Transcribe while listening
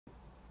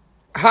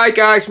Hi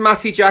guys,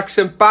 Matty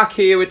Jackson back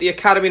here with the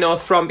Academy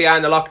North From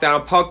Behind the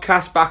Lockdown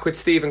podcast, back with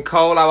Stephen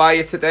Cole. How are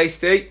you today,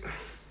 Steve?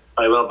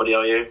 Very well, buddy, how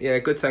are you? Yeah,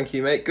 good, thank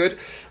you, mate, good.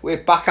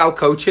 We're back out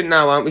coaching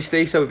now, aren't we,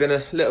 Steve? So we've been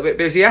a little bit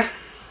busier.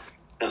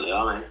 Certainly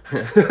are,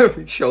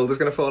 mate. Shoulder's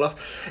going to fall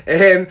off.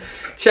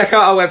 Check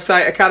out our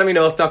website,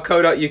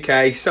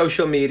 academynorth.co.uk,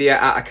 social media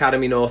at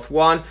Academy North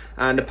 1,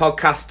 and the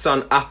podcast's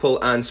on Apple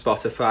and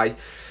Spotify.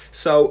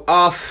 So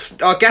our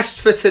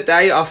guest for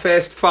today, our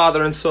first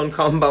father and son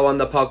combo on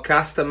the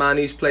podcast, a man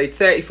who's played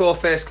 34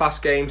 first class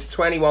games,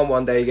 21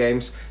 one-day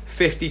games,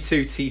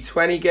 52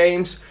 T20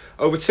 games,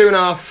 over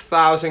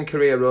 2,500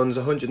 career runs,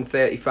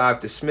 135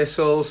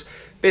 dismissals,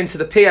 been to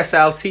the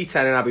PSL,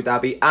 T10 in Abu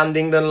Dhabi and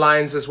England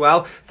Lions as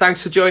well.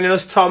 Thanks for joining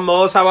us, Tom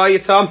Moores. How are you,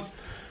 Tom?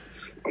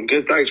 I'm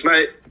good, thanks,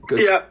 mate.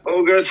 Good. Yeah,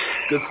 all good.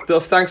 Good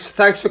stuff.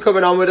 Thanks for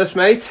coming on with us,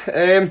 mate.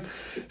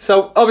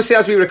 So obviously,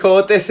 as we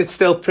record this, it's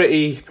still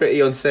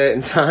pretty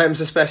uncertain times,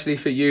 especially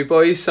for you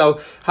boys. So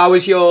how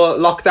has your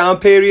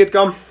lockdown period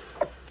gone?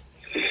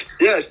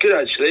 Yeah, it's good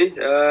actually.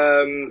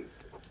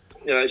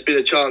 It's been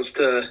a chance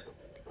to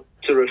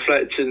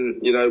reflect and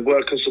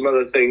work on some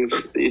other things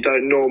that you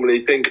don't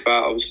normally think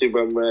about. Obviously,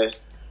 when we're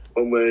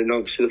in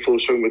obviously the full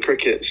swing with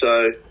cricket.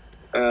 So.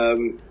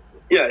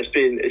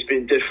 It's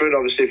been different,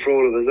 obviously, for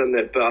all of us, isn't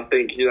it? But I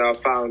think I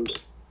found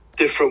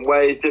different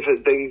ways,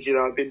 different things.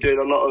 I've been doing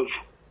a lot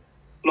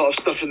of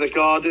stuff in the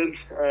garden,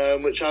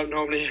 which I haven't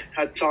normally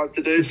had time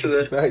to do. So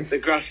the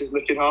grass is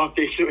looking half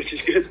decent, which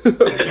is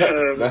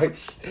good.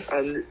 Nice.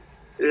 And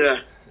so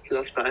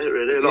that's about it,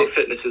 really. A lot of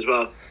fitness as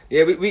well.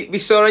 Yeah, we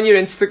saw on your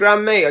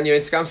Instagram, mate, on your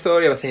Instagram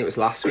story, I think it was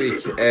last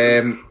week,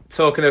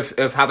 talking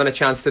of having a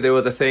chance to do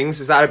other things.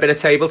 Is that a bit of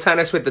table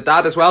tennis with the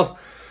dad as well?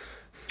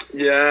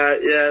 Yeah,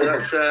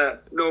 that's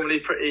normally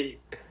pretty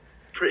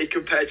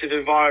competitive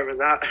environment.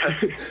 That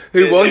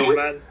Who won?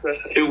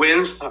 Who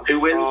wins?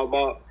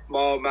 Oh,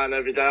 my man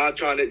every day. I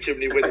try and hit too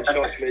many winning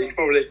shots. Me, you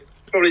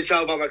probably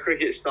tell by my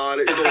cricket style.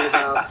 It's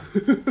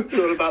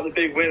all about the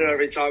big winner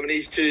every time, and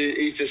he's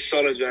just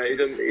solid, mate.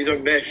 He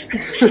doesn't miss.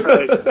 So,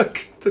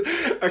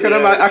 I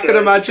can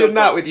imagine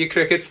that with your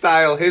cricket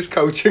style, his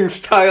coaching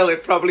style.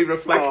 It probably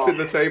reflects in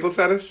the table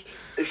tennis.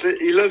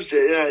 He loves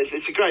it, yeah.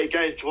 It's a great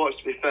game to watch,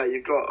 to be fair.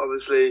 You've got,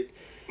 obviously,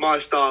 my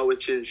style,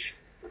 which is,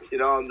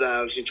 I'm there,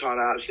 obviously, trying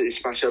to absolutely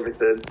smash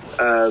everything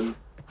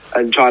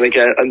and trying to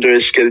get under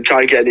his skin and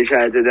trying to get in his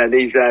head. And then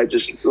he's there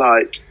just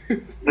like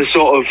the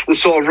sort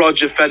of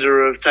Roger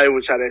Federer of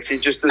table tennis. He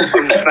just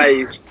doesn't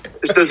phase,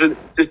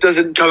 just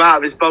doesn't come out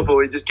of his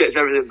bubble. He just gets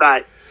everything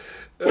back.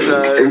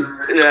 So,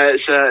 yeah,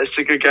 it's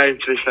a good game,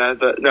 to be fair.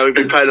 But, no, we've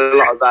been playing a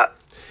lot of that.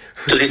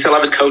 Does he still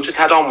have his coach's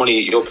head on when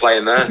you're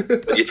playing there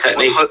with your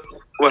technique?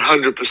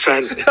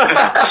 100%.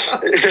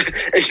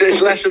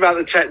 It's less about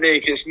the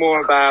technique. It's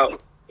more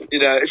about,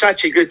 it's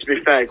actually good, to be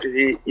fair, because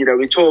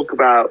we talk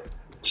about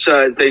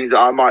certain things that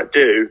I might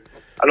do,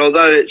 and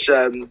although it's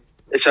only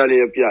it's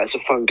a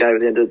fun game at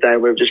the end of the day,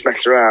 and we'll just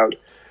mess around.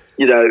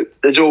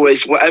 There's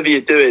always, whatever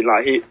you're doing,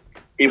 like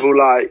he will,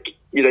 like,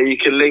 you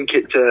can link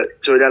it to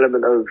an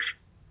element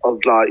of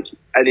like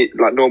any,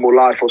 like, normal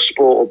life or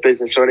sport or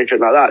business or anything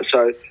like that.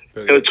 So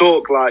he'll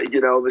talk like,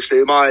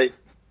 obviously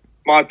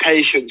my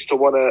patience to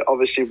want to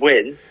obviously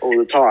win all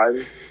the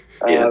time.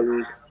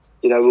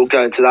 We'll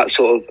go into that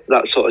sort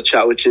of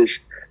chat, which is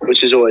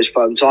always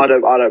fun. So I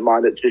don't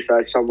mind it, to be fair,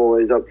 because I'm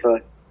always up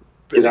for.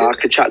 I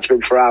could chat to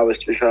him for hours,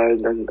 to be fair,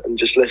 and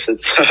just listen.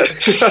 So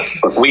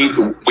we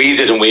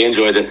did, and we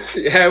enjoyed it.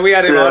 Yeah, we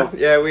had him on.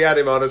 Yeah, we had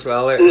him on as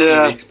well a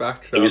few weeks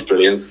back. So. He was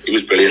brilliant.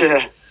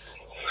 Yeah.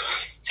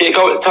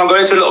 So Tom,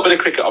 going into a little bit of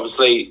cricket,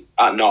 obviously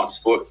at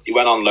Notts, but you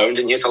went on loan,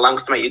 didn't you, to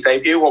Lancs to make your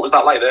debut? What was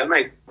that like there,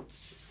 mate?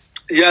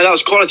 Yeah, that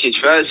was quality, to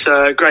be fair. It's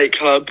a great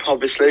club,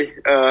 obviously.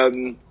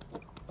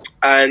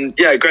 And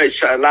yeah, great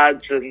set of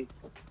lads. And,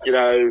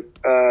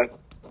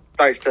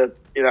 thanks to,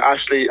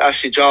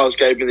 Ashley Giles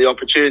gave me the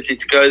opportunity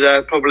to go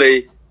there.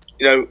 Probably,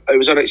 it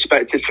was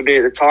unexpected for me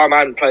at the time. I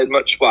hadn't played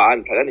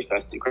any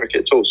first team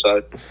cricket at all.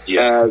 So,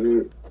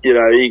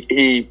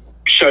 he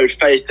showed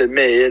faith in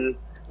me and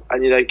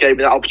gave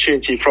me that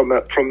opportunity from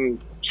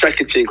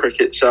second team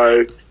cricket.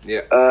 So,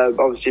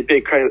 obviously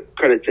big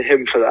credit to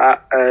him for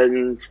that.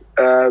 And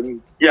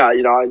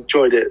I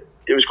enjoyed it.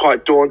 It was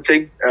quite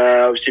daunting.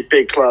 Obviously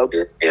big club.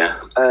 Yeah.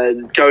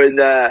 And going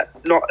there,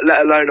 not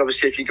let alone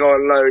obviously if you go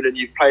on loan and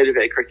you've played a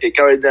bit of cricket,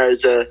 going there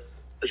as a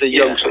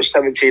young sort of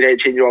 17,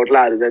 18-year-old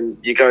lad, and then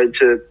you go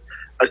into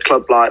a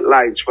club like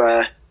Lancs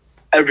where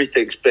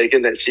everything's big,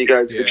 isn't it? So you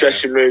go into the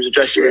dressing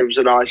rooms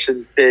are nice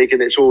and big,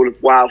 and it's all a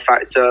wow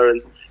factor.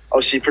 And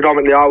obviously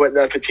predominantly I went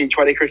there for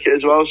T20 cricket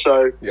as well,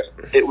 so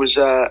it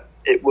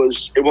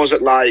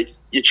wasn't like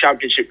your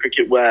championship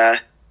cricket where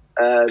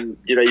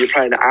you're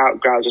playing at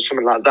outgrounds or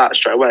something like that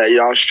straight away.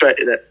 I was straight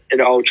in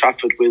at Old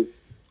Trafford with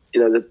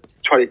the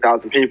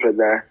 20,000 people in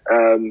there.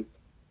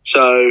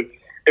 So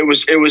it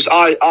was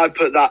I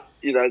put that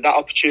that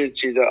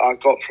opportunity that I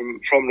got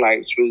from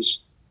Lancs was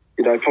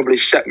probably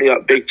set me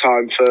up big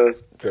time for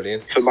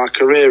my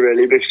career,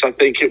 really, because I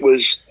think it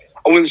was,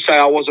 I wouldn't say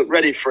I wasn't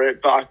ready for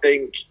it, but I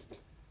think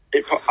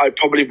I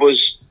probably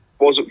was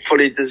wasn't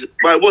fully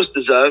well, it was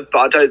deserved, but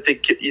I don't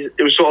think it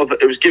was sort of,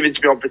 it was given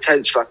to me on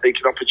potential, I think,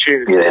 an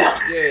opportunity,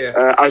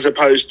 as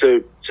opposed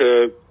to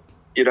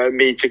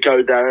me to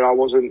go there and I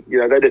wasn't,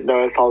 they didn't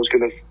know if I was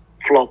going to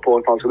flop or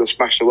if I was going to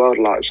smash the world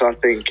light. So I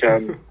think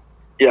it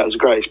was a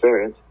great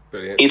experience.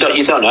 Brilliant. You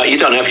don't know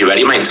if you're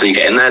ready, mate, until you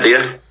get in there, do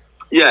you?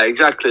 Yeah,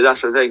 exactly.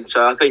 That's the thing.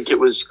 So I think it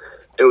was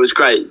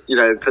great,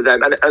 for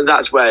them, and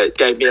that's where it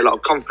gave me a lot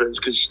of confidence,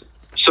 because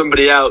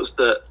somebody else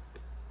that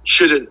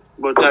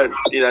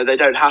they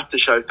don't have to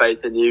show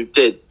faith in you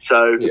did.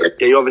 So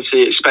you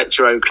obviously expect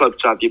your own club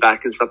to have you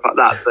back and stuff like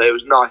that. But it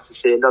was nice to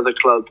see another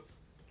club,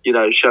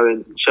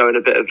 showing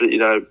a bit of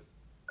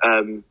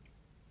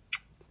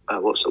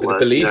what's the word?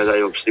 Belief.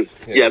 They obviously,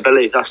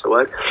 belief. That's the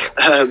word.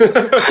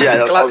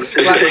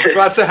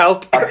 Glad to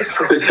help. That's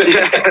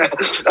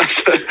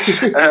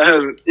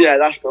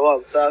the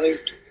one. So I think,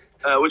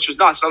 which was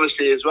nice.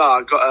 Obviously, as well,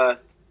 I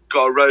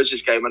got a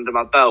Roses game under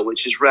my belt,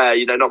 which is rare.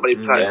 Not many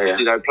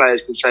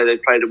players can say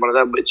they've played in one of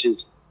them. Which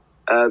is,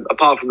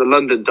 apart from the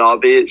London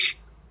derby,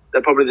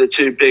 they're probably the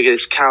two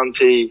biggest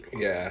county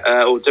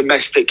or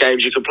domestic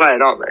games you can play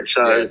in, aren't they?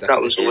 So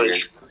that was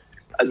always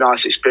a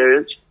nice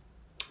experience.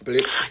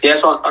 Brilliant. Yeah,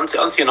 so onto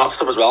your not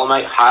stuff as well,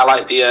 mate.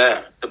 Highlight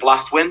the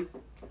Blast win.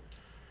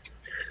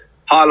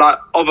 Highlight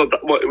of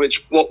what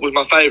was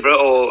my favourite,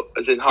 or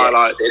as in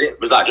highlight?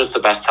 Was that just the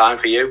best time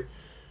for you?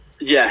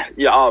 Yeah,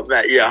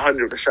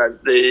 100%.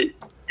 It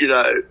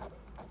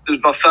was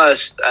my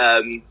first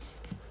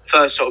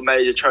sort of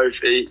major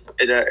trophy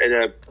in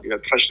a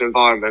professional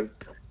environment,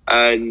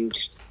 and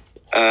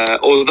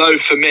although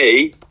for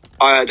me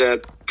I had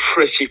a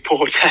pretty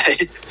poor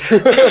day.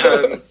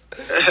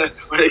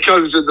 When it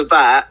comes to the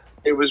bat,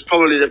 it was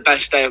probably the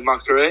best day of my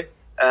career,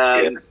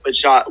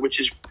 which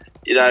is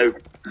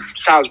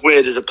sounds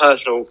weird as a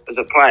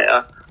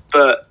player,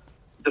 but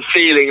the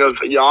feeling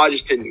of I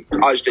just didn't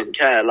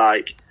care.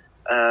 Like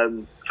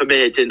for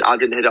me, I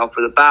didn't hit it off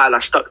with a bat, and I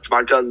stuck to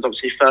my guns.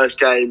 Obviously, first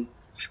game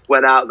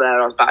went out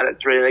there, I was batting at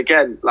 3, and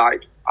again,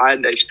 like I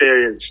hadn't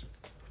experienced.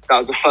 That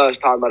was the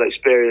first time I'd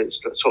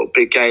experienced sort of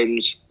big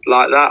games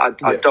like that.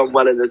 I'd done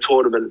well in the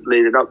tournament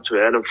leading up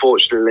to it, and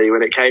unfortunately,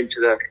 when it came to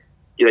the,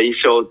 you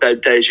saw the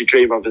days you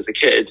dream of as a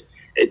kid,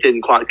 it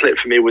didn't quite click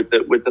for me with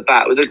the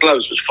bat. With the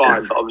gloves was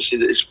fine, but obviously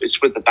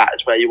it's with the bat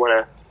is where you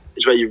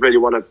really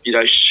want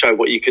to show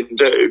what you can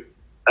do.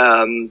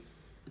 And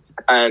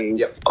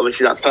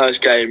obviously that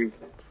first game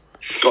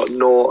got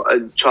naught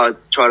and tried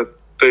to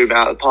boom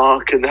out of the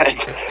park, and then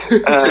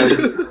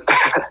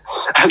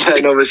and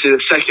then obviously the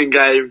second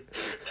game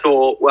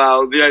thought,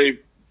 well, the only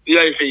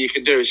thing you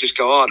can do is just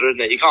go harder,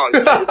 isn't it? You can't.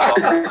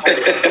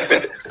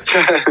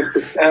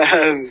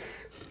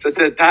 So I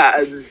did that,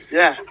 and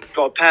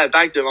got a pair,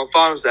 bagged them on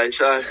Farms Day.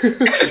 So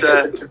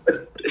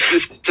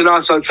it's a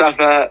nice one to have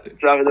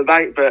in the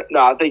bank. But no,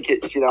 I think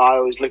it's I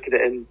always look at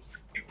it, and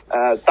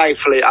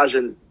thankfully it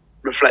hasn't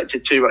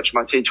reflected too much of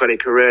my T20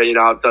 career.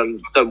 I've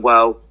done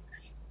well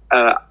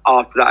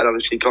after that, and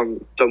obviously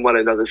done well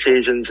in other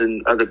seasons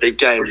and other big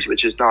games,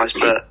 which is nice.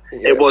 But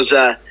it was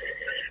a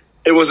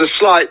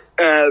slight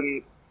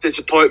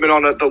disappointment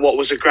on it, but what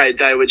was a great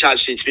day, which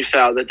actually, to be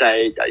fair, on the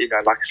day,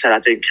 like I said, I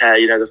didn't care.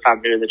 The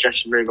family were in the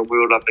dressing room, and we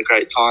all had a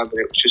great time, and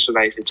it was just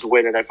amazing to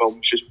win, and everyone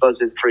was just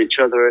buzzing for each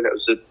other, and it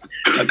was a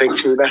big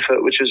team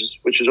effort, which was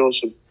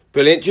awesome.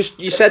 Brilliant. Just,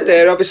 you said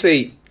there,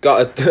 obviously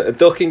got a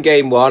duck in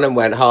game 1 and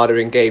went harder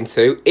in game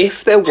 2.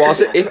 If there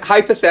was,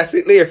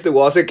 hypothetically, if there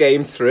was a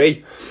game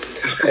 3,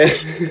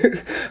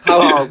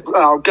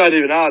 I'm going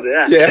even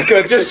harder. Yeah,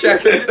 good. Just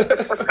checking.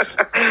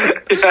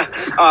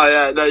 Oh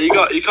yeah, no, you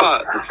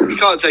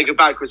can't take a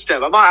backward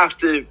step. I might have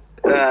to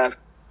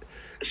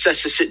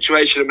assess the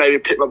situation and maybe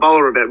pick my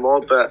bowler a bit more.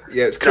 But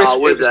it's Chris. It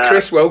was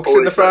Chris Wokes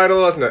in the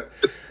final, wasn't it?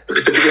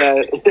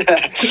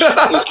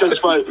 It was Chris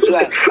Wokes.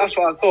 Yeah, that's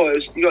what I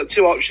thought. You got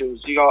two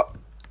options. You got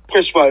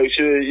Chris Wokes,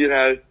 who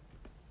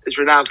is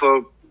renowned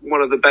for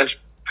one of the best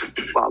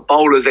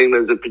bowlers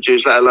England's have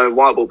produced, let alone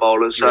white ball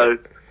bowlers. So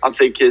I'm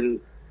thinking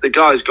the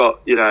guy's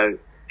got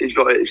he's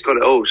got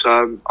it all.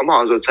 So I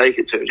might as well take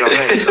it to him. Do you know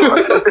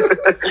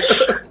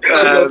what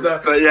I mean?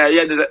 But yeah, he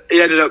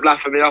ended up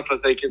laughing me off. I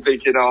think,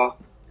 oh,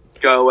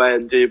 go away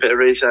and do a bit of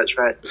research,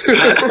 mate. But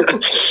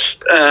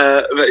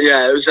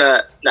yeah, it was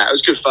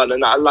good fun,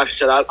 and like I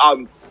said,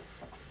 I'm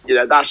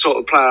that sort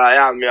of player I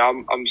am.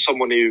 I'm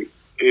someone who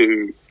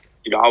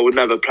I would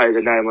never play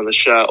the name on the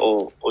shirt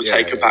or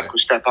take a backward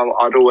step.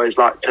 I'd always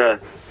like to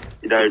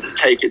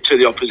take it to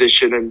the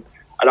opposition, and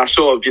I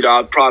sort of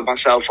I pride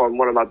myself on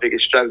one of my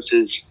biggest strengths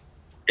is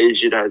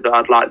that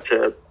I'd like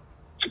to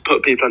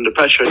put people under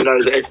pressure and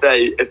know that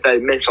if they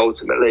miss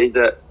ultimately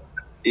that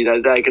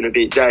they're going to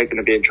be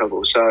in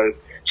trouble. So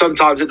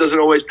sometimes it doesn't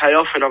always pay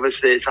off, and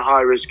obviously it's a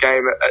high risk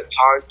game at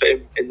times. But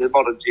in the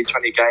modern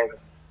T20 game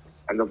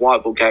and the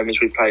white ball game as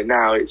we play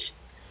now, it's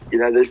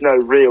there's no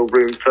real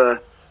room for.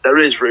 There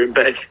is room,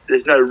 but if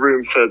there's no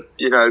room for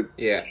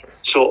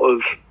sort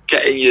of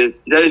getting you.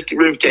 There's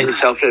room for getting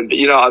yourself in, but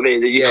you know what I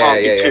mean. You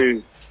can't be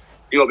too.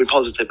 You got to be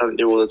positive, haven't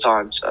you, all the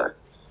time? So.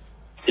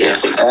 Yeah.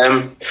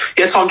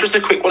 Tom, just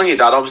a quick one on your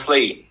dad.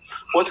 Obviously,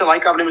 what's it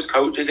like having him as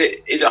coach? Is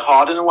it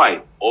hard in a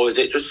way, or is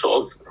it just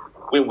sort of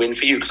win-win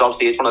for you? Because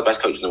obviously he's one of the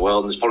best coaches in the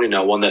world, and there's probably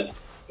no one that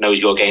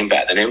knows your game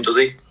better than him, does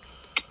he?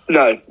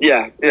 No,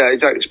 yeah,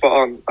 exactly, spot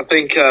on. I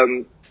think,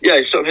 you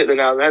sort of hit the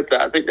nail on the head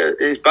there. I think that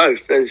it's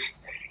both.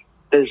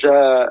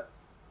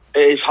 It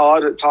is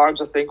hard at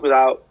times, I think,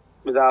 without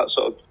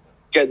sort of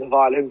getting the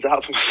violins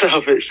out for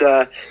myself. It's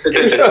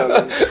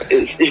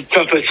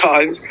tough at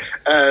times.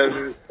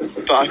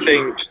 But I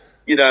think,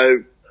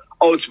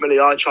 ultimately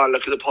I try and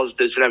look at the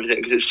positives and everything,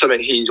 because it's something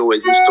he's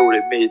always installed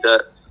in me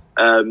that,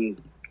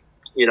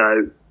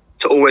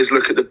 to always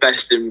look at the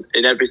best in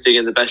everything,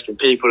 and the best in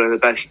people, and the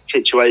best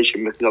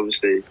situation, because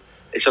obviously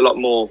it's a lot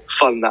more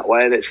fun that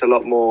way, and it's a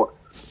lot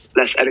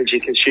less energy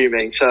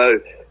consuming.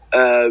 So,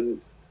 I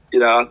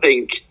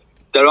think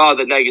there are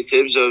the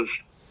negatives of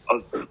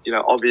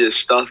obvious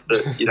stuff,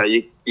 that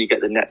you get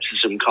the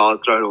nepotism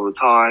card thrown all the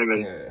time,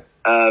 and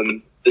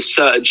there's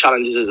certain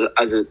challenges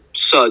as a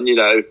son.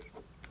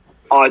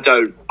 I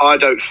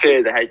don't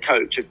fear the head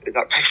coach, if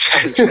that makes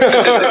sense.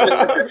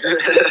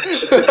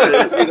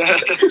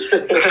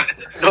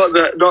 Not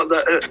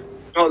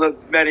that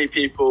many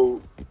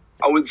people.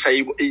 I wouldn't say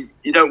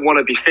you don't want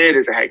to be feared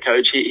as a head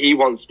coach. He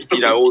wants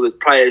all the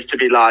players to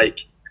be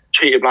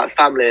treat him like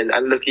family, and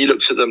he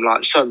looks at them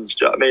like sons.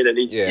 Do you know what I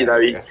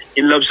mean? And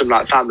he loves them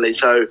like family.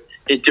 So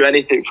he'd do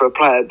anything for a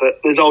player. But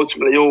there's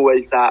ultimately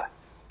always that,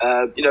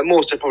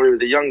 more so probably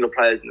with the younger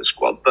players in the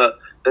squad. But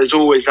there's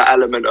always that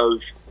element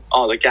of,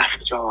 the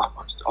gaffers,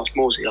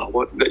 Morsey,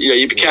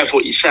 you be careful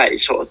what you say,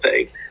 sort of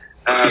thing.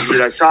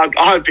 So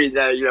I've been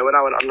there, when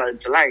I went on loan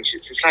to Langs,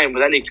 it's the same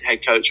with any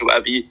head coach or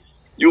whatever.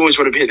 You always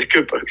want to be in the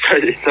good books. So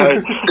I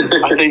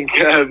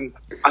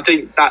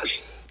think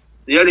that's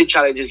the only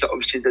challenge, is that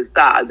obviously there's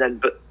that, and then,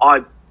 but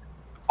I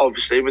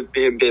obviously, with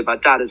being my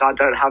dad, is I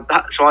don't have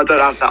that, so I don't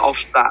have that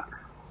off that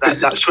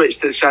switch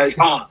that says,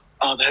 the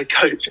head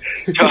coach.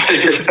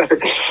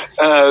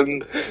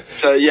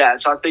 So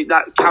I think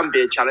that can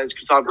be a challenge,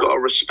 because I've got to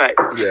respect,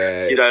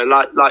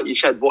 like you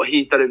said, what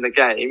he's done in the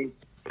game,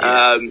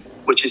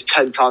 which is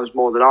 10 times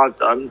more than I've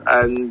done,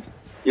 and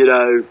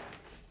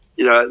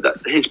that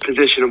his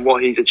position and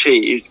what he's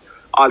achieved,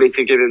 I need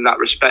to give him that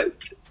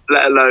respect.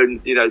 Let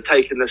alone,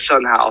 taking the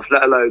son hat off.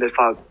 Let alone if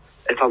I'm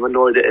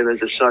annoyed at him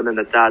as a son and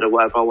a dad or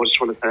whatever, I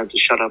just want to tell him to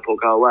shut up or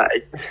go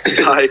away.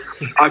 I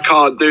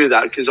can't do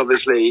that, because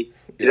obviously,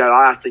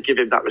 I have to give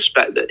him that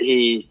respect that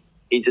he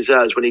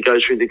deserves when he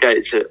goes through the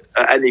gates at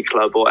any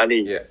club or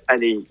any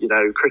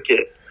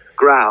cricket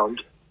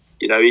ground.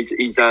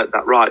 He's earned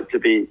that right to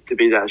be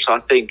there. So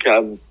I think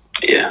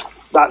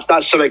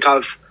that's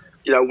something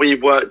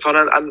we've worked on,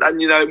 and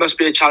it must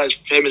be a challenge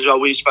for him as well.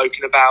 We've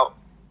spoken about,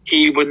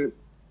 he wouldn't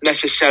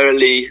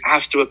necessarily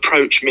have to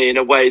approach me in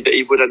a way that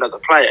he would another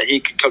player. He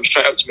can come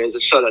straight up to me as a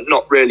son and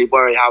not really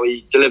worry how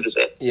he delivers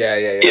it.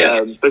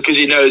 Because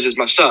he knows, as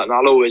my son,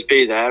 I'll always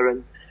be there,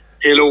 and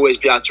he'll always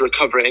be able to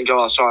recover it and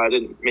go, sorry, I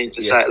didn't mean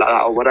to say it like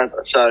that, or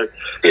whatever. So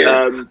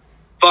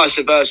vice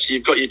versa,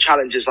 you've got your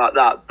challenges like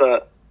that,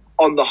 but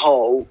on the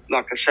whole,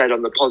 like I said,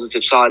 on the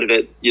positive side of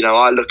it,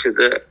 I look at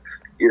it,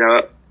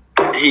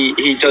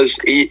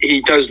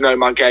 he does know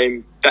my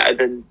game better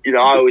than,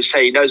 I always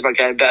say he knows my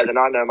game better than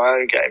I know my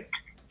own game.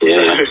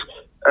 So,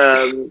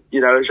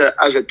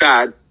 as a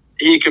dad,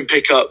 he can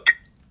pick up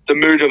the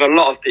mood of a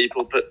lot of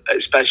people, but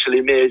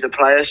especially me as a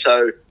player.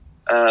 So,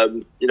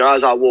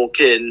 as I walk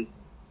in,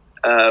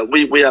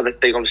 we have a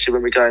thing, obviously,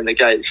 when we go in the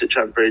gates at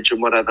Trent Bridge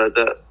and whatever,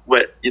 that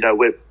we're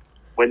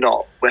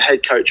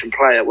head coach and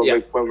player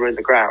when we're in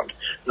the ground,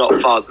 not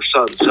father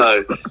son.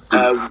 So,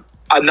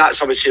 and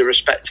that's obviously a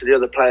respect to the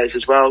other players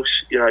as well,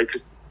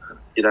 because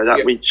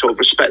we sort of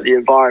respect the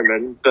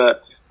environment,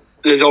 but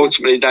there's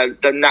ultimately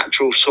the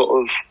natural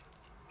sort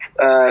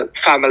of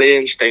family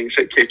instincts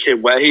that kick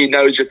in, where he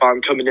knows if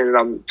I'm coming in and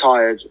I'm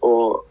tired,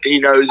 or he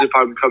knows if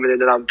I'm coming in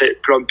and I'm a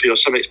bit grumpy or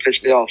something's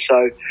pissed me off.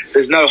 So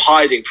there's no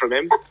hiding from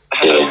him,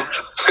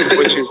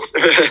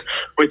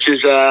 which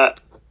is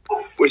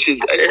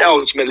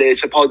ultimately,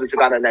 it's a positive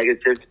and a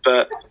negative.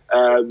 But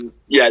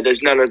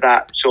there's none of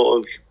that sort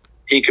of,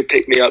 he could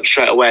pick me up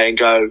straight away and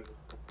go,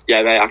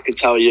 yeah, mate, I can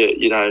tell you,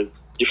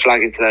 you're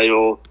flagging today,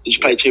 or did you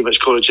play too much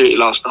Call of Duty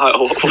last night,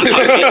 or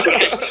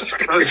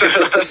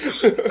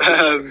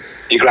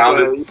you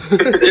grounded.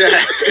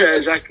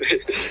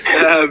 Exactly.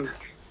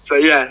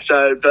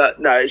 But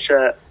no, it's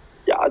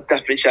I'd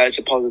definitely say it's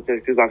a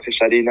positive, because like I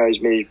said, he knows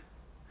me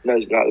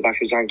like the back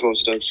of his hand,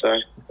 also does, so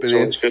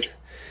it's good.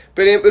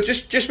 Brilliant. Well,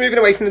 just moving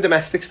away from the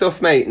domestic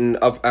stuff, mate, and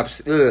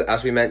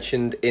as we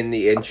mentioned in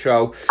the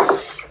intro,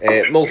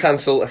 Multan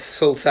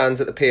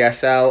Sultans at the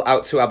PSL,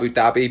 out to Abu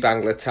Dhabi,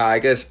 Bangla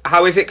Tigers.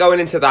 How is it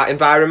going into that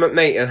environment,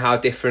 mate, and how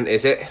different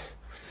is it?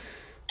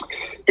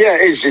 Yeah,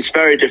 it is. It's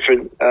very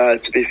different,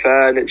 to be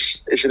fair, and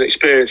it's an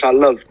experience I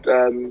loved.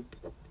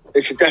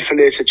 It's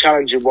a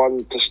challenging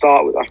one to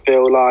start with. I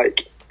feel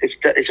like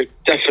it's a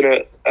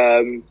definite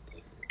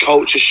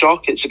culture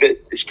shock.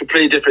 It's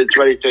completely different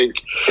to anything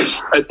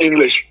an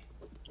English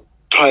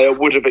player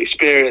would have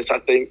experienced, I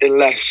think,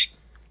 unless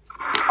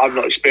I've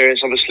not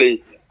experienced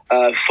obviously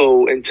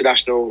full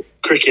international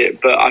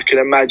cricket, but I can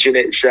imagine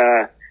it's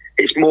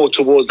more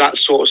towards that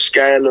sort of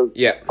scale of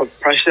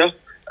pressure.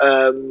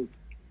 I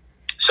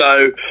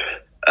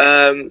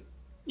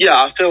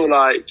feel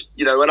like,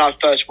 when I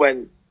first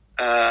went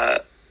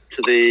to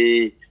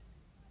the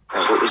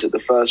what was it? The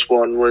first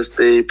one was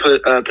the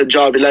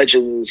Punjabi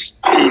Legends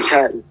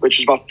T10, which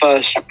was my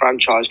first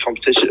franchise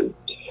competition.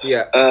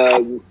 Yeah. I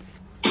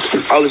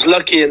was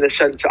lucky in the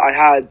sense that I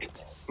had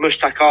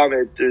Mushtaq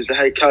Ahmed, who's the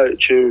head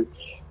coach, who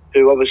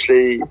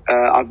obviously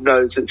I've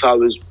known since I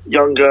was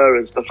younger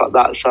and stuff like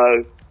that.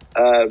 So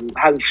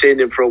hadn't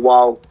seen him for a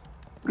while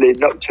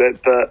leading up to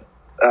it, but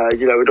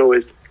we'd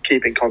always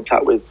keep in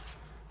contact with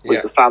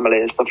the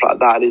family and stuff like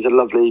that. And he's a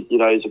lovely,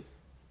 he's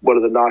one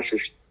of the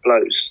nicest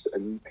blokes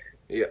and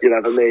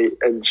ever meet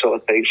and sort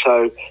of thing.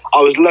 So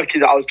I was lucky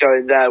that I was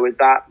going there with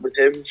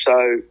him.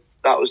 So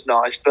that was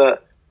nice,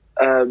 but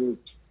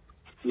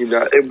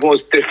it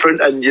was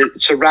different, and you're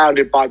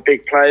surrounded by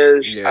big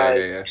players.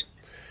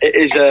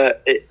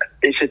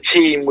 It's a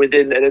team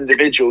within an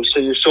individual. So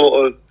you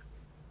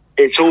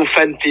it's all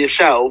fend for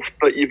yourself,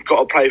 but you've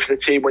got to play for the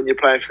team when you're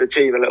playing for the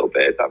team a little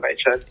bit, if that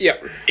makes sense. Yeah.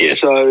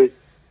 So,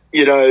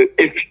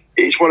 if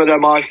it's one of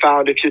them, I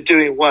found if you're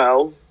doing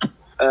well,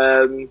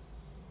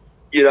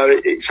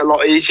 it's a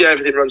lot easier.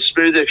 Everything runs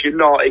smoother. If you're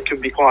not, it can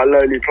be quite a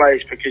lonely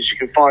place because you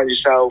can find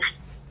yourself,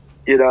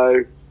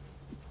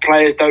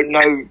 players don't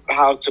know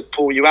how to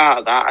pull you out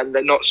of that, and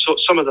they're not.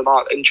 Some of them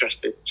aren't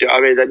interested. Do you know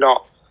what I mean? They're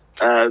not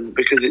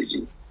because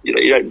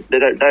they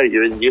don't know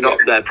you, and you're not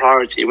their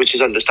priority, which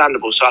is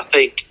understandable. So I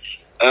think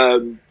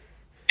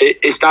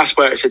that's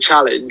where it's a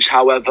challenge.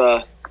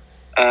 However,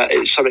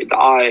 it's something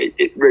that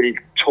it really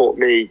taught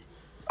me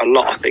a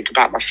lot, I think,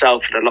 about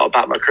myself and a lot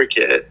about my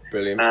cricket.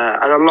 Brilliant.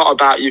 And a lot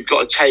about you've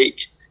got to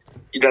take,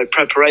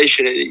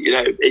 preparation.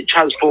 It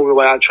transformed the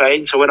way I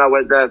train. So when I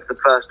went there for the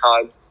first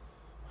time,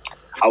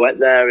 I went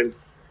there and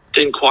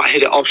didn't quite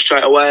hit it off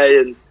straight away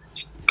and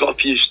got a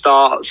few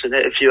starts and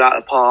hit a few out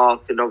of the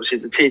park. And obviously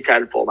the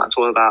T10 format's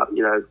all about,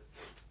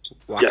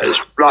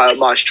 it's right up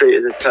my street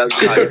in the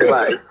terms of how you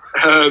play.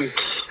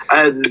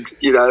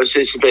 So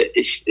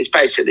it's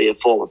basically a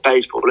form of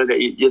baseball, isn't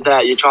it? You're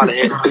there, you're trying to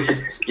hit,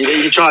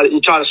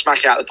 you're trying to smack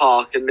it out of the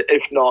park, and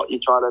if not, you're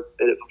trying to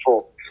hit it for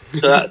four.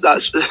 So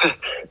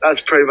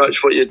that's pretty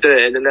much what you're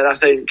doing. And then I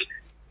think,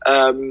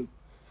 so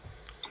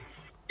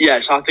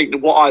I think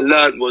that what I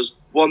learned was,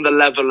 one, the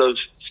level of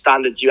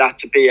standard you had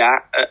to be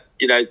at,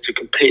 to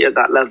compete at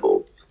that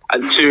level,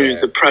 and two,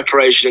 the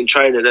preparation and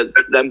training that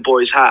them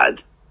boys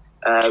had.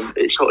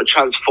 It sort of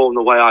transformed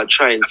the way I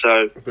trained.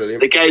 So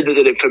Brilliant. The game that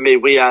did it for me,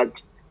 we were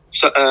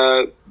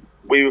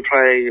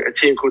playing a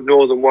team called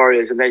Northern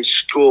Warriors, and they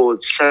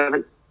scored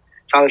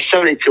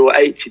 72 or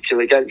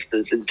 82 against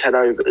us in 10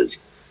 overs.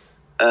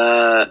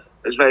 It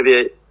was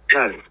maybe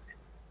I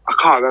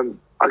can't remember.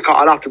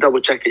 I'd have to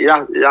double check it. You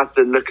have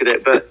to look at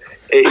it, but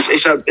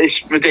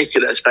it's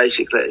ridiculous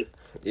basically.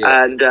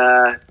 Yeah. And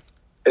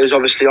it was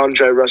obviously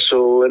Andre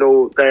Russell and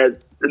all the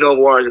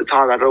Northern Warriors at the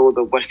time had a lot of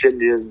the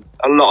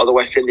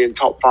West Indian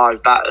top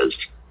 5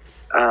 batters.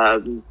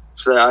 So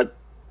they had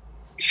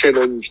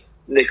Simmons,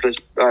 Nick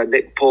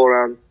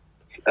Poran,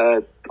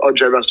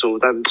 Andre Russell,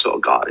 them sort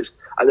of guys,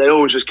 and they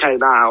all just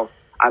came out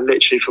and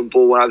literally from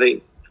ball one, I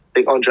think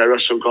Andre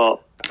Russell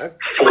got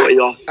 40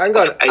 off. Hang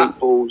on, 8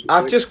 balls.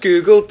 I've just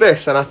googled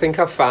this and I think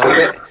I've found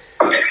it.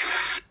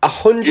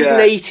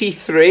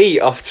 183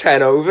 off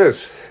 10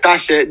 overs.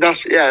 That's it. Not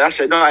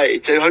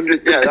 82.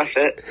 100. Yeah, that's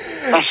it.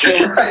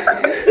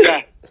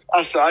 Yeah,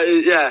 that's right.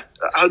 Yeah,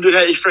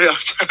 183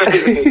 off 10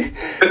 overs.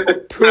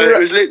 So it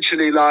was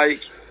literally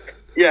like,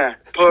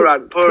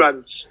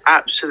 Puran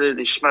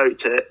absolutely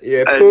smoked it.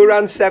 Yeah,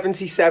 Puran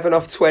 77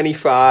 off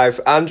 25.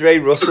 Andre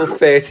Russell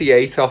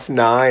 38 off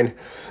 9.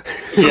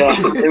 Yeah,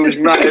 it was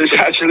mad. It was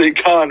actually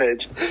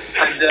carnage.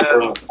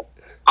 And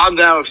I'm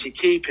there obviously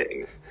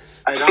keeping,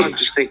 and I'm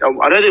just thinking,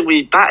 I don't think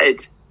we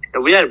batted.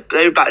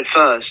 They batted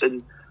first,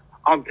 and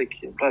I'm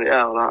thinking, bloody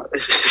hell,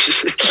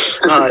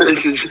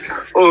 this is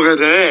all we're going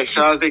to do here.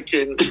 So I'm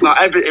thinking,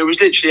 it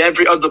was literally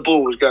every other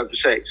ball was going for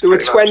 6. There were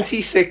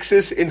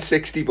 26ers in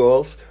 60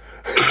 balls.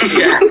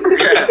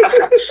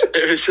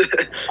 It was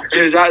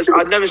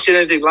I'd never seen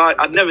anything like.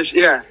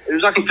 It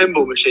was like a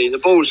pinball machine. The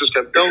ball was just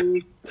going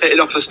dong, hitting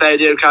off the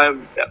stadium, kind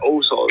of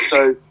all sorts.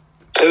 So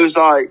it was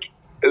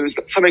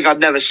something I'd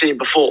never seen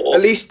before.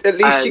 At least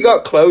you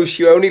got close.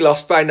 You only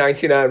lost by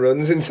 99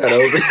 runs in 10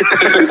 overs.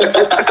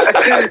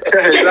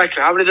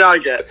 Exactly. How many did I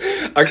get?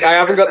 I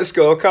haven't got the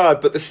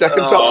scorecard, but the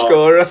second top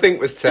scorer I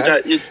think was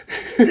 10.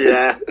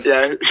 Yeah.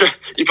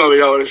 You probably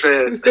don't want to see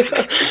it.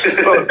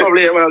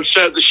 Probably when I'm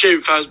showing the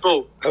shoot first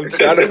ball. I'm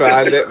trying to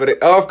find it,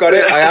 but I've got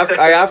it.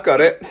 I have got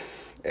it.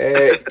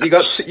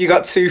 You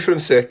got 2 from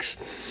 6.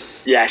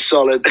 Yeah,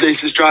 solid.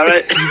 Decent try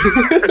rate.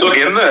 Dug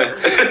in there.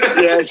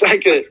 Yeah,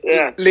 exactly.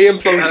 Yeah. Liam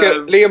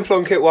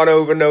Plunkett 1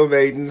 over, no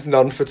maidens,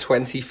 none for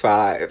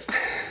 25.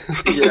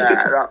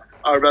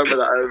 I remember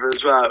that over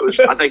as well.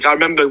 I think I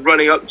remember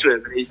running up to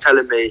him and he's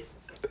telling me,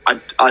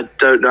 I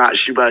don't know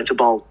actually where to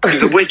bowl,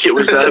 because the wicket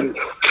was the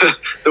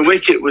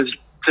wicket was,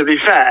 to be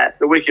fair,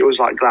 the wicket was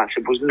like glass.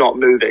 It was not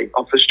moving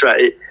off the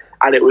straight,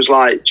 and it was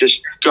like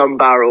just gun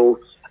barrel,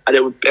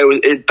 and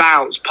it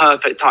bounced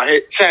perfect tight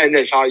hit. Saying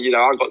this, I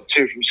got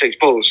 2 from 6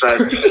 balls, so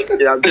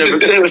I'm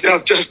doing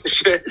myself justice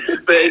here.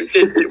 But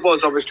it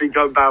was obviously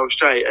gun barrel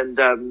straight, and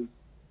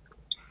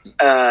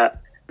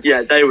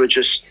they were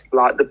just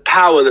like, the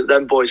power that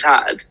them boys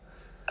had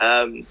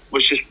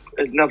was just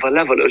another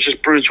level. It was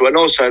just brutal, and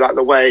also like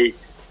the way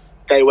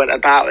they went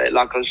about it.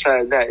 Like I was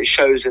saying there, it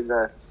shows in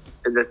the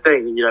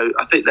thing.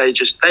 I think they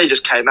just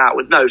came out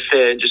with no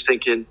fear and just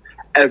thinking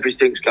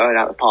everything's going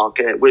out the park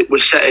here. We're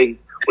setting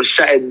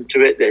to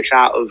hit this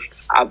out of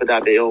Abu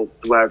Dhabi or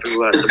wherever we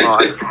were at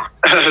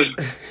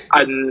Dubai.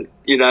 And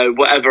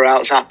whatever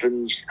else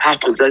happens. I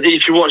think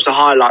if you watch the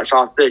highlights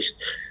after this,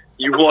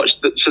 you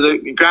watch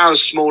the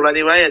ground's small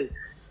anyway, and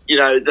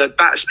the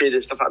bat speed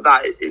and stuff like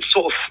that. It's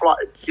sort of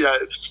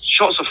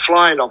shots are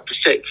flying off for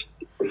 6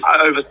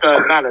 over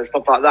third man and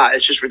stuff like that.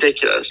 It's just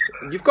ridiculous.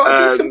 You've got a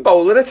decent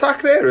bowling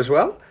attack there as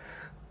well.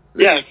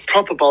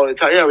 Proper bowling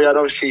attack. Yeah, we had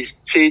obviously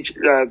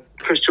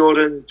Chris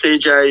Jordan,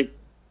 TJ,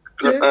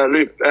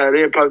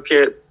 Liam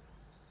Plunkett,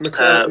 Mitch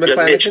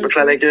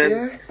McClenaghan.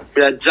 Yeah.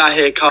 We had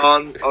Zahir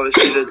Khan,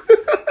 obviously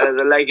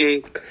the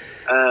leggy.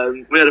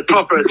 We had a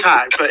proper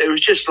attack, but it was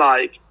just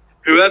like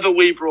whoever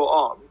we brought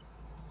on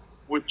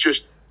would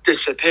just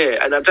disappear.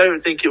 And I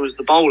don't think it was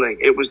the bowling;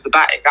 it was the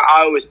batting.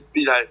 I always,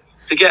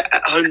 to get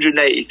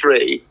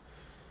 183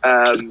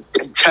 in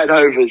 10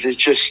 overs is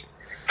just.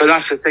 But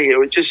that's the thing; it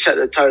would just set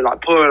the tone. Like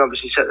Puran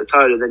obviously set the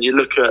tone, and then you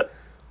look at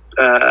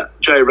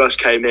Joe Russ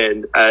came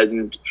in,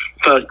 and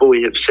first ball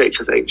he hit 6.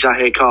 I think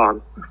Zahir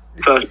Khan,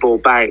 first ball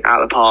bang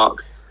out of the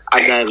park.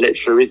 And then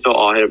literally we thought,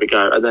 oh, here we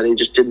go. And then he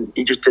just didn't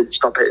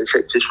stop hitting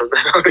 6s from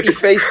then on.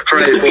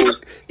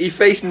 He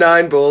faced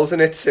 9 balls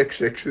and hit 6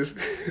 sixes.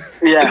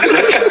 Yeah,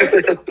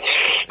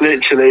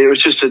 literally, it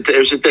was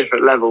a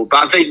different level.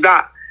 But I think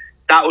that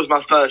was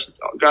my first,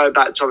 going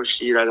back to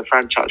obviously the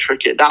franchise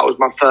cricket. That was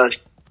my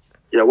first,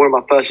 one of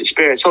my first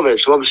experience of it.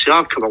 So obviously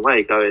I've come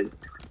away going,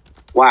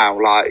 wow,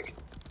 like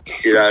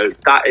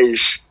that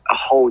is a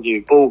whole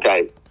new ball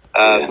game.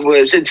 Well,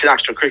 it's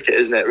international cricket,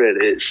 isn't it?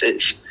 Really, it's an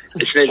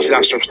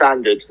international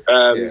standard.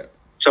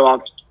 So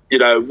I've,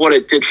 what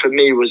it did for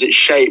me was it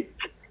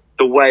shaped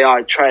the way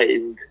I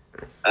trained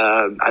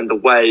and the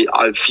way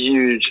I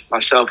viewed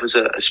myself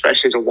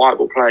especially as a white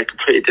ball player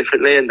completely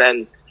differently. And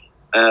then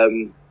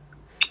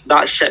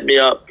that set me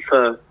up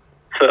for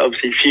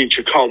obviously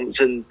future comps.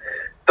 And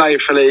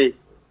thankfully,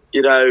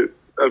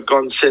 I've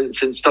gone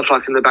since and stuff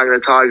like in the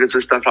Bangla Tigers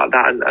and stuff like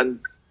that. And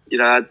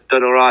I've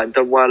done all right and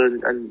done well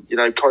and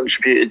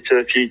contributed to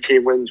a few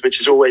team wins, which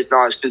is always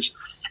nice because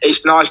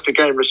it's nice to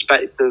gain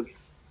respect of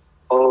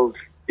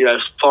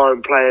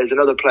foreign players and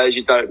other players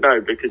you don't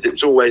know, because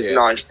it's always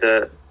nice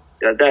to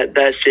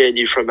they're seeing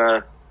you from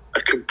a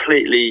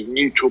completely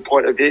neutral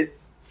point of view.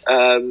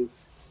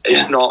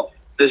 There's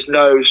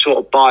no sort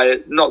of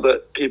bias, not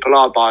that people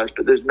are biased,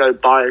 but there's no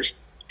bias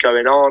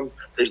going on.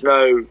 There's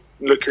no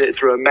looking at it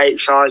through a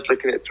mate's eyes,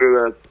 looking at it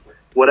through a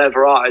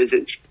whatever eyes.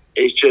 It's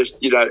just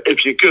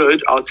if you're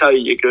good, I'll tell you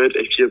you're good.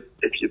 If you're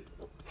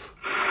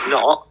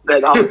not,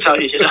 then I'll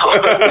tell you you're not.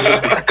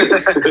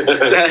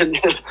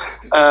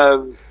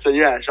 So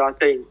I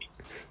think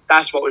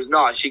that's what was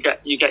nice. You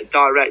get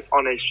direct,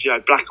 honest,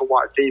 black and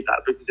white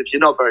feedback, because if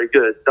you're not very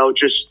good, they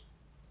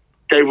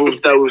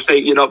will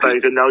think you're not very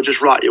good and they'll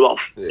just write you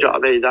off. Do you know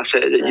what I mean? That's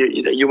it.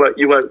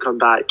 You won't come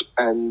back,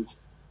 and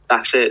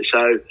that's it.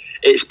 So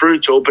it's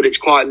brutal, but it's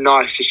quite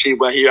nice to see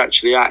where you're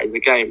actually at in the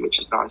game, which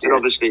is nice. And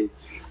obviously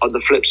on the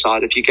flip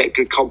side, if you get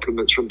good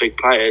compliments from big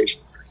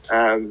players,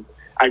 and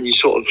you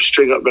sort of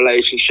string up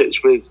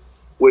relationships with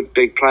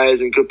big players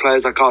and good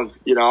players. Like I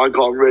got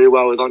on really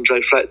well with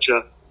Andre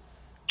Fletcher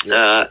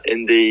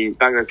in the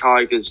Bangla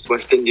Tigers,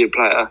 West Indian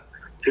player,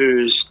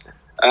 who's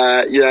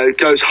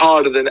goes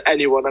harder than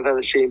anyone I've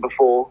ever seen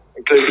before,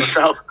 including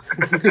myself.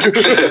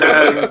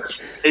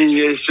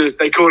 He is just,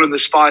 they call him the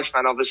Spice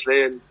Man,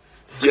 obviously, and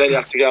you only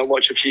have to go and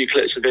watch a few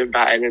clips of him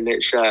batting, and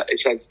it's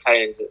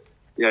entertaining,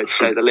 to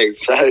say the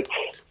least. So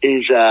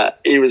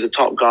he was a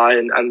top guy,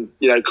 and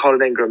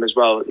Colin Ingram as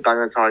well at the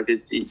Bangla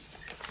Tigers.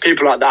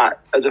 People like that,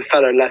 as a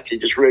fellow lefty,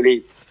 just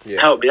really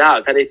help me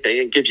out, if anything,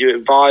 and give you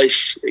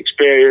advice,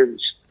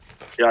 experience.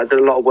 I did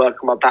a lot of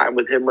work on my batting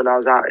with him when I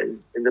was out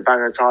in the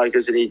Bangla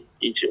Tigers, and he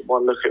took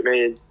one look at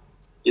me and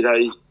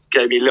he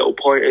gave me little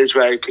pointers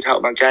where it could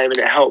help my game, and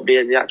it helped me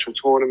in the actual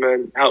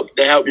tournament.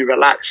 They help you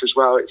relax as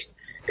well.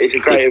 It's a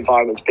great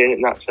environment to be in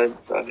that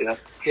sense. So,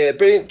 yeah,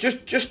 brilliant.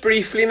 Just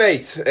briefly,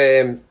 mate,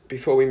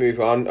 before we move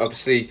on,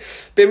 obviously,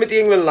 been with the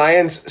England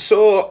Lions.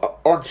 Saw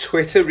on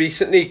Twitter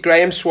recently,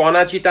 Graham Swan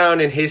had you down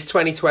in his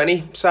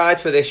 2020 side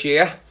for this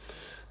year.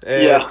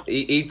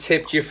 He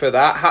tipped you for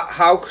that.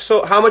 How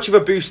much of a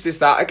boost is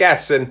that, I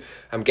guess? And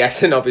I'm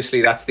guessing, obviously,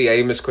 that's the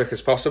aim, as quick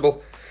as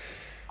possible.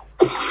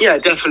 Yeah,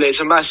 definitely. It's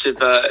a massive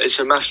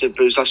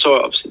boost. I saw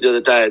it obviously the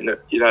other day, and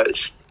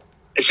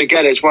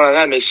it's one of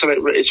them.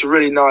 It's a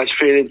really nice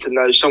feeling to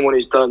know someone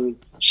who's done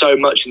so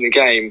much in the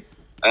game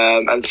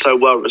and so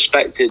well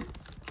respected,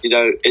 you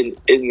know, in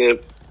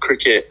the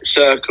cricket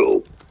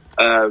circle,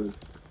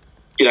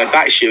 you know,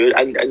 backs you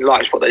and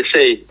likes what they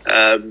see.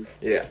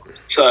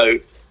 So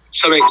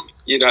something,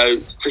 you know,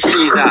 to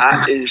see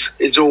that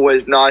is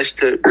always nice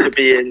to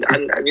be in,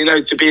 and you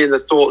know, to be in the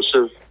thoughts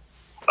of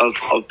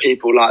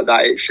people like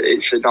that.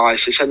 It's a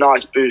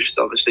nice boost,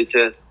 obviously,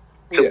 to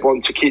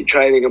want to keep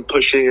training and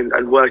pushing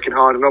and working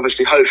hard, and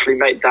obviously hopefully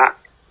make that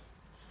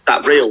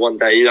real one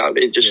day. You know what I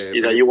mean? Just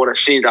you know, you want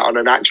to see that on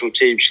an actual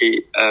team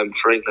sheet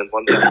for England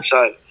one day.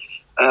 So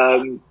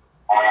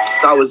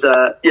that was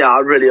I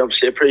really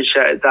obviously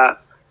appreciated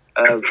that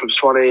from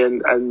Swanee,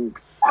 and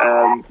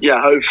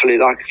hopefully,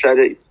 like I said,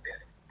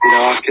 you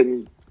know, I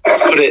can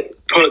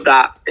put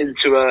that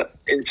into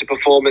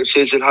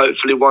performances, and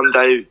hopefully one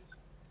day,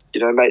 you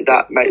know, make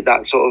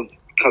that sort of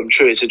come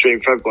true. It's a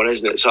dream for everyone,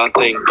 isn't it? So I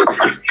think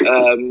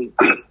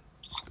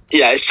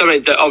it's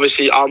something that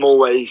obviously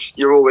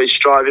you're always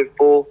striving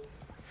for,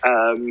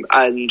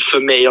 and for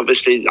me,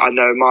 obviously, I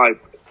know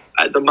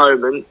at the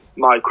moment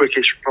my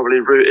quickest probably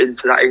route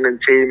into that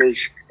England team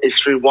is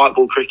through white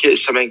ball cricket.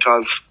 It's something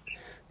I've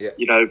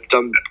you know,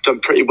 done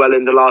pretty well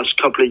in the last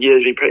couple of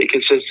years. Been pretty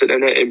consistent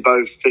in it in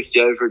both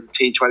 50 over and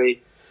T20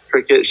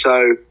 cricket.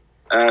 So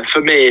for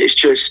me, it's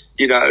just,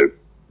 you know,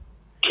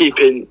 keep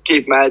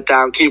my head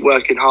down, keep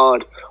working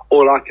hard.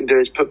 All I can do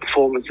is put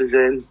performances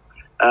in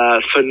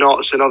for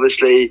Notts, and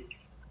obviously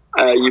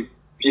you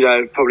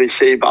know, probably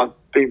see, but I've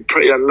been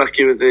pretty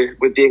unlucky with the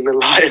England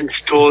Lions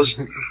tours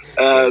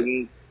up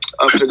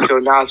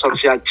until now. So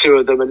obviously I had 2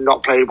 of them and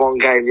not played one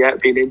game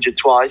yet, been injured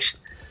twice.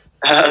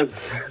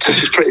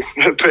 Which is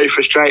pretty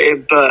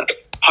frustrating, but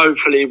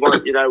hopefully,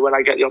 you know, when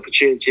I get the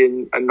opportunity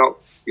and not,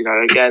 you know,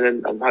 again,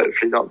 and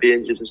hopefully not be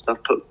injured and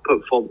stuff, put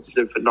performances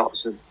in for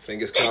Notts and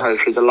fingers crossed,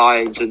 hopefully the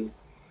Lions, and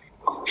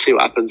see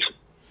what happens.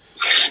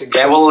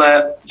 Yeah, well,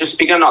 just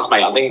speaking of Notts,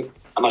 mate, I'm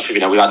not sure if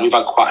you know, we've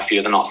had quite a few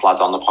of the Notts lads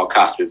on the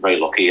podcast. We're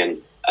very lucky,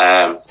 and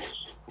I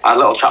had a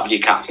little chat with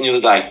your captain the other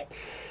day.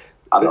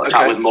 I had a little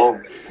chat with Mull.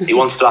 He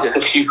wants to ask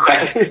a few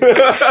questions.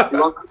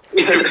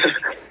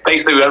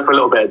 Basically, we went for a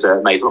little bit of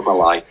dirt, mate, I'm not going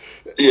to lie.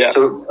 Yeah.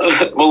 So,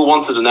 Mull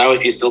wanted to know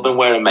if you've still been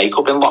wearing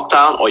makeup in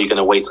lockdown, or you're going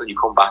to wait till you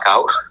come back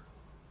out.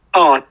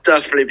 Oh, I've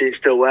definitely been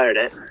still wearing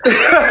it.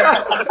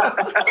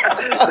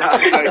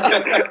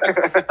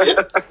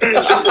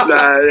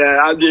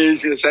 I knew he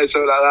was going to say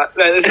something like that.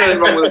 No, there's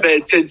nothing wrong with a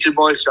bit of tinted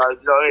moisturiser,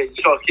 you know what I mean?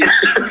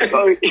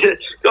 You've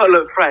got to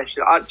look fresh.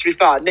 To be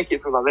fair, I nick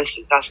it from my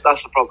missus. That's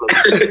the problem.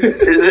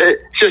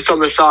 It's just on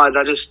the side.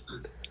 I just,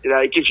 you know,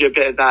 it gives you a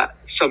bit of that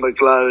summer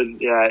glow, and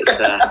it's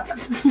a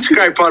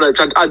great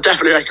product. I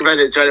definitely recommend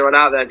it to anyone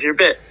out there. If you're a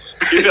bit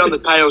on the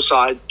pale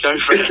side, go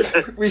for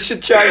it. We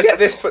should try and get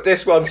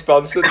this one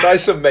sponsored.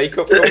 Nice some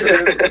makeup company.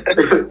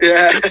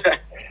 Yeah.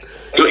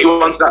 You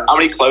want to know how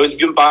many clothes have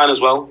you been buying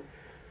as well?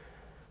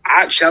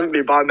 I actually haven't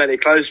been buying many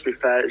clothes, to be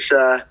fair. It's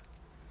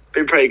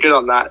been pretty good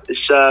on that.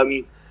 It's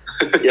I'm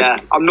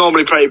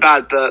normally pretty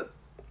bad, but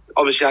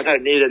obviously I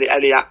don't need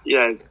any you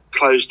know,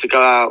 clothes to go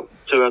out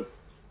to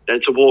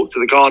to walk to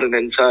the garden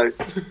in. So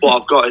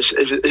what I've got is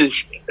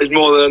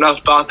more than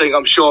enough. But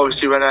I'm sure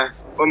obviously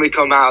when we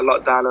come out of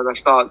lockdown and I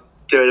start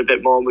doing a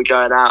bit more and we're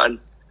going out and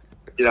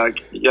you know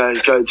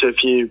going to a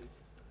few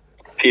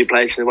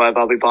places and whatever,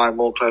 I'll be buying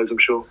more clothes, I'm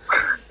sure.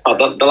 Oh,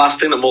 the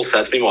last thing that Mull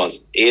said to me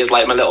was, he is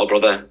like my little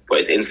brother, but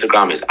his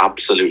Instagram is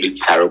absolutely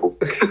terrible.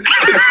 Last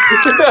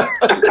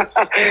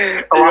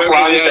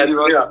line he said to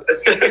me.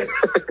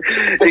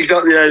 He's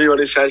not the only one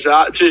who says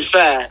that. To be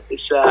fair,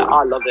 it's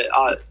I love it.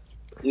 I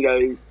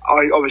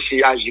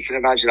obviously, as you can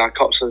imagine, I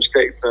cop some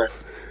stick for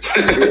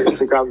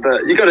Instagram,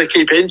 but you got to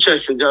keep it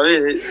interesting. You know what I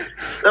mean?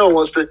 No one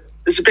wants to.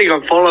 It's a big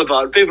unfollow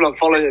button. People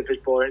unfollow you if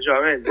it's boring. Do you know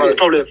what I mean? Well, they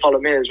probably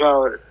unfollow me as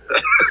well.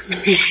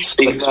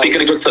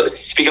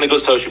 Speaking of good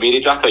social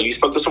media, Jacko, you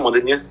spoke to someone,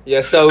 didn't you?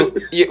 Yeah. So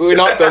we're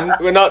not done.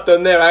 We're not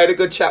done there. I had a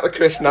good chat with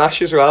Chris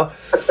Nash as well.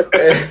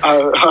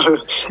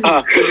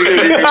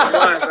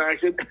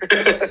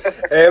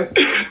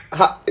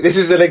 This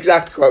is an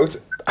exact quote.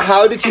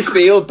 How did you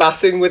feel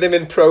batting with him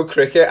in pro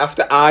cricket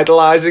after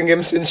idolising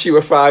him since you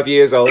were 5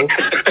 years old?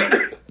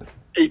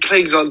 He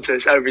clings on to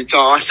us every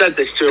time. I said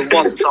this to him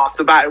once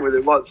after batting with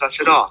him once. I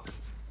said, do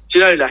you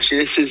know, Nashy,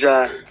 this is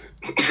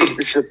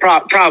a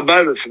proud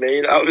moment for me.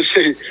 You know,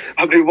 obviously,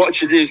 I've been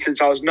watching you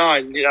since I was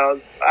 9, you know,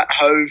 at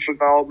home with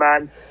my old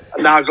man.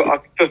 And now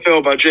I've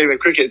fulfilled my dream of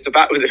cricket to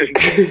bat with him.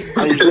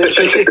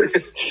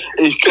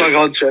 He's clung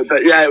on to it.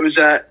 But yeah, it was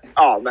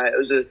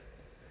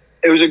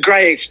it was a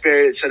great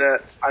experience and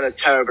a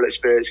terrible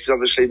experience, because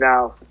obviously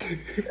now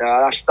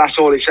that's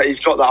all he said. He's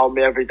got that on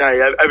me every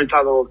day. Every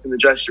time I walk in the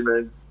dressing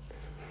room,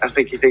 I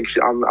think he thinks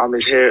I'm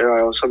his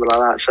hero or something like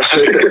that. So,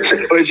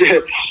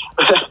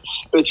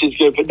 which is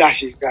good. But Nash,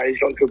 he's got a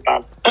good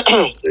band.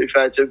 To be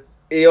fair to him.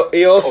 He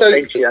also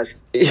thinks he has.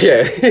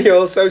 Yeah. He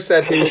also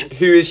said,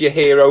 "Who is your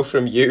hero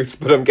from youth?"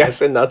 But I'm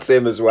guessing that's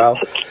him as well.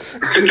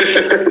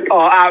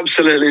 Oh,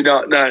 absolutely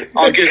not. No,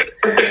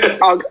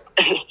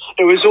 it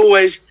was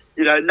always.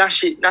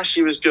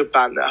 Nashi was good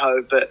band at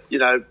home, but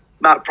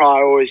Matt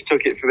Pryor always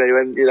took it for me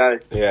when you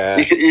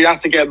have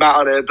to get Matt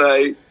on it,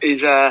 but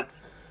he's I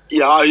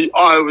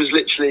was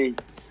literally,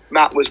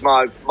 Matt was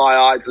my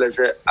idol as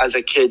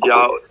a kid.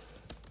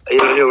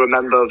 He'll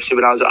remember obviously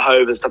when I was at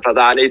home and stuff like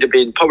that, and he'd have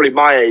been probably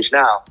my age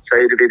now, so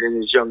he'd have been in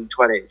his young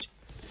 20s,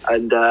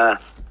 and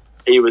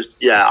he was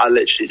I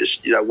literally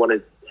just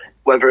wanted,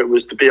 whether it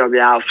was to be on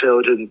the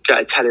outfield and get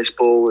a tennis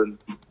ball and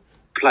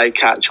play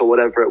catch or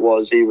whatever it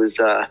was, he was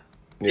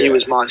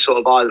my sort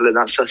of idol in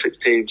that Sussex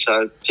team.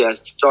 So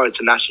sorry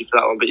to Nashy for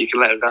that one, but you can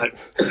let him know.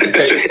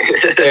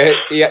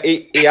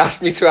 He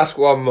asked me to ask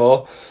one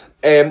more.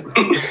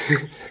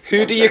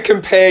 Who do you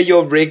compare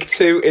your rig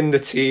to in the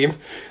team?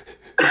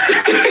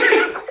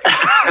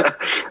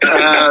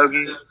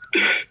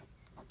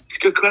 It's a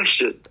good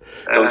question.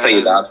 Don't say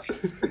your dad.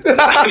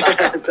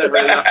 Don't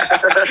really not.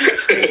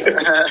 Who do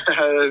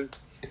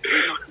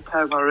I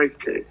compare my rig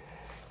to?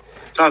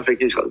 I think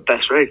he's got the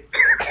best rig.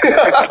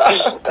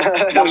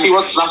 Nashy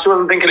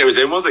wasn't thinking it was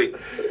him, was he?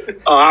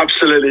 Oh,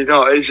 absolutely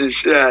not. He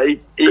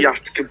has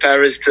to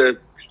compare us to.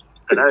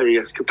 I don't know, he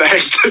has to compare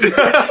us to. He's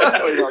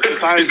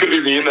going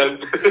to be mean then.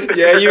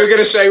 Yeah, you were going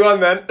to say one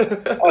then.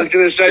 I was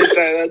going to say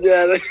then,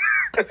 yeah.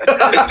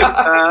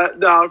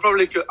 No, I'll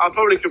probably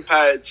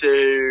compare it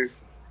to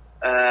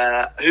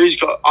who's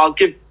got. I'll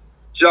give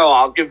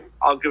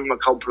him a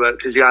compliment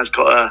because he has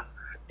got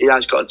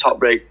a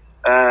top rig.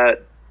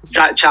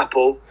 Zach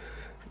Chappell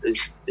is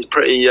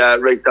pretty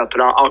rigged up,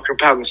 and I'll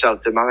compare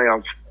myself to him. I think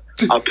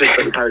I'll pick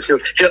up the post.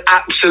 He'll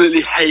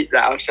absolutely hate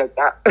that I've said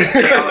that.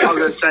 I'm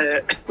going to say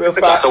it. We'll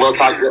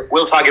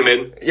tag him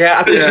in.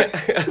 Yeah,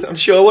 I'm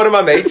sure one of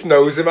my mates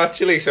knows him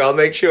actually, so I'll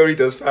make sure he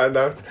does find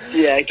out.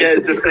 Yeah, get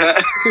into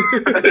that.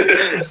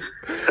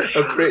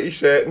 I'm pretty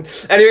certain.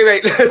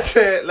 Anyway,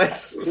 mate,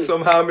 let's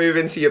somehow move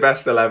into your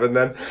best 11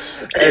 then.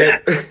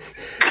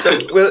 So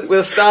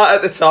we'll start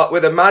at the top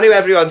with a man who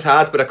everyone's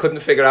had, but I couldn't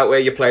figure out where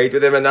you played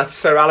with him, and that's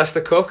Sir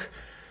Alistair Cook.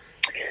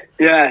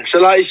 Yeah, so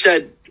like you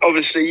said,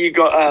 obviously you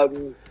got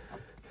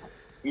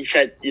you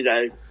said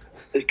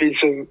there's been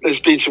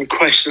some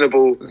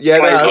questionable here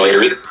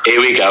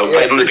we go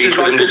played on the beach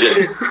with him, did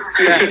you?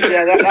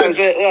 that was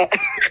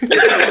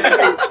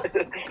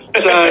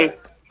it,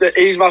 so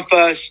he's my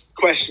first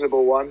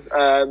questionable one.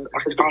 I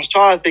was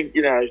trying to think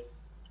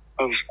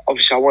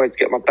obviously I wanted to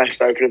get my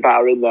best opening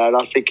batter in there, and I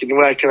was thinking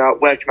where can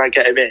I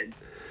get him in,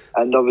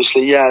 and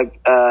obviously in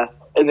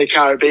the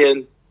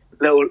Caribbean,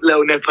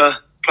 little nipper.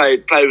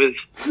 Played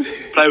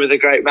with a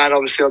great man,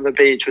 obviously on the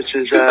beach, which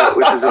is a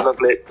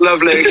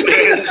lovely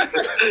experience.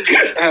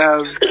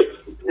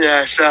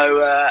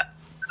 So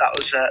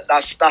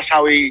that's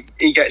how he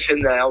gets in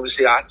there.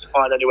 Obviously, I had to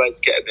find any way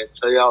to get him in.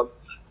 So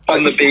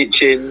on the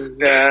beach in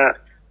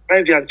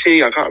maybe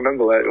Antigua, I can't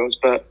remember where it was,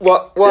 but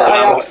what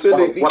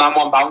absolutely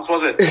 1-on-1 bounce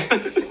was it?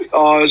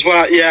 Oh, it was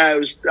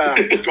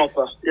it was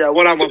proper. Yeah,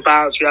 1-on-1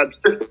 bounce. We had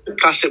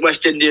classic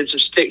West Indian,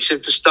 some sticks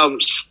in for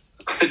stumps.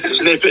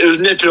 It was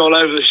nipping all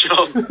over the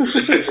shop.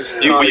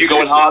 Were you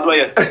going hard, were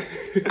you?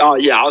 Oh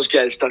yeah, I was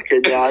getting stuck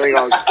in. Yeah, I think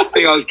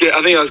I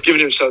was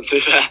giving him something. To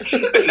be fair.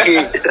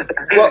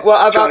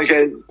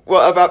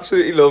 What I've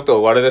absolutely loved,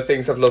 or one of the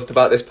things I've loved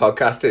about this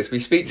podcast is we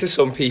speak to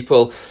some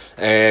people.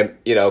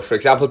 For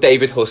example,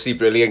 David Hussey,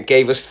 brilliant,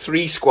 gave us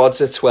 3 squads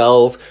of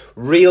 12,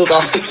 reeled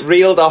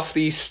off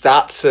these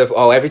stats of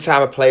every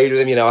time I played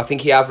with him, I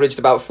think he averaged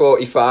about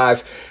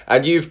 45,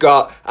 and you've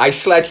got I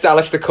sledged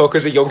Alistair Cook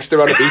as a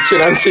youngster on a beach in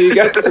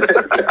Antigua.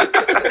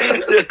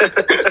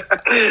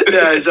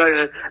 Yeah,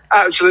 exactly.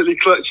 Absolutely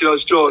clutching on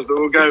straws, but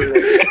we'll go with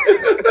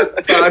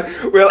it.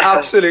 Fine. We'll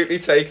absolutely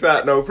take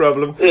that, no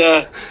problem.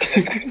 Yeah.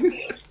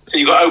 So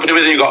you got opening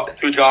with him, you got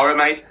Pujara,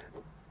 mate.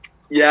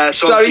 Yeah.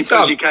 Sorry,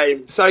 Tom.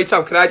 Came. Sorry,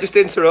 Tom. Can I just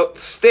interrupt,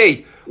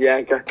 Steve? Yeah.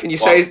 Okay. Can you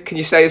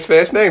say his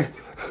first name?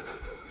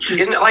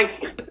 Isn't it like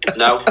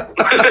no?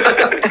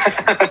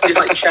 It's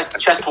like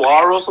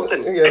Chestoir or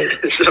something. Yeah.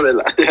 Something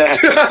like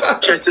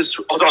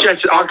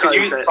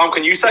Tom,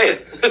 can you say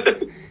it?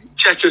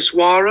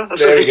 Chetaswara.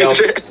 There we go.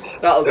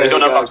 That'll do. We don't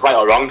know if that's right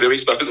or wrong, do we?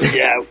 Suppose.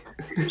 Yeah.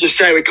 Just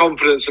say it with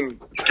confidence and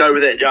go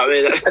with it. You know what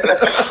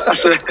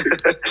I mean?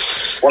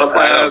 What a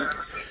player!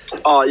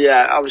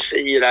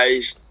 Obviously,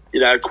 he's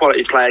a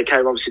quality player.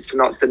 Came obviously to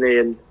Notts, didn't he?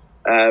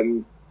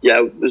 And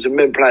was a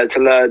mint player to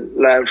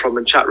learn from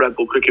and chat Red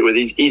Bull cricket with.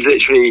 He's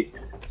literally,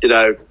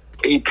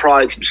 he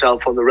prides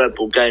himself on the Red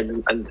Bull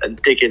game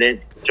and digging in.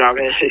 Do you know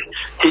what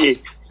I mean?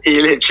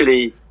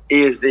 He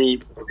is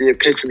the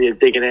epitome of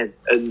digging in,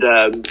 and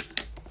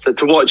so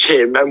to watch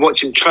him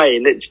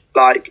train,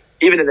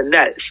 even in the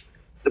nets,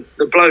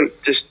 the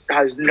bloke just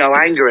has no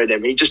anger in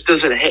him. He just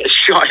doesn't hit a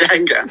shot in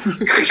anger.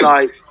 It's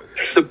like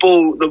the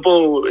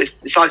ball.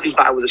 It's like he's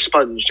batting with a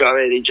sponge. Do you know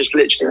what I mean? He just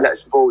literally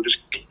lets the ball just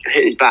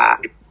hit his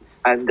bat,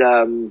 and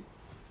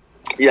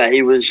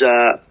he was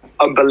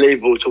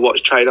unbelievable to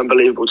watch train,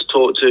 unbelievable to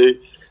talk to,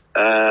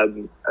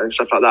 and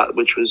stuff like that,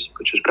 which was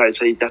great.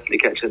 So he definitely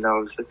gets in there,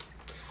 obviously.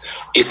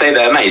 You say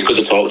there, mate, he's good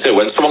to talk to.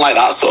 When someone like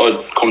that sort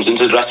of comes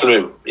into the dressing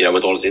room,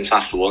 with all his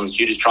international ones,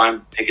 you just try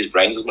and pick his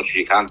brains as much as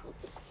you can.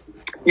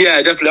 Yeah,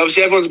 definitely.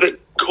 Obviously, everyone's a bit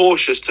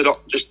cautious to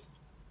not just,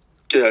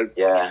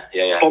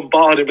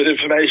 bombard him with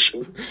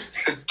information.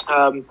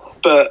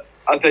 But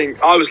I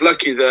think I was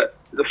lucky that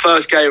the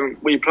first game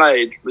we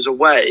played was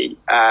away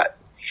at,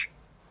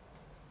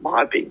 might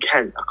have been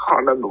Kent. I can't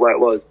remember where it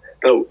was,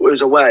 but it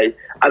was away.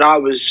 And I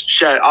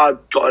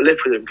got a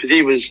lift with him because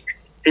he was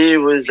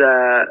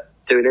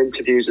doing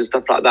interviews and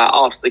stuff like that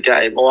after the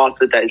game or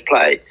after the day's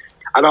play.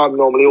 And I'm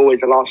normally always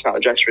the last out of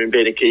the dressing room,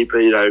 being a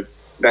keeper,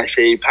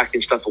 messy,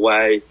 packing stuff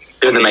away.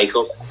 Doing the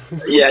makeup.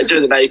 Yeah,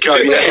 doing the makeup.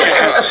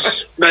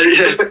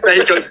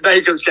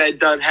 Makeup's getting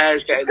done,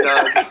 hair's getting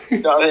done. You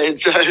know what I mean?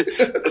 So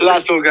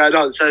that's all going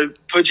on. So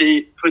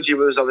Pudgy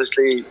was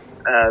obviously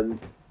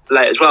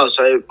late as well.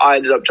 So I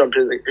ended up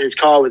jumping in his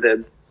car with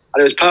him.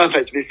 And it was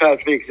perfect, to be fair,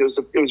 for me, because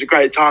it was a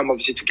great time,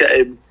 obviously, to get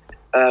him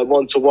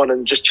one-to-one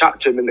and just chat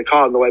to him in the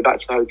car on the way back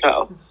to the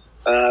hotel.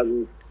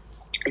 And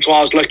so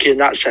I was lucky in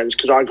that sense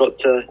because I got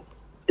to,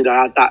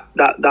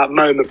 that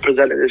moment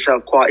presented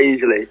itself quite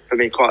easily for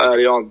me quite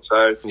early on.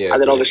 So,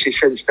 and then obviously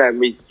since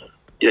then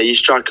you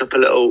strike up a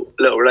little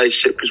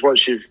relationship because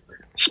once you've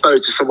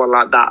spoke to someone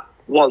like that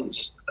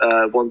once,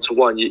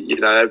 one-to-one, you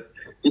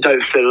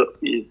don't feel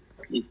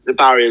the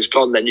barrier's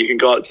gone. Then you can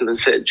go up to them and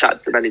sit and chat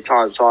to them any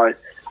time. So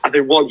I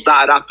think once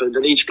that had happened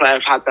and each player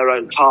have had their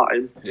own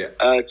time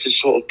to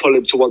sort of pull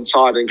him to one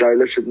side and go,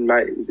 listen,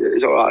 mate,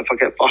 it's all right if I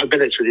get 5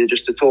 minutes with you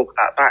just to talk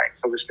about banks.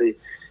 Obviously,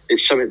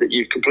 it's something that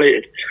you've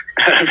completed.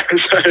 I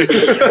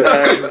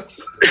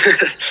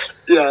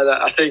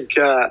think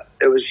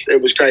it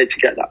was great to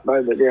get that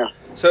moment,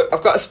 So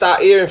I've got a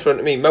stat here in front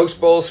of me. Most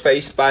balls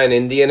faced by an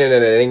Indian in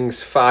an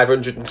innings,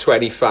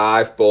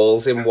 525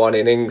 balls in one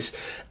innings.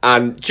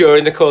 And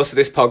during the course of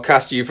this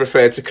podcast, you've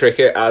referred to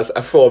cricket as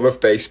a form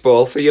of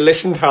baseball. So you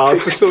listened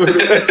hard to some of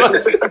the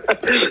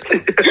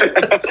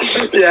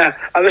Yeah,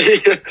 I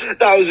mean,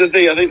 that was the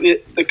thing. I think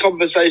the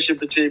conversation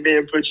between me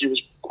and Pudgy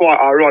was quite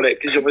ironic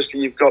because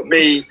obviously you've got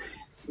me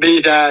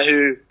there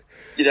who,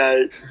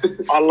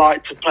 I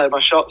like to play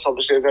my shots,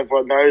 obviously, as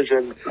everyone knows,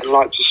 and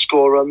like to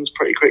score runs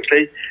pretty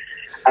quickly.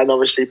 And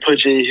obviously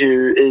Pudgy,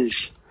 who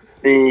is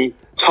the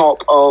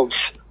top of,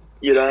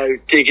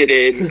 digging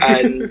in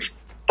and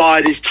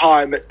bide his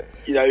time.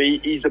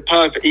 He's the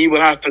perfect. He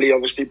will happily,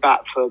 obviously,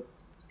 bat for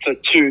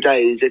 2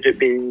 days if it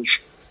means,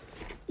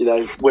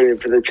 winning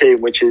for the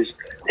team, which is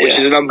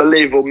an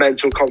unbelievable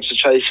mental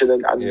concentration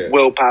and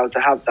willpower to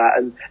have that.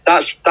 And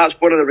that's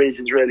one of the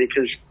reasons, really,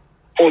 because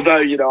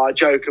although I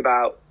joke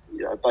about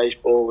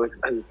baseball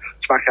and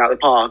smack out the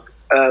park,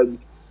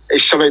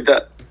 it's something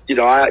that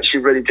I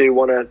actually really do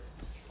want to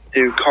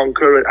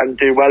conquer and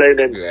do well in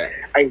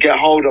and get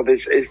hold of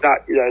is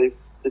that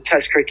the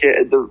Test cricket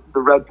and the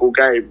red ball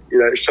game.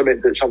 It's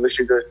something that's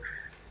obviously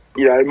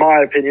in my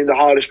opinion, the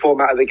hardest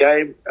format of the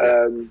game,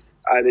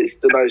 and it's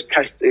the most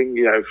testing,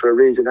 for a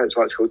reason. That's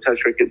why it's called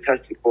Test cricket,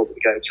 testing form of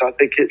the game. So I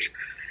think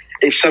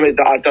it's something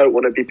that I don't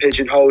want to be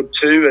pigeonholed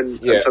to, and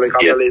something I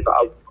believe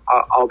that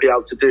I'll be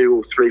able to do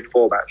all three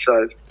formats.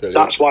 So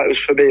that's why it was,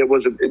 for me, it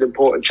was an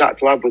important chat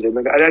to have with him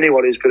and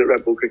anyone who's good at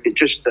red ball cricket,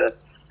 just to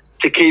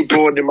keep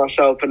broadening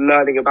myself and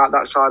learning about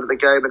that side of the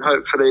game, and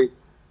hopefully,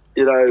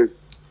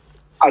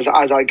 as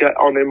I get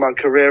on in my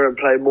career and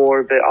play more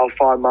of it, I'll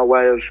find my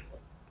way of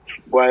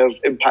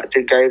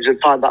impacting games and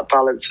find that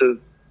balance of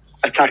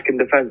attack and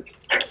defence.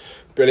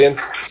 Brilliant.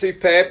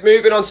 Superb.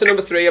 Moving on to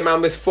number 3, a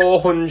man with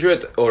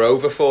 400 or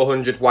over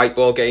 400 white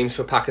ball games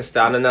for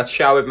Pakistan, and that's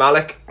Shahid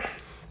Malik.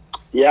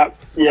 Yeah.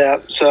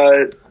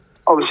 So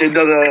obviously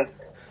another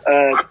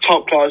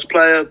top class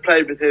player.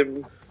 Played with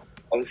him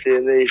obviously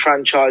in the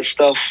franchise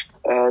stuff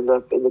and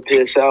in the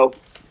PSL.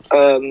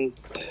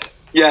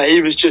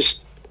 He was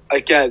just,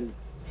 again,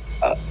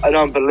 an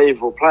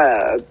unbelievable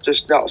player. I've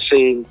just not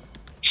seen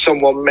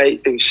someone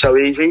make things so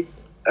easy.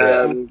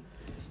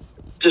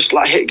 Just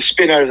like hitting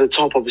spin over the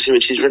top, obviously,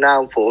 which he's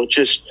renowned for.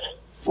 Just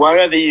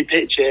wherever you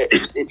pitch it,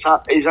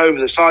 it's over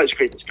the side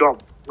screen. It's gone.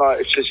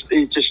 Like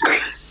he's just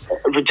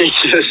a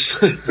ridiculous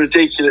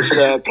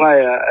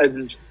player.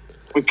 And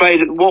we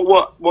played it.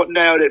 What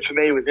nailed it for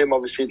me with him,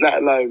 obviously,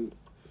 let alone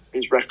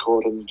his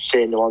record and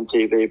seeing him on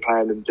TV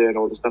playing and doing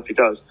all the stuff he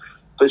does,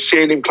 but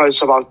seeing him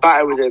close up. I was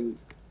batting with him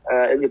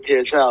in the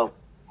PSL,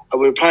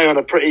 and we were playing on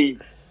a pretty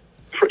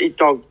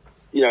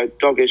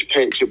doggish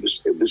pitch. It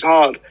was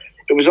hard.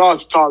 It was hard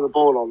to time the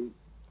ball on.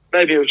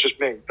 Maybe it was just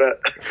me, but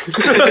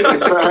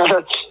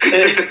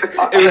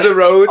it was a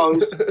road.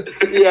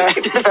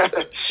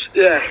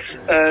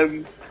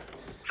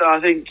 So I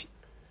think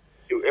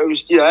it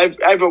was.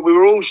 Everyone, we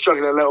were all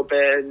struggling a little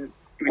bit, and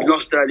we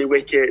lost early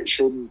wickets,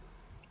 and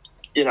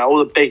all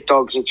the big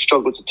dogs had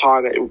struggled to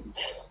time it.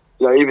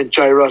 Even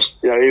Joe Rust,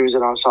 he was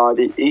on our side.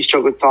 He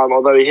struggled to time,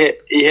 although he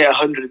hit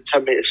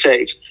 110 metre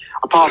six.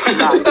 Apart from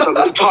that, he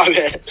struggled to time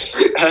it.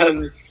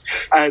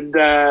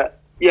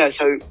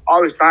 So I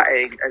was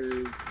batting,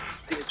 and I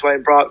think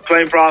Dwayne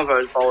Bravo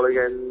was bowling,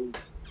 and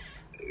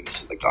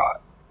the guy,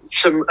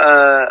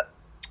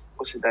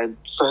 what's his name,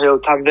 Sahil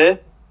Tanvir.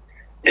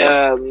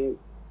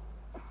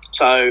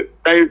 So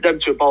them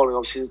two are bowling.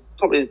 Obviously,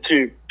 probably the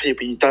two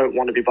people you don't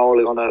want to be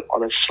bowling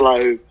on a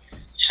slow,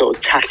 sort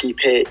of tacky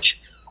pitch.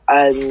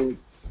 and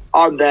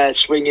I'm there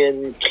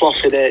swinging,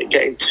 clothing it,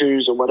 getting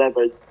twos and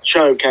whatever.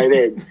 Show came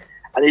in,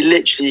 and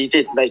he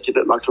did make it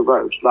look like a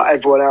road. Like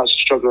everyone else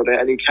struggled on it,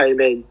 and he came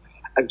in,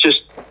 and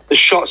just the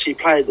shots he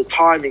played, the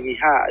timing he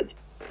had,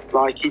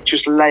 like he'd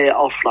just lay it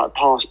off like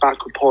pass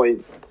backward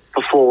point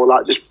before,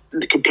 like just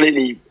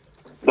completely,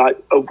 like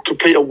a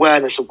complete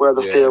awareness of where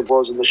the field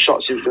was and the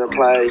shots he was going to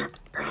play,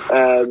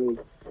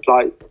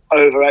 like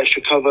over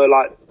extra cover,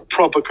 like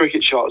proper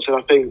cricket shots. And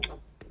I think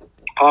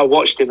I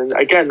watched him, and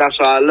again, that's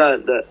why I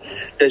learned that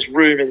there's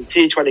room in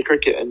T20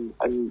 cricket,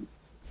 and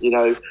you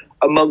know,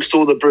 amongst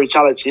all the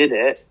brutality in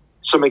it,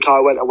 something I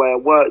went away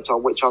and worked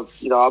on, which I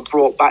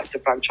brought back to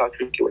franchise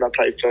cricket when I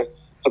played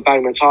for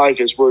Bangor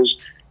Tigers, was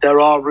there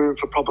are room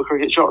for proper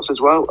cricket shots as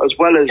well as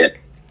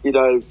you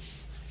know,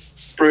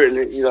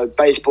 brutally, you know,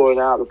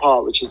 baseballing out of the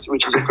park, which is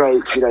a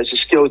great, you know, it's a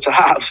skill to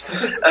have,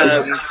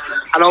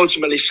 and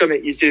ultimately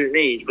something you do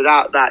need.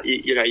 Without that,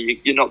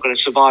 you're not going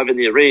to survive in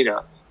the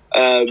arena.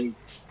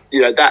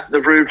 You know, that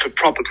the room for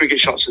proper cricket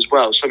shots as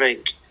well.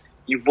 Something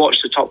you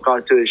watched the top guy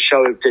do, as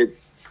Shoaib did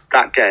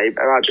that game,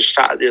 and I just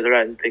sat at the other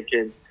end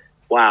thinking,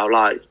 wow,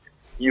 like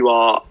you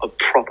are a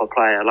proper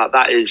player. Like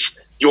that is,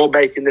 you're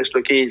making this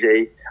look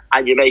easy,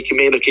 and you're making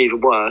me look even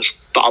worse,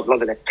 but I'm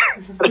loving it.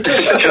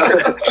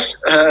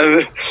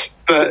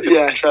 But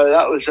yeah, so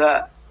that was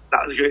a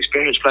good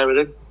experience playing with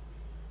him.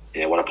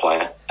 Yeah, what a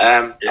player.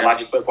 I'm glad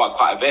you spoke about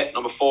quite a bit.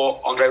 Number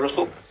 4, Andre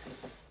Russell.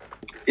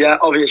 Yeah,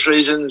 obvious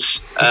reasons.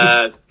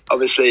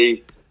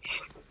 Obviously,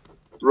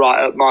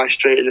 right up my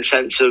street in the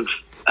sense of,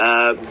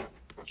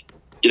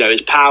 you know,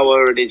 his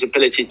power and his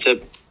ability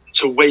to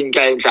win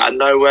games out of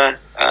nowhere.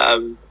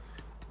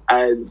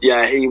 And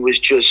yeah, he was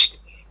just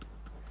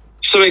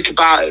something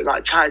about it,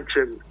 like chatting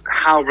to him,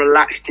 how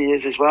relaxed he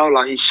is as well.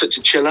 Like he's such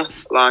a chiller.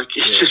 Like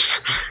he's just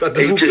that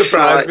doesn't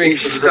surprise me.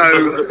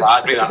 Doesn't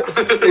surprise me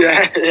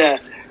that. yeah.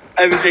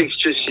 Everything's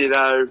just, you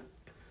know,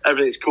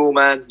 everything's cool,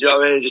 man. You know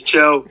what I mean? Just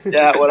chill.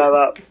 Yeah,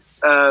 whatever.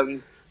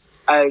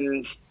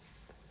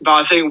 But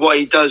I think what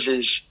he does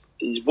is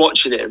he's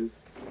watching him.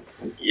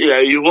 You know,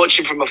 you watch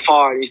him from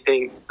afar and you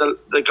think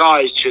the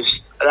guy is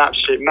just an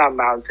absolute man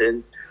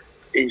mountain.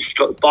 He's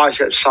got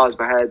biceps the size of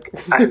my head,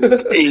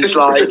 and he's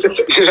like,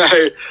 you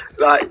know,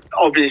 like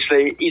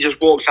obviously he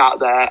just walks out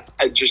there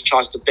and just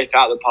tries to pick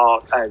out the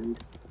park, and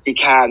he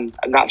can,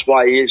 and that's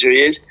why he is who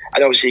he is.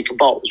 And obviously he can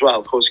bowl as well,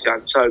 of course he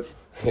can. So,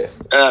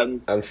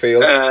 and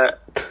field,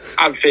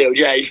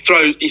 yeah,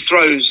 he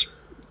throws,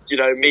 you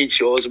know,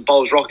 meteors and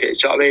bowls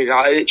rockets. You know what I mean?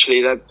 Like,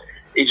 literally,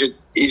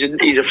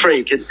 he's a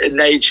freak in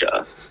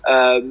nature,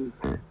 and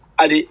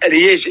he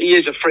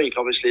is a freak.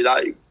 Obviously,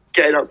 like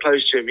getting up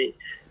close to him,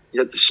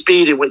 you know, the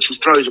speed in which he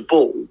throws a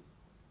ball,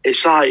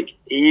 it's like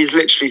he is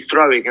literally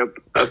throwing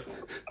a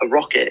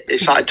rocket.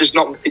 It's like it does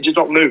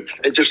not move.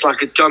 It's just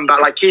like a jump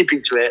back, like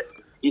keeping to it.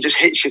 You just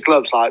hits your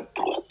gloves like,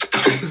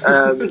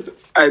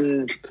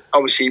 and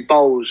obviously he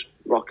bowls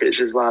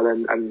rockets as well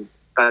and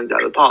bangs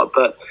out of the park.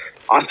 But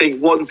I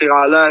think one thing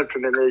I learned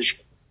from him is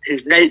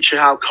his nature,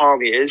 how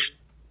calm he is.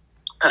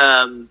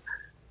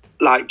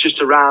 Like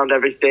just around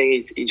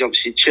everything, he's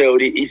obviously chilled.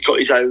 He's got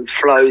his own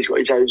flow. He's got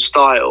his own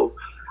style,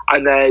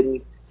 and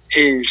then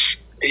his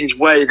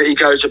way that he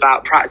goes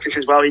about practice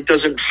as well. He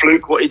doesn't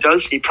fluke what he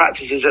does. He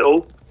practices it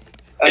all.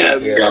 So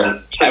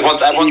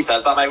everyone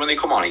says that, mate, when they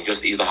come on.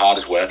 He's the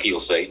hardest worker you'll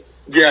see.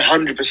 Yeah,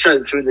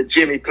 100%. So in the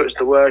gym, he puts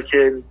the work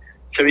in.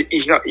 So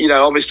he's not, you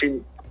know,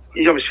 obviously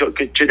he's got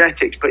good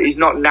genetics, but he's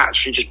not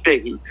naturally just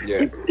big.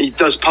 He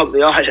does pump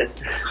the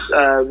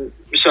iron.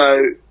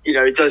 So, you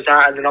know, he does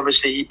that, and then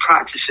obviously he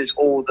practices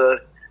all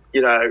the,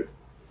 you know,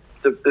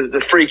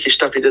 the freakish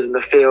stuff he does in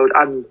the field,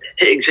 and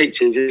hitting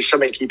sixes is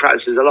something he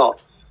practices a lot.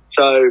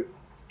 So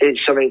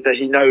it's something that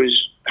he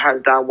knows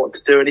hands down what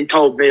to do. And he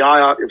told me,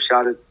 I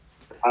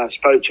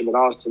spoke to him and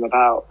asked him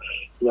about,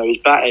 you know, his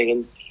batting,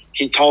 and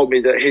he told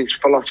me that his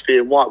philosophy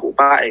in white ball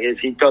batting is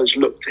he does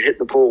look to hit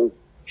the ball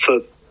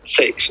for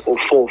 6 or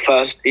 4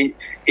 first. He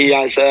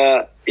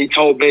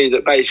told me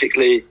that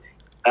basically,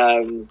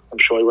 I'm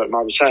sure he won't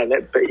mind me saying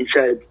it, but he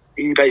said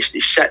he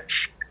basically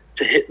sets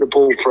to hit the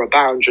ball for a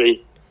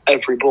boundary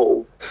every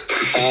ball,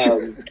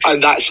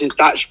 and that's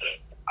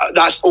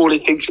all he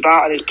thinks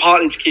about, and it's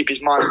partly to keep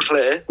his mind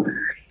clear.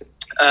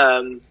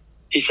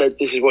 He said,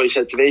 this is what he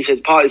said to me. He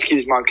said, partly to keep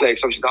his mind clear,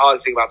 because obviously the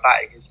hardest thing about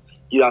batting is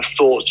you have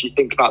thoughts, you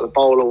think about the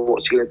bowler,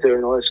 what's he going to do,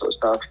 and all this sort of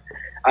stuff.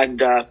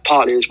 And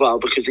partly as well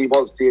because he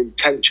wants the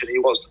intention, he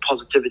wants the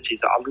positivity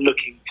that I'm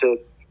looking to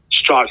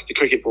strike the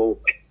cricket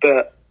ball.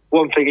 But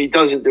one thing he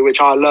doesn't do,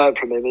 which I learned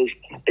from him, is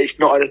it's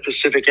not in a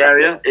specific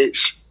area,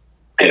 it's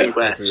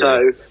anywhere. Yeah.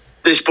 So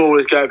this ball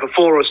is going for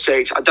 4 or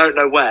 6. I don't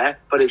know where,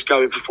 but it's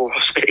going for 4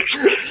 or 6.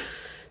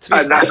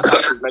 And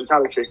that's his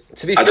mentality.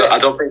 I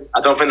don't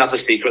think that's a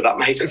secret, that,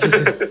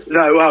 mate.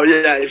 No, well,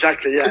 yeah,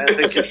 exactly. Yeah, I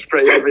think it's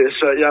pretty obvious.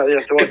 So, yeah, you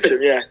have to watch him.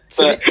 Yeah,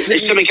 but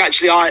it's something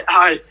actually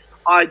I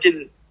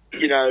didn't.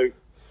 You know,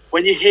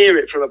 when you hear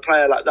it from a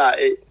player like that,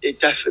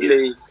 it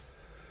definitely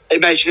it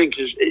makes you think.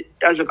 Because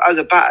as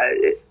a batter,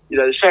 you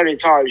know, there's so many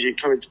times you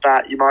come into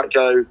bat, you might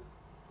go,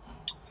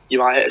 you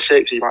might hit a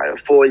 6, or you might hit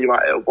a 4, you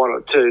might hit a 1 or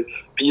 2.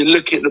 But you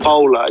look at the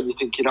bowler and you're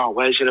thinking, oh,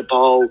 where's he going to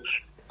bowl?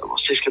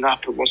 What's this going to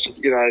happen?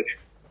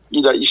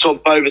 You sort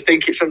of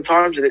overthink it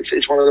sometimes, and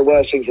it's one of the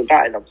worst things in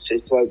batting, obviously,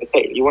 is to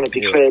overthink. You want to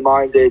be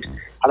clear-minded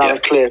and have a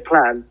clear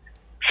plan.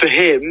 For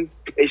him,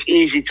 it's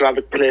easy to have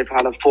a clear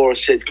plan of 4 or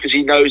 6 because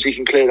he knows he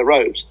can clear the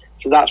ropes.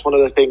 So that's one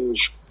of the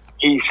things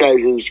he says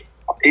is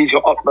he's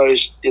got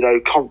utmost,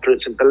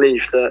 confidence and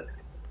belief that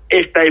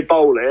if they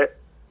bowl it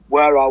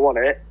where I want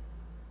it,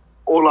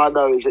 all I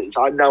know is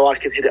I know I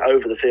can hit it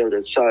over the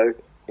fielders. So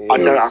I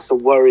don't have to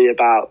worry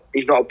about.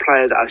 He's not a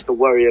player that has to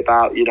worry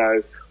about,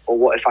 or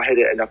what if I hit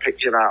it and I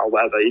pick him out or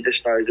whatever. He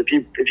just knows if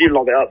you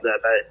lob it up there,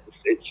 mate,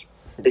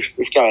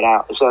 it's going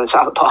out. So it's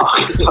out of the park.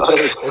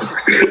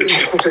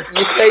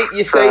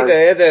 you say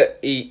there that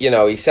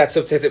he sets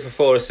up to hit it for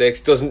 4 or 6,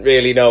 doesn't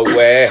really know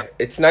where.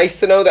 It's nice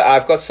to know that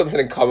I've got something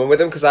in common with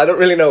him because I don't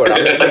really know where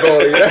I'm hitting the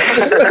ball either.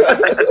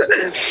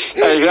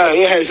 There you go.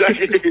 Yeah,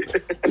 exactly.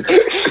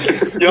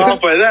 You're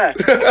halfway there.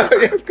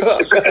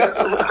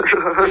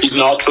 He's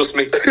not. Trust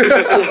me.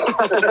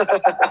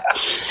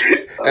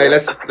 Hey,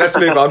 let's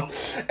move on.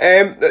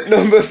 At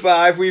number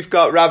 5, we've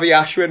got Ravi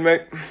Ashwin,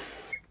 mate.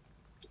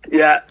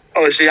 Yeah,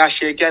 obviously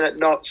Ashley again at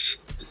Notts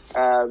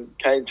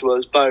came to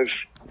us both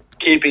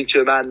keeping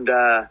to him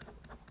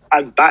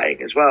and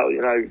batting as well.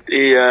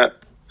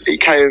 He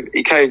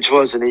came to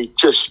us and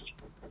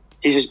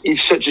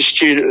he's such a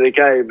student of the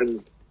game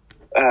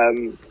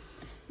and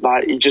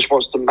he just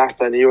wants to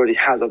master, and he already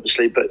has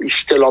obviously, but he's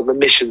still on the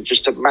mission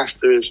just to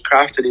master his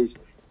craft, and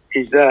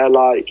he's there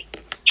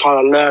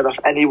trying to learn off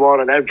anyone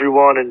and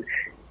everyone, and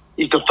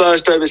he's the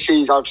first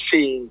overseas I've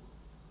seen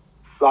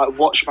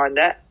watch my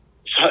net.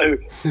 So,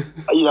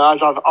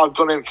 as I've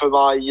gone in for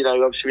my,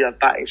 obviously we have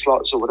batting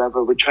slots or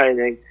whatever, we're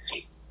training,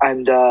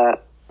 and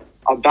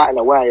I'm batting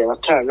away, and I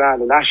turn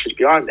around and Ash is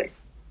behind me,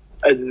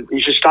 and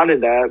he's just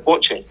standing there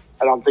watching,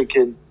 and I'm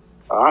thinking,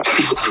 all right,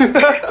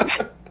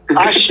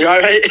 Ash, you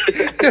all right?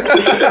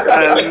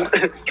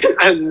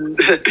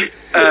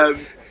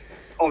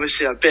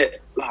 Obviously a bit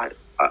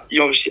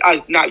you obviously,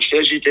 as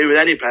naturally as you do with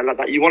any player like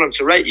that, you want them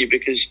to rate you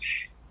because.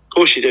 Of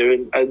course you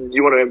do, and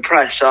you want to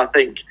impress. So I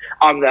think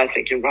I'm there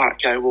thinking, right,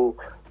 okay, well,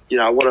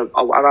 I want to.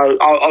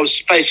 I was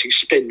facing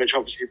spin, which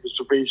obviously was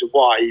the reason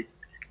why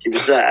he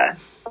was there.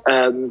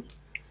 And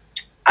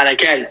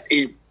again,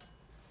 it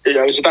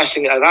was the best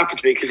thing that ever happened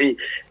to me because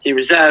he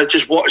was there,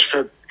 just watched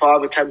for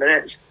 5 or 10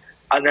 minutes,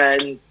 and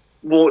then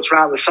walked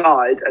around the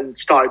side and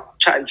started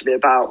chatting to me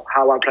about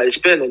how I play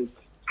spin and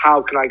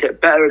how can I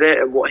get better at it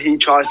and what he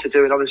tries to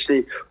do, and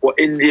obviously what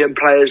Indian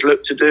players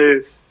look to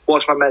do.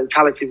 What's my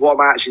mentality? What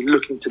am I actually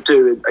looking to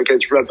do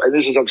against red? And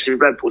this is obviously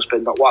red ball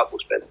spin, not white ball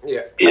spin.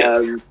 Yeah.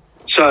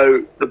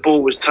 So the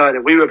ball was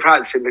turning. We were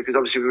practicing because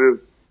obviously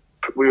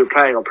we were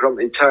playing on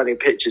predominantly turning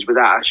pitches with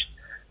Ash.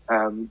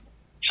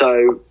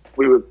 So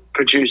we were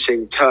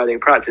producing turning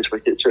practice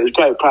wickets. So it was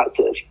great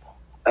practice.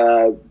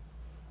 And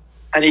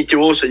you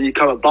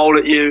come and bowl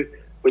at you,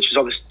 which is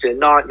obviously a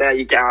nightmare.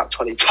 You get out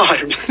 20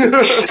 times.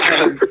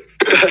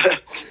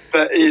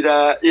 But he'd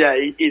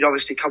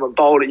obviously come and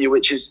bowl at you,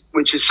 which is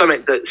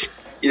something that's,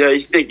 you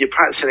think you're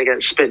practicing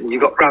against spin.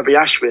 You've got Ravi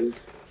Ashwin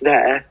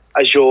there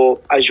as your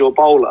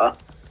bowler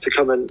to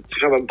come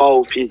and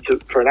bowl for you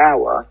for an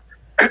hour.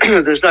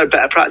 There's no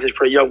better practice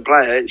for a young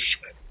player. It's,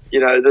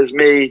 there's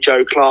me,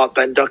 Joe Clark,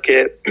 Ben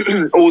Duckett,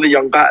 all the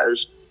young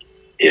batters.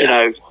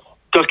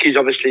 Ducky's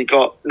obviously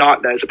got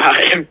nightmares about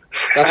him.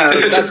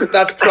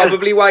 That's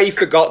probably why he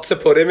forgot to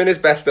put him in his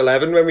best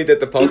 11 when we did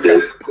the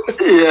podcast.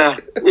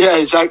 Yeah,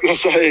 exactly.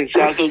 So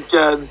I think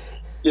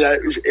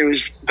it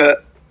was.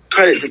 But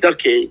credit to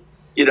Ducky,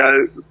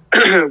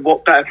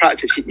 what better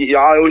practice? I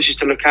always used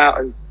to look out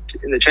in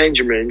the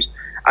changing rooms,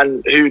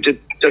 and who did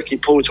Ducky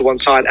pull to one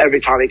side every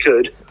time he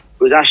could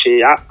was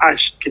Ashy.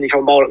 Ash, can you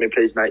come bowl at me,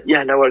 please, mate?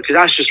 Yeah, no worries. Because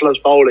Ash just loves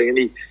bowling,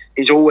 and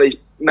he's always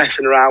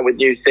messing around with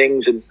new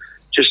things and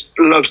just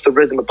loves the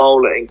rhythm of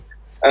bowling.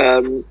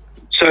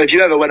 So if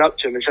you ever went up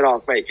to him and said,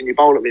 "Oh, mate, can you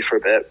bowl at me for a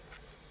bit?"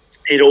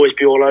 He'd always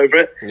be all over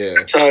it.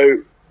 Yeah.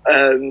 So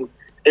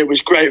it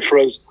was great for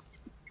us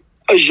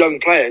as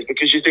young players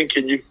because you're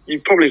thinking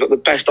you've probably got the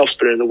best off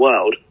spinner in the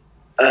world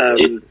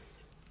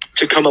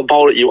to come and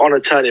bowl at you on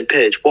a turning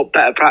pitch. What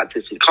better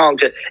practice? You can't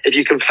get if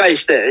you can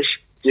face this,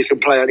 you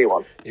can play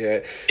anyone. Yeah.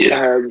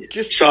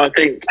 So I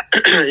think,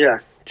 yeah.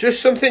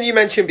 Just something you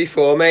mentioned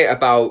before, mate,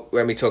 about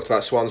when we talked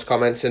about Swan's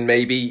comments, and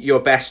maybe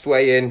your best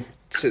way in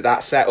to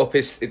that setup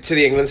is to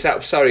the England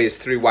setup. Is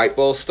through white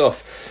ball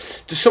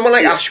stuff. Does someone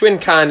like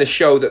Ashwin kind of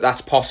show that that's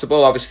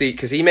possible? Obviously,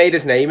 because he made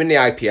his name in the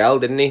IPL,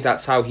 didn't he?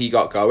 That's how he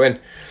got going,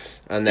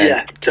 and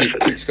then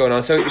keeps going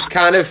on. So it's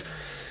kind of,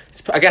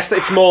 I guess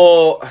it's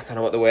more. I don't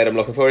know what the word I'm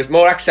looking for is.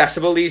 More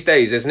accessible these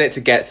days, isn't it,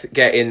 to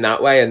get in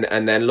that way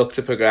and then look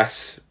to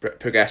progress.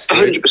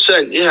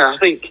 100%. Yeah, I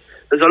think.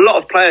 There's a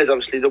lot of players,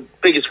 obviously. The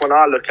biggest one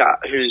I look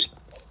at who's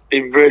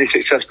been really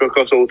successful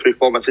across all 3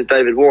 formats is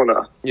David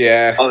Warner.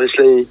 Yeah.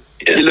 Obviously,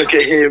 you look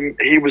at him,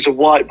 he was a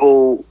white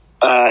ball,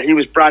 he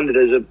was branded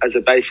as a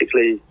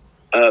basically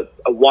a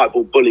white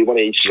ball bully when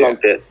he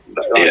slugged it,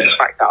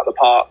 smacked out of the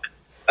park.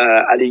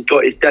 and he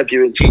got his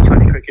debut in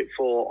T20 cricket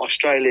for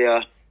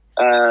Australia.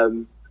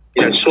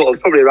 Sort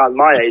of probably around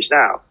my age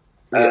now.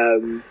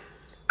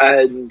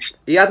 And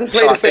he hadn't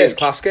played a first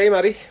class game,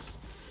 had he?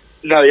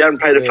 No, he hadn't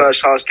played a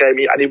first class game,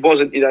 and he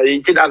wasn't. He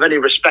didn't have any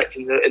respect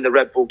in the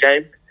Red Bull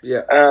game.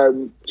 Yeah.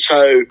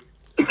 So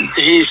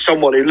he's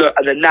someone who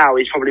and then now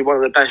he's probably one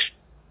of the best.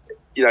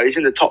 He's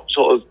in the top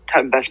sort of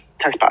 10 best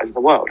Test batters in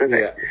the world, isn't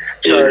he?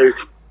 Yeah.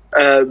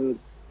 So,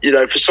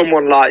 for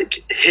someone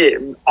like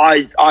him,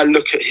 I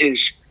look at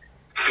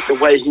the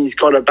way he's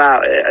gone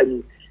about it,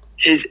 and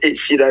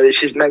it's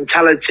his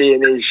mentality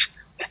and his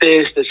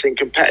fierceness and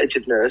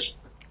competitiveness,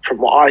 from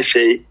what I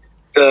see,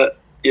 that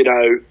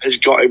has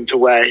got him to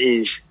where he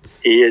is.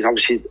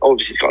 Obviously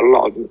he's got a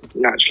lot of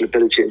natural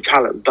ability and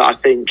talent, but I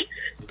think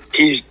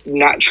he's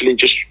naturally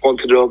just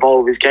wanted to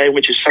evolve his game,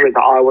 which is something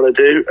that I want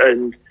to do.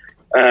 And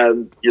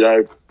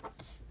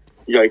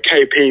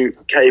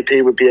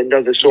KP would be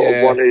another sort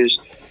of one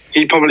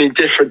he's probably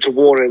different to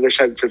Warner in the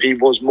sense of he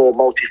was more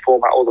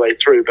multi-format all the way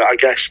through. But I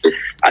guess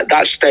at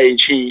that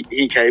stage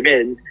he came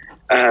in,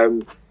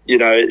 it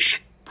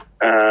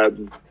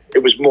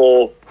was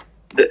more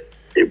that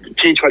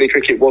T20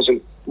 cricket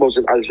wasn't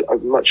as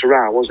much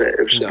around, was it?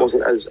 It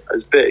wasn't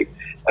as big.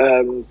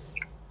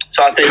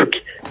 So I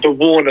think the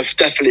Warner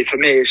definitely for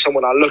me is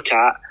someone I look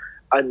at,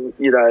 and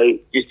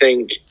you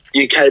think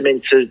you came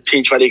into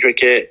T20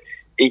 cricket.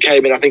 He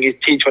came in, I think his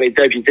T20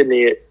 debut, didn't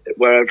he?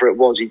 Wherever it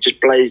was, he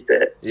just blazed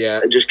it,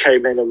 and just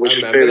came in and was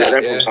just booming. And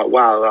everyone was like,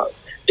 "Wow,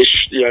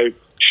 this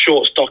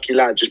short, stocky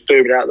lad just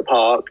booming out of the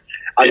park."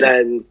 And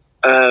then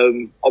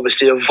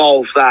obviously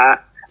evolved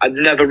that, and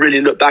never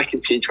really looked back in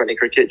T20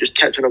 cricket. Just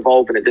kept on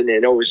evolving it, didn't he?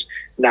 And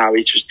now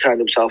he's just turned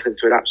himself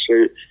into an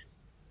absolute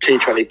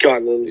T20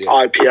 gun and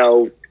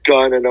IPL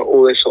gun and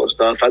all this sort of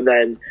stuff. And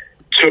then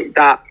took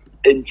that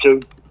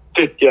into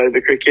 50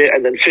 over cricket,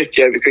 and then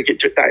 50 over cricket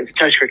took that into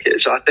Test cricket.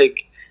 So I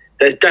think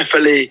there's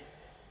definitely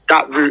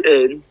that route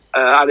in,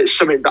 and it's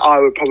something that I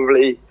would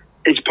probably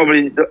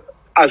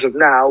as of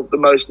now the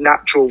most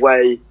natural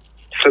way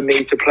for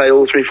me to play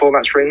all three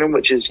formats for England,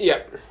 which is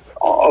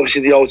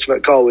obviously the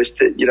ultimate goal is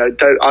to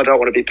I don't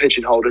want to be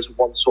pigeonholed as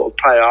one sort of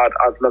player.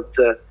 I'd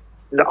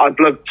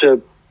love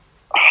to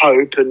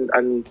hope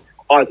and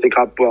I think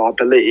I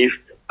believe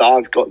that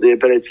I've got the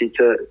ability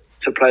to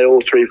play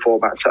all three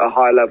formats at a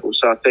high level.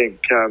 So I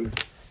think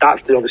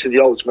that's obviously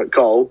the ultimate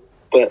goal.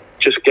 But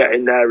just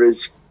getting there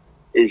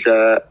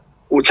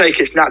will take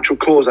its natural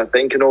course, I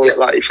think. And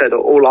like you said,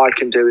 all I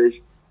can do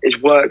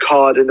is work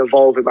hard and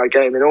evolve in my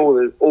game in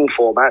all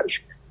formats.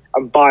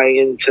 And buying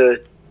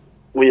into,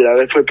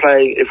 if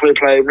we're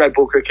playing Red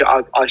Bull cricket,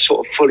 I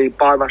sort of fully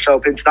buy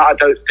myself into that.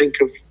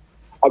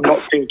 I'm not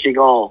thinking,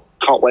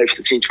 can't wait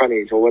for the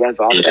T20s or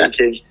whatever. I'm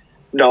thinking,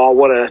 no,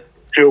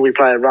 who are we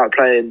playing? Right,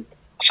 playing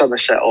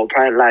Somerset or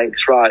playing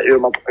Lancs, right? Who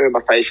am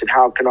I facing?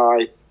 How can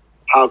I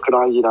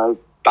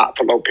bat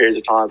for long periods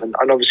of time? And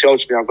obviously,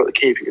 ultimately, I've got the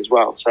keeping as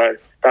well. So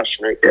that's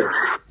something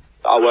that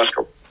I work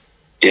on.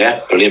 Yeah,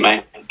 brilliant,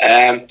 mate.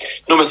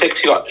 Number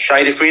 6, you got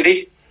Shade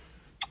Afridi.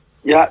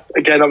 Yeah,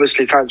 again,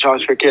 obviously,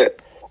 franchise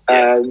cricket.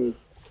 Another,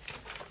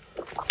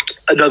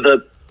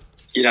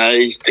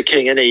 he's the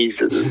king, and he's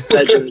the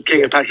legend,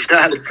 king of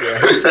Pakistan.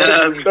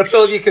 That's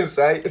all you can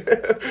say.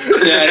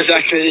 Yeah,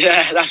 exactly.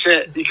 Yeah, that's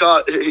it. You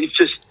can't. He's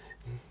just.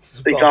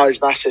 The guy's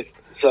massive,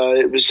 so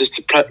it was just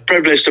a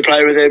privilege to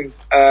play with him.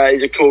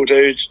 He's a cool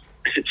dude.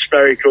 It's a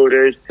very cool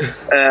dude.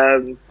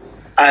 And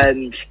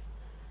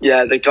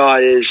the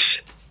guy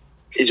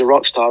he's a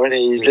rock star, isn't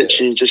he? He's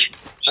literally just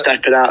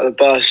stepping out of the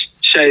bus,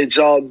 shades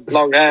on,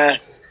 long hair.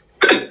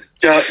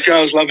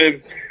 Girls love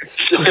him.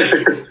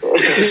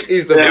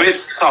 He's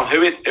the Tom, who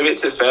hits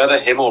it further,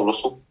 him or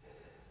Russell?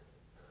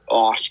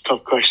 Oh, it's a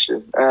tough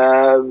question.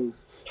 I'd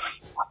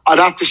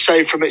have to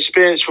say from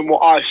experience, from what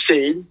I've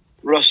seen,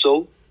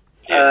 Russell.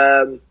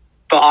 But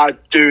I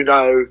do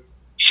know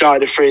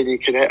Shahid Afridi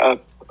can hit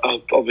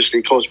obviously,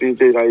 of course, we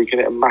do know you can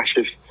hit a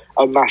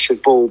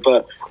massive ball.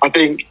 But I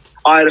think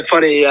I had a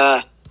funny,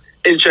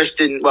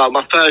 interesting. Well,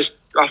 my first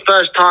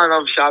time,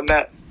 obviously, I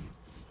met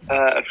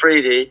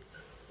Afridi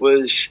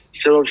was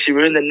obviously we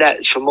were in the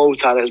nets for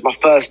Malta. And it was my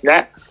first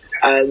net,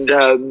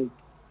 and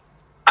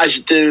as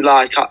you do,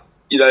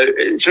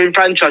 so in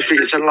franchise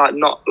cricket, it's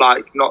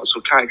not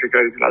sort of county cricket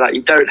or anything like that.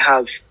 You don't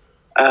have.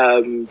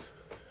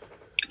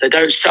 They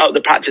don't set up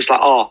the practice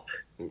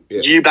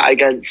you bat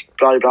against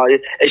blah blah.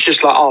 It's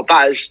just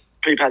batters,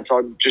 pre-pads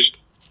on, just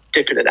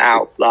dipping it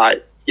out,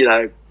 dive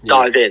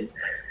in.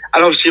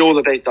 And obviously all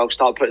the big dogs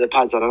start putting the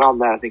pads on, and I'm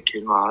there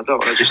thinking, I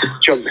don't want to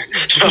just jump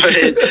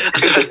in.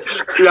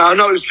 I'm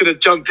not just going to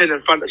jump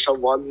in front of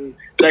someone and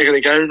they're going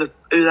to go, who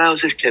the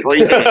hell's this kid? What are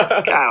you doing?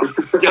 Get out.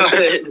 You know what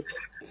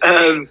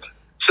I mean?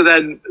 So I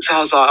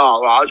was like,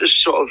 I'll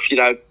just sort of,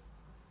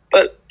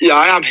 but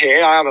I am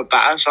here. I am a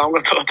batter, so I'm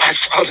going to put my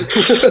pads on.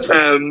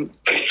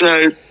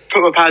 So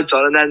put my pads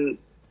on, and then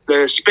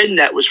the spin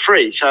net was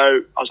free. So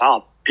I was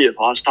like,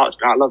 beautiful. I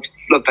love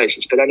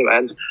facing spin anyway,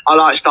 and I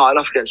like starting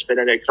off against spin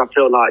anyway because I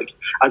feel like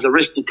as a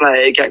risky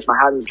player, it gets my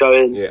hands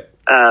going.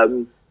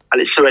 And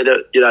it's something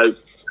that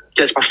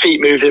gets my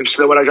feet moving,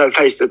 so that when I go and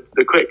face the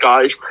quick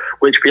guys,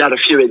 which we had a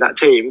few in that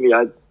team, you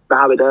know,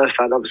 Mohamed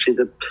Irfan, obviously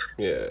the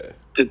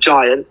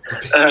giant.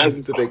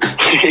 The big.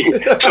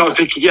 So I'm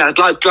thinking, I'd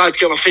like to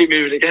get my feet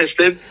moving against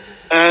him.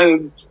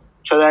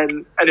 So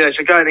then, anyway,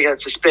 so going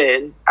against the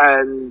spin,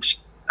 and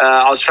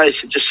I was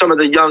facing just there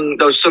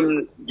was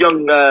some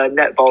young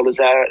net bowlers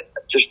there,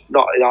 just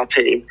not in our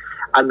team,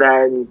 and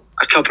then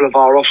a couple of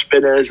our off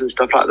spinners and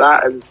stuff like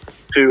that, and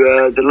who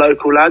are the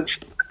local lads.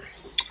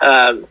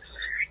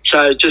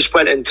 So just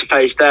went in to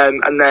face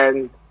them, and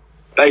then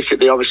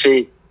basically,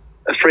 obviously,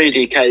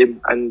 Afridi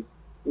came and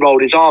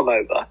rolled his arm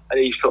over, and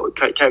he sort of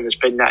came and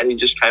spin that, and he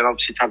just came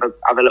obviously to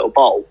have a little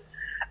bowl.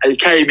 And he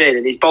came in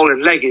and he's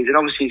bowling leggies, and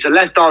obviously it's a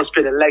left arm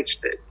spin and leg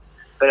spin.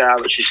 But how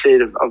much you've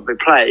seen of me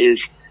play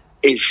is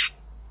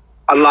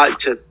I like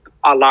to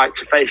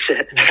face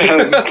it.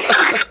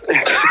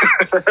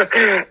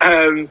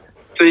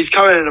 So he's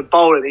coming in and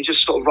bowling, he's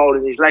just sort of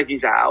rolling his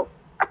leggies out,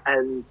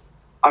 and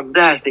I'm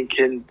there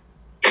thinking,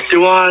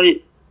 do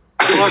I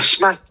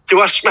smack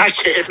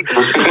him,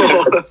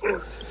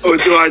 or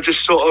do I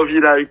just sort of, you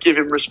know, give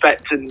him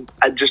respect and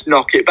just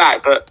knock it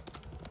back? But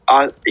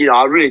I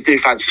really do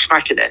fancy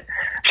smacking it.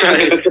 So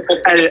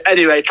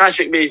anyway,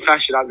 classic me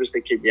fashion. I'm just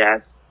thinking,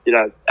 F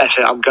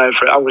it, I'm going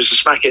for it. I'm going to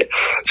smack it.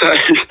 So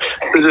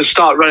just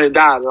start running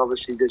down, and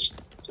obviously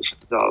just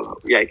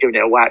giving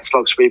it a whack,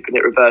 slog sweeping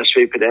it, reverse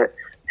sweeping it,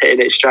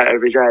 hitting it straight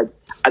over his head.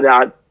 And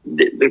then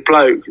the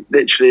bloke,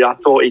 literally, I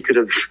thought he could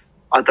have,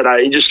 I don't know,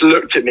 he just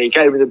looked at me,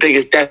 gave me the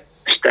biggest death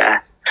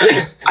stare.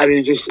 And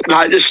he just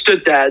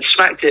stood there and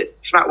smacked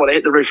one, it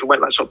hit the roof and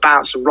went sort of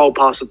bounced and rolled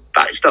past the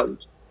back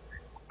stumps.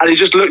 And he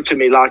just looked at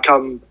me like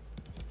I'm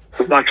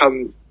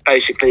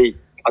basically,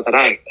 I don't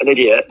know, an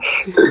idiot.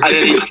 And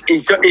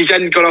then he's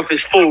then gone off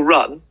his full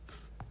run.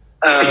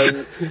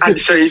 And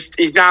so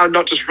he's now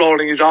not just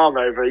rolling his arm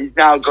over, he's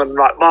now gone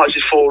march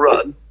his full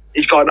run.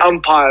 He's got an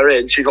umpire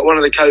in, so you've got one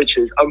of the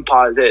coaches,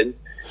 umpires in,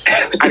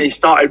 and he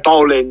started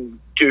bowling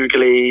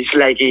googlies,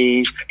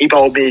 leggies. He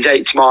bowled me his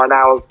 80 mile an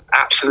hour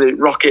absolute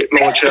rocket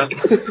launcher.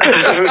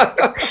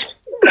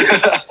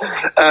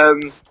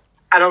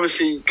 And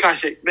obviously,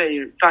 classic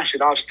me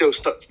fashion, I've still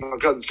stuck to my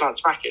guns, started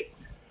smacking.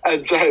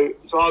 And so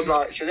I'm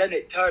like, so then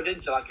it turned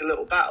into like a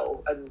little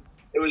battle, and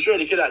it was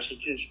really good actually,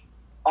 because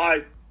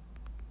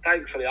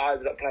thankfully I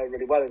ended up playing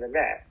really well in the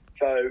net.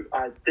 So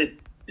I did,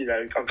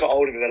 I got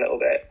hold of him a little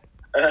bit,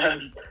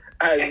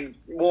 and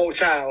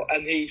walked out,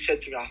 and he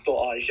said to me, I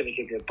thought, he's going to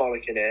give me a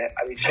bollock in here.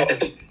 And he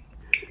sort of,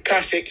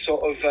 classic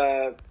sort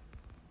of,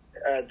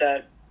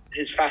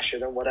 his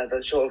fashion and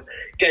whatever, sort of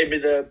gave me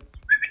the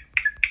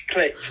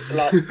clicked,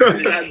 like, with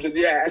his hands in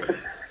the air.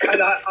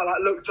 And I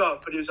looked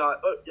up, and he was like,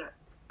 oh, yeah.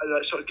 And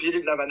because he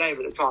didn't know my name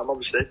at the time,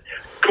 obviously,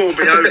 called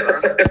me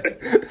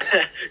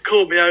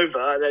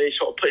over, and then he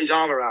sort of put his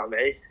arm around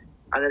me,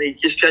 and then he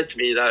just said to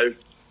me, I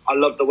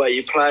love the way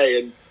you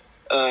play,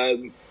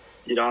 and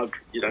you love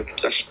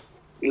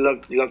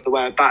the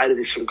way I batted, and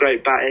it's some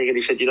great batting. And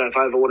he said, if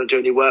I ever want to do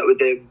any work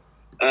with him,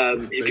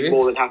 he'd be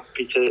more than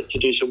happy to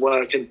do some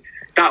work. And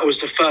that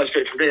was the first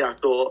bit for me. I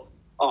thought,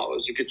 it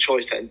was a good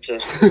choice then to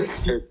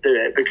do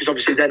it, because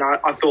obviously then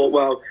I thought,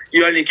 well,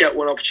 you only get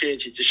one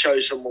opportunity to show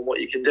someone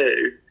what you can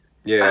do.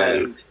 Yeah.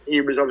 And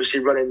he was obviously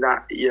running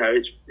that, you're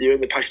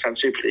in the Pakistan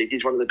Super League.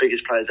 He's one of the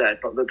biggest players there,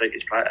 if not the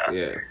biggest player.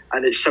 Yeah.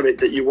 And it's something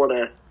that you want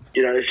to,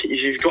 if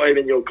you've got him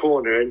in your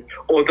corner. And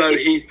although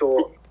he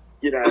thought,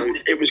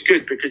 it was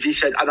good, because he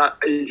said,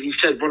 he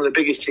said one of the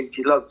biggest things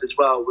he loved as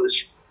well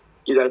was,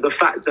 the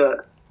fact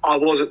that I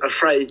wasn't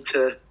afraid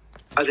to,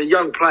 as a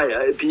young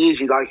player, it'd be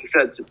easy, like I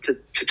said,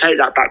 to take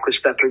that backward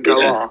step and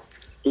go,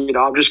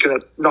 I'm just going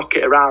to knock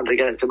it around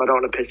against him. I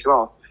don't want to piss him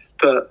off.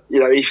 But,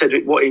 he said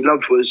what he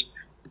loved was,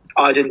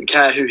 I didn't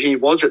care who he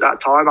was at that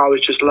time. I was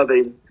just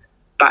loving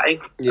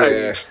batting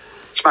and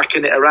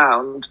smacking it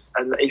around.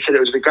 And he said it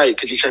was great,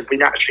 because he said we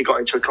naturally got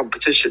into a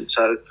competition.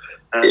 So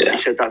he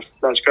said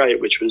that's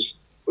great, which was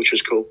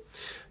cool.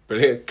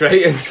 Brilliant,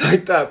 great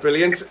insight. That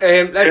brilliant.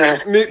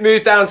 Let's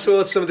move down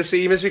towards some of the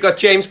seamers. We got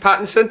James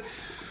Pattinson.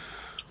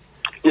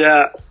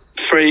 Yeah,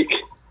 freak.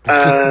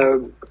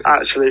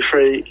 Absolute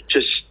freak.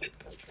 Just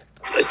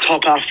a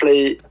top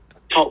athlete,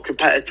 top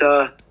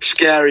competitor,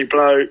 scary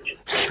bloke.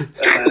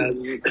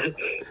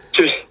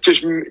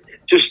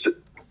 Just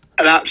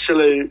an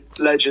absolute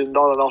legend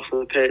on and off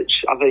the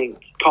pitch. I think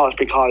can't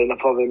speak highly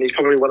enough of him. He's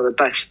probably one of the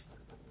best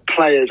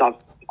players I've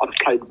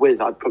played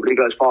with. I'd probably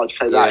go as far as to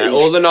say that.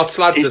 All the Notts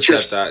lads have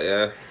said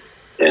that.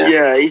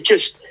 Yeah, he's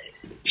just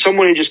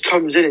someone who just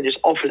comes in and just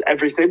offers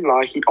everything.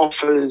 Like, he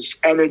offers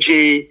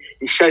energy.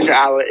 He says it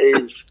how it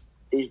is.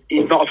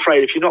 He's not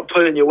afraid. If you're not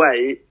pulling your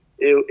weight,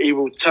 he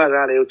will turn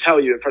around and he'll tell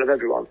you in front of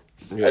everyone.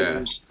 Yeah.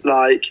 And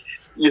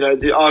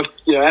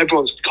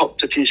everyone's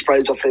copped a few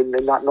sprays off him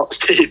in that Notts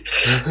team.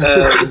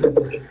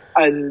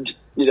 And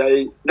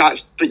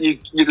but you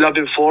love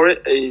him for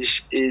it.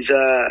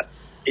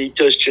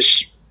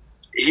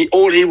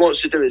 All he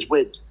wants to do is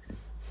win,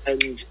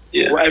 and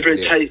whatever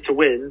it takes to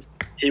win,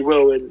 he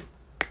will. And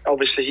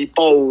obviously, he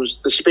bowls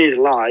the speed of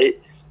light,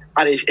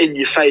 and he's in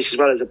your face as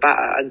well as a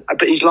batter.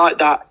 But he's like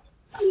that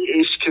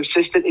he's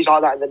consistent. He's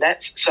like that in the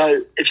nets.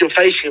 So if you're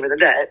facing him in the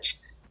nets,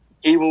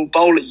 he will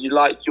bowl at you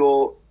like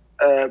you're,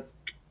 a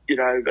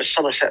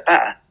Somerset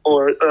batter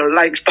or a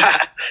Lancs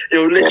batter.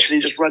 He'll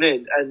literally just run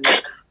in and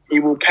he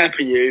will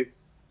pepper you.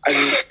 And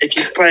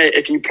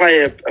if you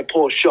play a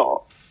poor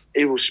shot,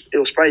 he'll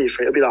spray you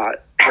for it. He'll be like,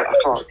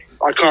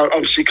 I can't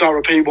obviously can't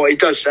repeat what he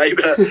does say,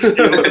 but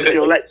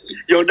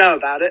you'll know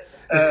about it.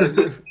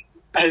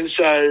 And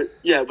so,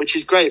 yeah, which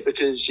is great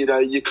because,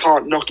 you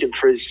can't knock him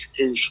for his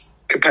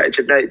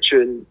competitive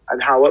nature and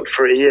how up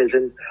for it he is.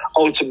 And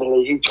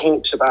ultimately, he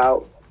talks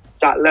about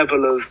that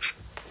level of,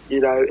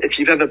 if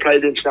you've ever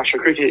played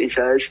international cricket, he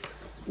says,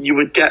 you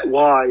would get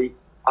why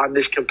I'm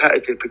this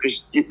competitive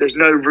because there's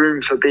no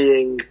room for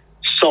being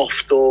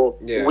soft or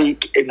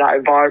weak in that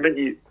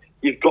environment.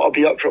 You've got to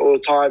be up for it all the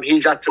time.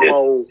 He's had to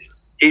bowl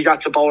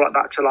like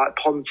that to like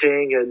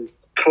Ponting and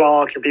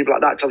Clark and people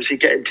like that to obviously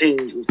get in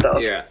teams and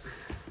stuff. Yeah.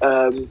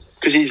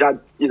 Because he's had,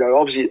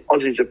 obviously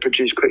Aussies have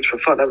produced quicks for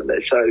fun, haven't they?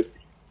 So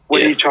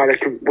when he's trying to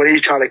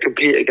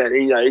compete again,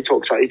 he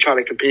talks about he's trying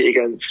to compete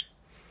against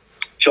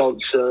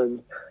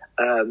Johnson,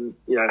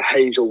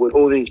 Hazelwood,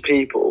 all these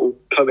people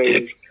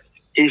coming.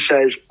 He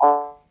says,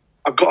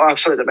 I've got to have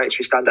something that makes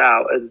me stand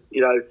out, and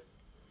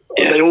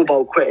they all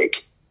bowl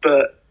quick,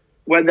 but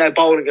when they're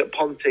bowling at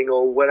Ponting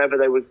or whenever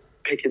they were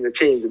picking the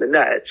teams in the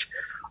nets,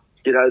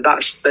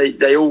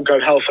 they all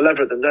go hell for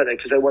leather at them, don't they?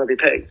 Because they want to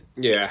be picked.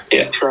 Yeah.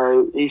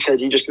 So he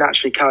said, you just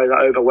naturally carry that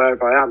over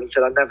wherever I am. He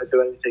said, I never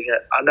do anything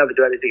at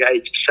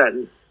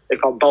 80%. If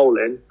I'm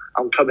bowling,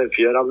 I'm coming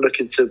for you, and I'm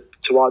looking to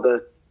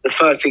either. The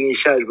first thing he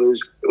said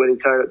was when he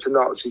turned up to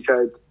Notts, he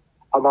said,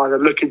 I'm either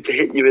looking to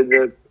hit you in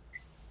the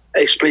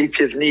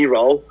expletive knee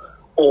roll,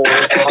 or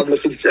I'm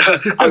looking to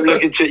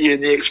hit you in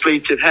the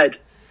expletive head.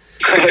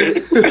 So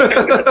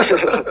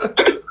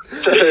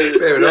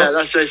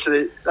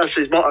that's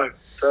his motto.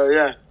 So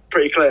yeah,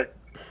 pretty clear.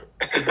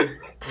 So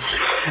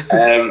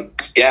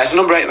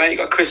number 8, mate, you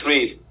got Chris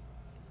Reed.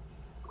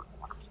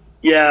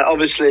 Yeah,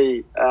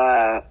 obviously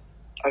a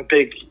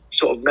big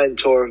sort of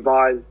mentor of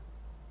mine.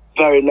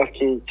 Very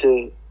lucky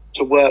to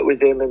work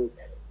with him and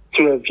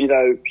to have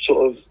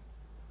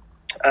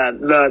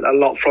learned a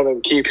lot from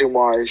him keeping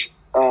wise.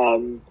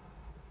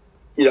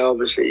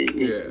 Obviously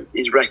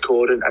his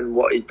record and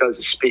what he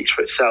does speaks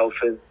for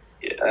itself. And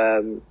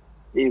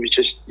he was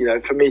just,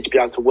 for me to be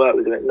able to work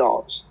with him at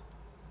Notts,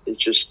 it's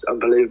just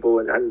unbelievable.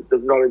 And the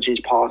knowledge he's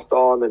passed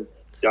on, and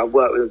I've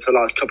worked with him for the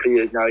last couple of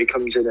years now. He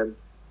comes in and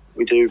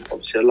we do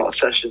obviously a lot of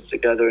sessions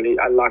together. And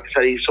like I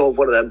said, he's sort of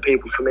one of them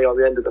people for me on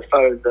the end of the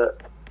phone that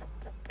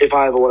if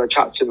I ever want to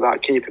chat to him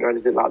about keeping or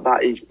anything like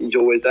that, he's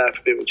always there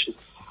for me,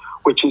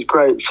 which is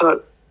great.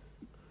 So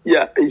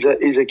yeah, he's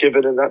a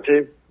given in that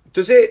team.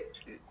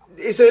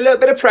 Is there a little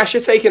bit of pressure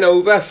taking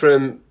over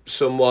from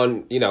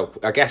someone,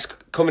 I guess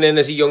coming in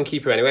as a young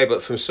keeper anyway,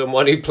 but from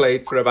someone who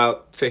played for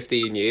about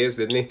 15 years,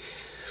 didn't he?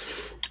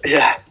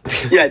 Yeah,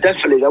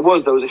 definitely. There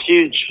was a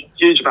huge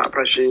amount of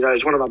pressure.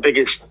 It's one of my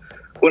biggest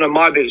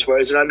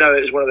worries, and I know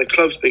it's one of the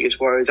club's biggest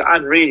worries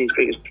and Reedy's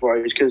biggest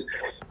worries because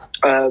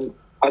I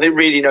think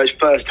Reedy knows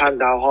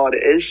firsthand how hard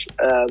it is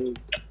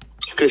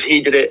because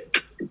he did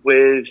it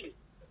with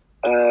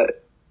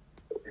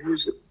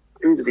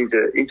who did he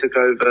do it? He took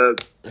over.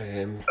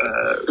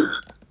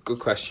 Good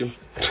question.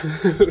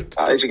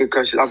 That is a good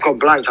question. I've gone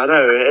blank. I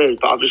know it is,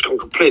 but I've just gone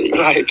completely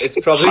blank. It's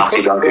probably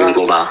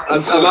Google now.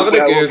 I'm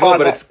having a Google,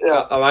 but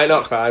I might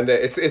not find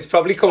it. It's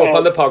probably come up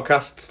on the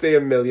podcast Steve,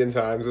 a million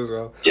times as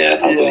well. Yeah,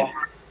 probably.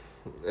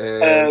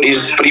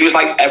 But he was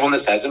like everyone that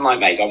says him, like,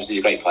 mate, obviously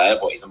he's a great player,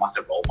 but he's a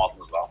massive role model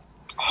as well.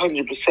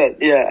 100%,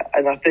 yeah.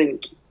 And I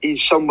think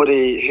he's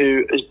somebody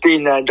who has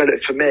been there and done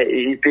it for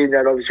me. He's been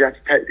there and obviously had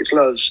to take the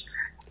gloves.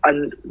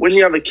 And when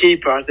you have a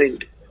keeper, I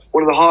think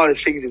one of the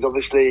hardest things is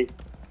obviously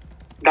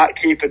that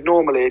keeper.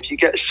 Normally, if you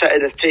get set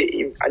in a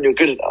team and you're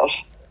good enough,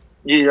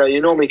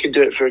 you normally can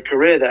do it for a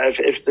career there.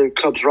 If the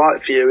club's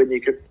right for you and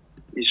you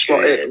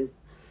slot in,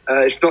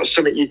 it's not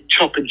something you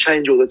chop and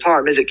change all the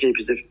time, is it,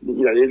 keepers? If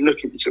you're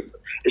looking, it's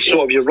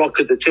sort of your rock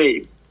of the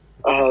team.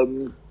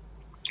 And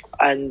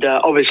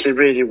obviously,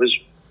 really was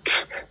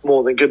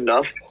more than good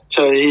enough.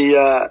 So he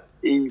was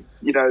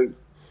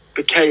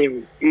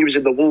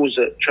in the walls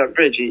at Trent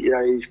Bridge.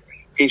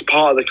 He's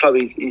part of the club.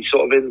 He's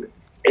sort of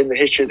in the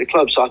history of the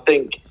club. So I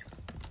think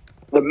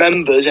the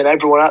members and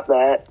everyone out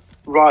there,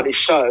 rightly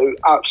so,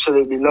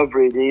 absolutely love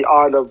Reedy.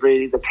 I love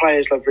Reedy. The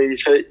players love Reedy.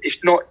 So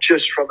it's not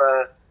just from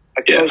a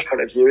club's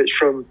point of view. It's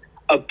from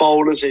a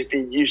bowlers who've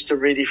been used to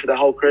Reedy for their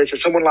whole career. So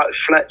someone like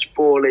Fletch,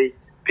 Borley,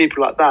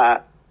 people like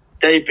that,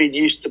 they've been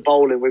used to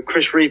bowling with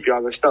Chris Reed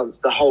behind the stumps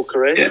the whole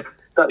career.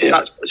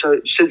 That's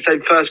so since they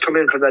first come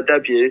in from their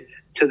debut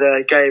to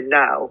their game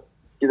now,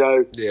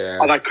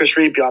 I've had Chris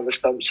Reed behind the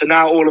stumps. So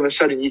now all of a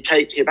sudden you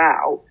take him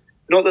out.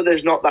 Not that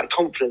there's not that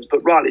confidence,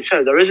 but rightly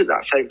so, there isn't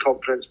that same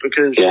confidence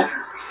because,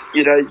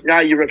 now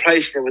you're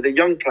replacing him with a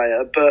young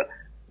player. But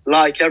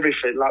like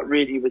everything, like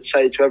Reedy would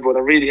say to everyone,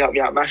 and Reedy helped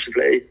me out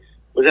massively,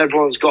 was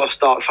everyone's got to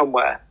start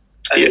somewhere.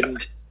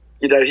 And,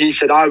 he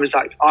said, I was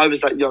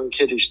that young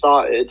kid who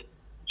started,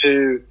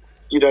 who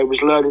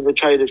was learning the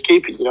trade as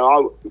keeper.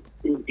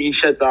 He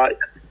said that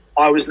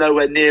I was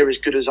nowhere near as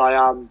good as I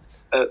am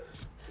at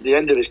the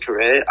end of his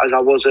career as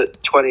I was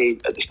at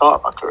 20 at the start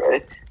of my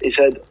career. He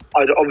said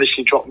I'd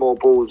obviously dropped more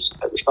balls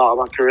at the start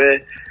of my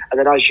career, and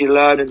then as you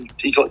learn, and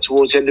he got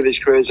towards the end of his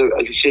career as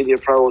a senior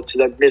pro, or to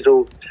the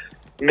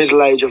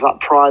middle age of that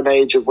prime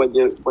age of when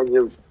you're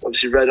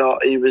obviously red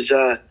hot.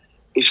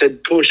 He said,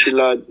 of course you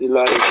learn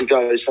as you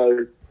go.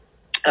 So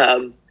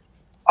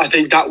I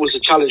think that was a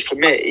challenge for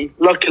me.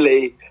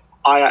 Luckily,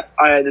 I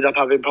ended up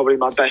having probably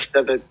my best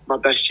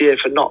year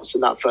for knots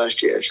in that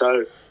first year.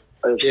 So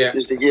it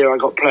was the year I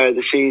got player of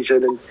the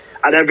season,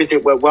 and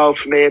everything went well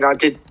for me. And I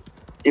did,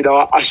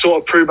 I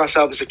sort of proved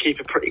myself as a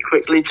keeper pretty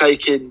quickly,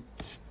 taking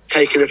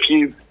a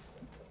few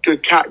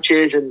good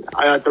catches, and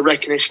I had the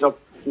recognition of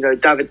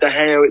David De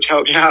Gea, which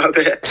helped me out a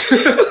bit.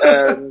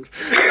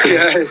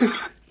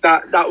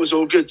 That was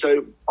all good.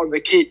 So on the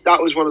keep,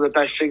 that was one of the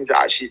best things that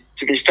actually,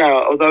 to be fair,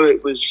 although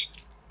it was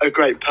a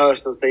great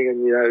personal thing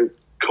and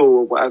cool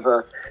or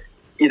whatever,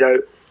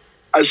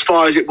 as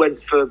far as it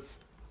went for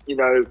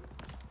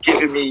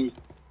giving me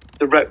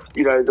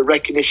the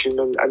recognition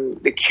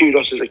and the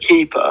kudos as a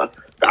keeper,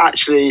 that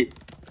actually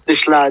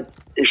this lad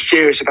is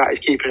serious about his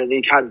keeping and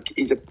he can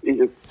keep. Do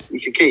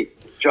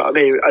you know what I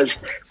mean?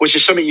 Which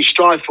is something you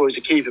strive for as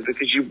a keeper,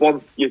 because you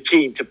want your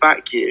team to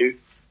back you.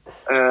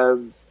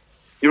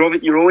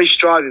 You're always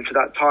striving for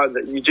that time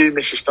that you do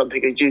miss a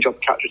stumping and you do drop a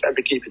catch, which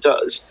every keeper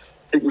does.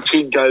 That your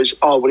team goes,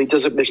 oh well, he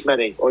doesn't miss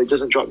many or he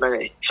doesn't drop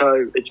many,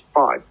 so it's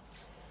fine.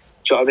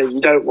 Do you know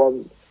what I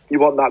mean? You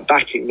want that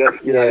backing that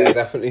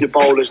definitely. Your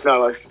bowlers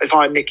know if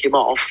I nick him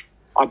off,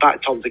 I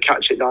back Tom to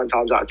catch it 9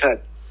 times out of 10.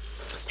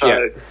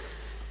 So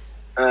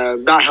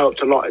that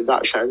helped a lot in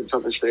that sense,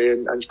 obviously,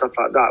 and stuff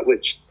like that,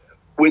 which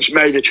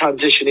made the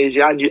transition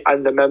easy,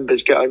 and the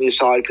members get on your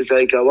side because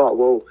they go, oh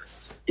well,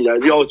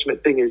 the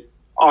ultimate thing is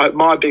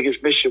my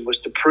biggest mission was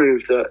to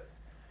prove that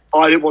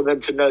I didn't want them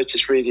to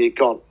notice Reedy had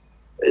gone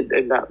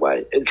in that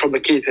way, from a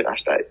keeping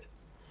aspect.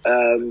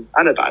 And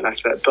a batting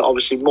aspect, but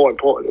obviously more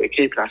importantly a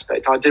keeping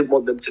aspect. I didn't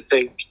want them to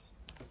think,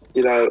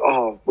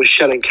 we're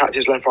shelling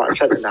catches left, right and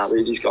centre now,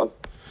 Reedy's gone.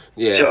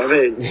 Yeah. Do you know what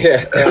I mean?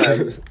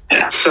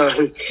 Yeah.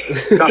 So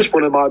that's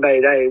one of my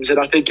main aims, and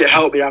I think it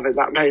helped me having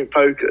that main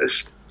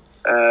focus.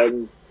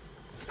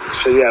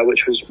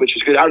 Which was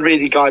good, and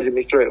really guided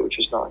me through it, which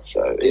was nice.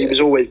 So he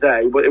was always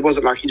there. It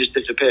wasn't like he just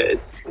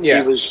disappeared.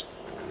 Yeah. He was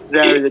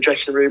there in the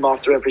dressing room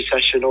after every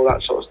session, all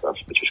that sort of stuff,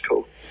 which was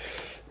cool.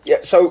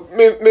 Yeah, so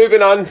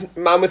moving on,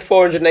 man with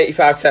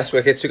 485 test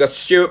wickets, we've got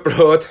Stuart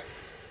Broad.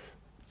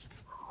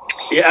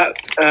 Yeah,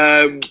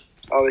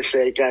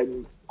 obviously,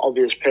 again,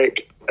 obvious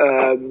pick.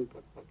 I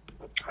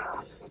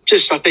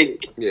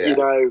think,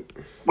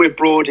 with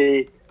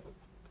Broady,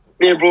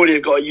 me and Broady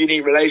have got a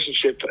unique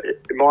relationship,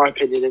 in my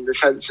opinion, in the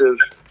sense of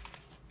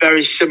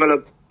very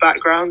similar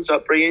backgrounds,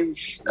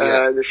 upbringings,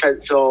 in the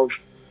sense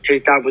of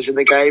his dad was in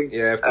the game.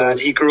 Yeah, of course.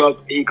 He grew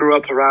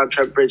up around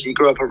Trent Bridge. He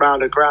grew up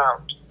around a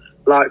ground.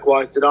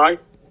 Likewise did I.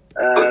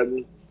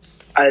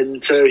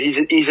 And so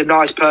he's a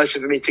nice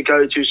person for me to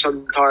go to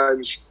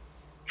sometimes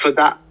for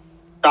that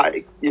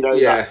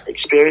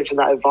experience and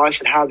that advice,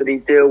 and how did he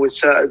deal with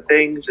certain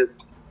things and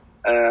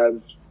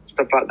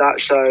stuff like that.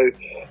 So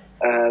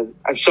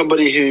and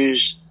somebody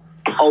who's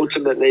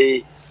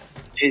ultimately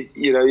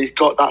he's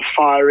got that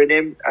fire in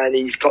him, and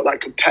he's got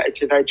that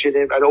competitive edge in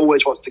him, and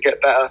always wants to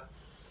get better.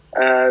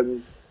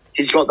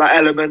 He's got that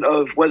element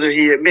of, whether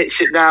he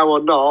admits it now or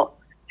not,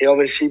 he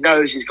obviously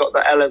knows he's got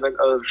that element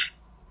of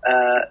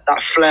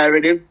that flair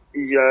in him.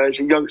 As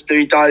a youngster,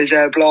 he dyed his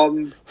hair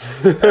blonde,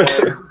 all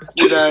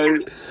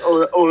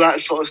that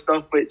sort of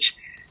stuff. Which,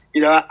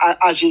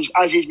 as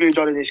he's moved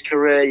on in his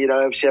career,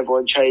 obviously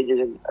everyone changes,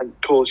 and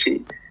of course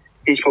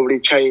he's probably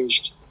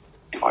changed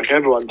like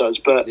everyone does.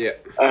 But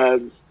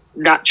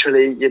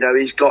naturally,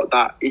 he's got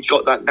that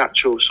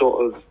natural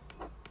sort of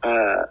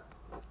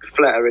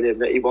flair in him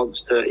that he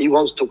wants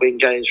to win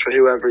games for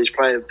whoever he's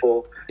playing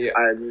for,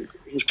 and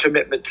his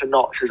commitment to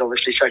knots is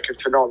obviously second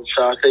to none.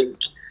 So I think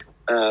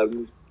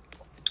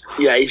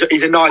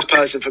he's a nice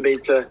person for me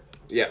to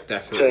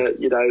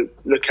definitely to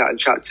look at and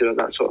chat to in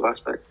that sort of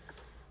aspect.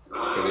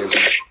 Brilliant.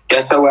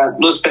 So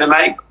another spinner,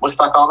 mate.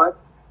 Mushtaq Ahmed.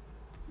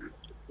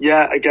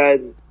 Yeah,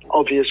 again,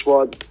 obvious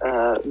one.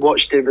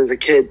 Watched him as a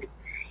kid,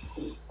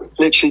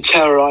 literally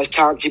terrorised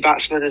county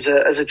batsmen as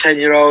a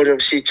 10-year-old.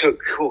 Obviously, he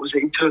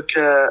took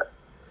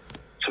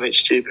something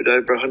stupid,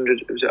 over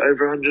 100. Was it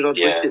over 100 odd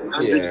wickets?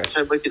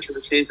 110 wickets in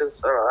the season.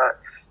 It's all right.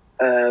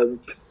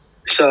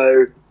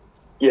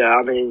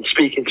 I mean,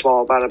 speaking to my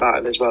old man about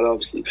him as well,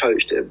 obviously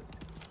coached him.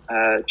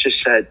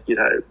 Just said,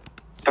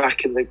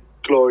 back in the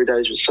glory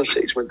days with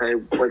Sussex when they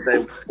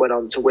went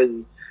on to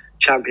win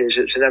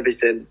championships and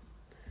everything.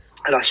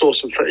 And I saw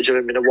some footage of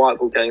him in a white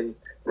ball game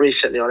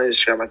recently on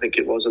Instagram. I think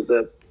it was, of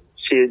the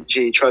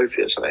C&G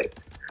Trophy or something.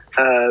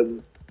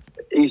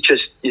 He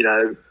just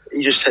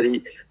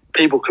said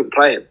people couldn't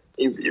play him.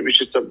 It was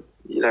just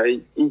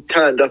he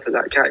turned up at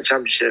that county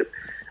championship,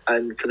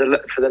 and for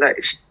the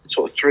next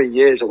sort of 3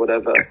 years or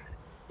whatever,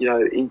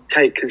 he'd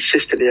take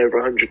consistently over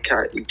 100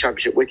 county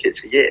championship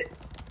wickets a year,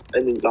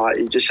 and like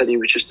he just said he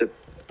was just an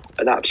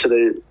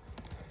absolute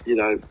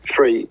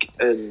freak.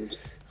 And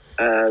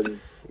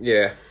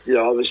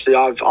obviously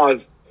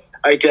I've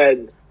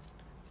again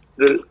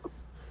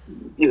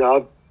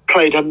I've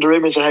played under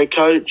him as a head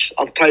coach.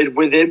 I've played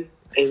with him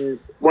in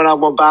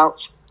one-on-one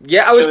bouts.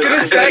 Yeah, I was going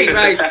to say,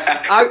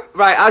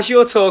 right, as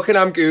you're talking,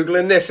 I'm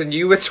Googling this, and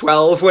you were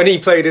 12 when he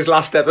played his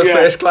last ever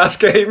first-class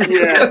game.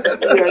 Yeah.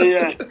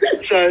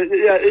 So,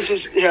 this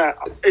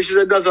is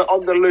another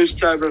on the loose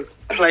term of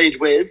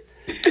played with.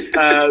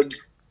 I've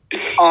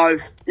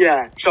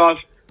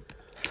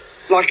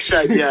like I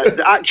said,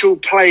 the actual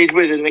played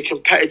with in a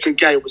competitive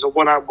game was a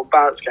one-on-one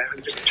bounce game,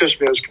 and just trust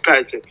me, it was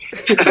competitive.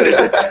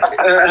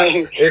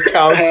 It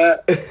counts.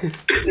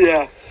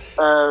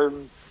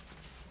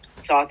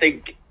 So I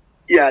think,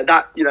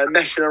 that,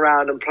 messing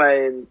around and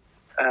playing,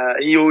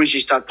 he always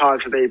used to have time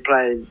for me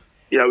playing.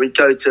 We'd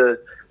go to,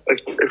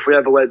 if we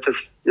ever went to,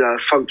 a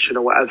function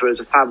or whatever as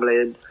a family,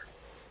 and,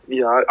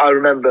 I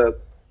remember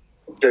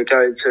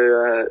going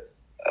to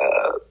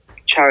a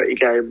charity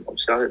game.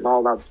 Obviously, I think my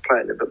old man was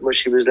playing it, but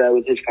Mushy was there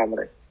with his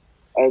family.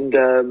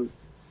 And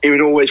he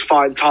would always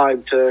find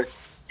time to,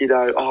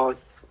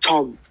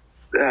 Tom,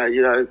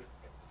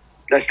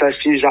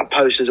 let's use that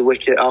post as a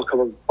wicket. I'll come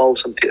and bowl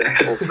something,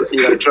 or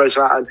throw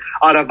some out. And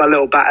I'd have my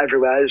little bat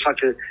everywhere. It's like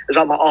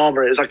my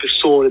armour. It was like a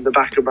sword in the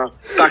back of my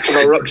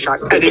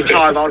rucksack. Any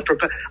time I was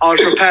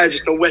prepared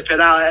just to whip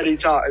it out at any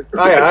time.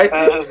 Aye.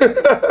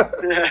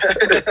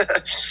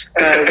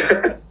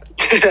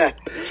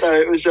 So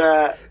it was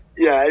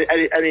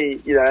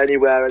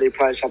anywhere, any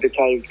place I'd be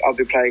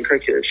playing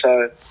cricket.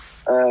 So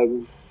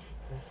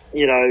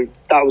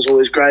that was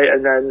always great.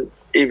 And then,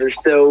 even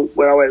still,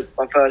 when I went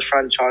my first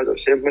franchise,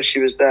 obviously, Mushy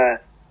was there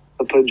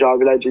for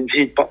Punjabi Legends.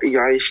 He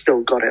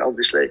still got it,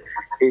 obviously.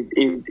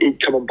 He'd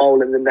come and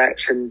bowl in the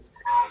nets and,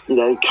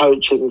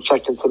 coaching and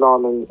second to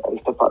none and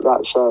stuff like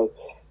that. So,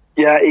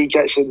 he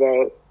gets in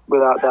there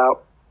without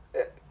doubt.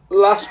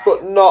 Last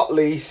but not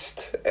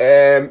least,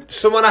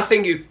 someone I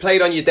think you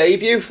played on your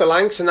debut for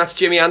Lancs, and that's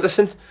Jimmy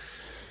Anderson.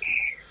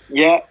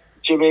 Yeah,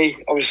 Jimmy,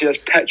 obviously, I was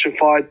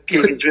petrified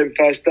keeping to him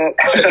first up.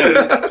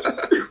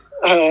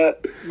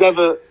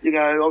 Never,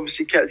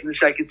 obviously kept in the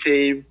second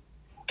team,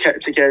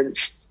 kept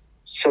against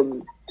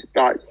some,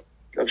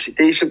 obviously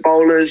decent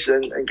bowlers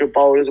and good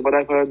bowlers and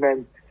whatever, and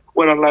then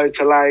went on loan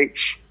to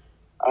Lancs,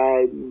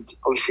 and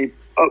obviously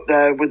up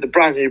there with the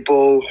brand new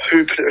ball,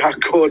 hooping it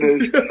around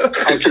corners.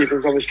 I'm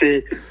keeping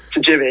obviously to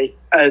Jimmy,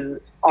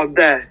 and I'm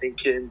there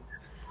thinking,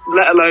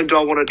 let alone do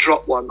I want to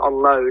drop one on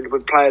loan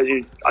with players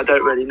who I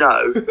don't really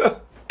know.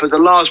 But the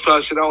last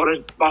person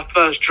my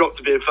first drop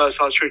to be in first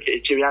class cricket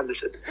is Jimmy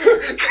Anderson.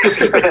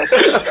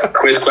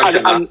 Quiz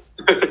question.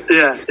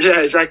 Yeah,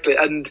 exactly.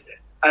 And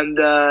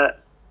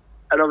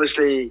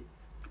obviously,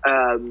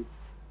 and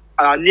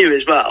I knew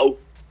as well,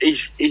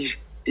 he's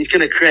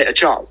going to create a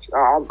chance.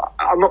 I'm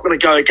not going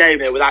to go a game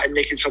here without him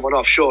nicking someone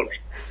off, surely.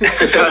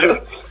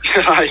 So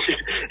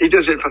he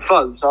does it for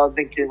fun. So I'm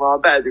thinking, well, I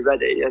better be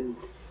ready. And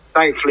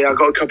thankfully, I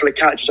got a couple of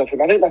catches off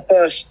him. I think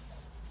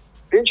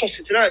be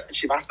interested to know,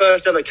 actually, my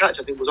first ever catch,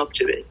 I think, was off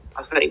Jimmy,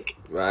 I think.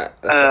 Right.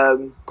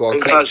 Go on,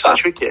 in first class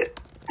cricket.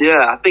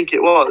 Yeah, I think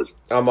it was.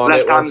 I'm on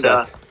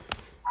left-hander.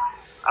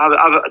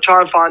 I'll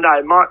try and find out.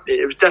 It might be.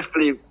 It was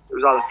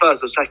either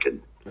first or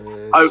second.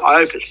 I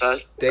hope it's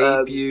first.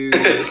 Debut,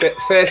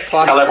 first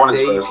class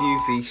debut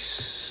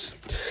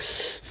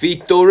v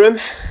Durham.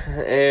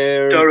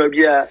 Durham,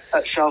 yeah,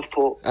 at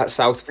Southport. At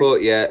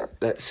Southport, yeah.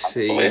 Let's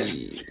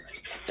see.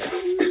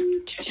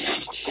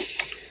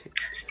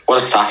 What a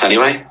stat,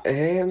 anyway.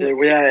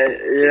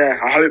 Yeah,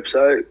 I hope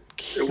so.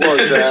 It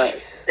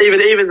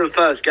was even the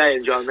first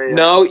game. Do you know what I mean?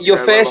 No, your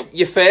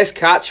first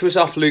catch was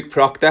off Luke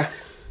Proctor.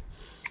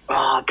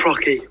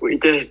 Procky, what you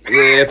did?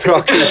 Yeah,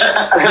 Procky.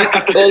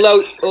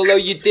 although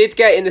you did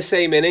get in the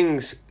same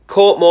innings,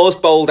 Courtmore's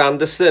bowled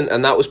Anderson,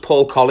 and that was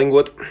Paul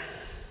Collingwood.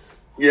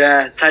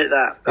 Yeah, take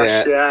that.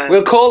 Yeah.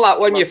 We'll call that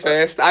one your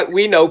first.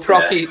 We know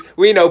Procky. Yeah.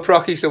 We know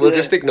Procky, so we'll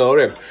just ignore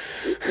him.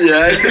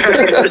 Yeah.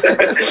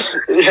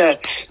 Yeah.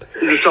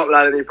 He's a top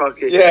lad, isn't he,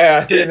 Procky?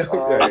 Yeah.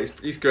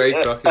 He's great,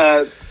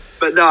 Procky.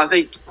 But no, I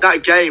think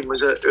that game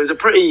was a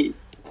pretty.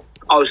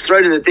 I was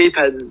thrown in the deep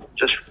end,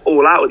 just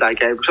all out with that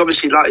game, because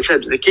obviously, like I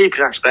said, the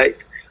keeping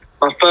aspect.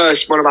 One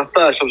of my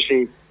first,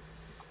 obviously,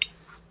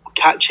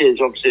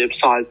 catches, obviously,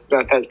 aside,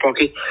 no offence,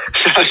 Procky,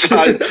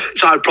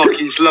 aside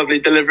Procky's lovely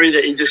delivery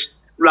that he just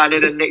ran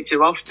in and nicked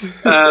him off,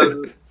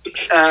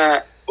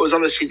 was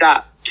obviously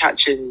that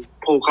catching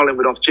Paul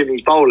Collingwood off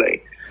Jimmy's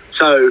bowling.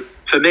 So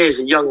for me as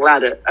a young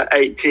lad at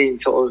 18,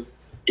 sort of,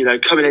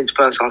 coming into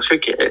first class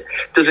cricket, it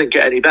doesn't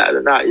get any better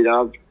than that.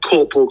 I've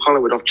caught Paul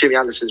Collingwood off Jimmy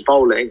Anderson's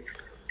bowling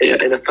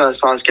in a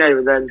first class game,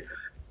 and then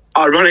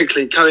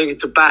ironically coming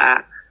into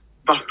bat,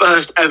 my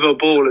first ever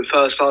ball in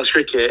first class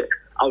cricket,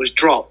 I was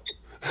dropped.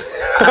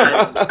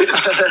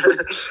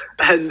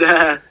 And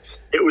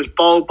it was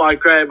bowled by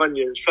Graham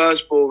Onions.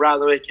 First ball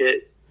round the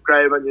wicket,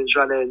 Graham Onions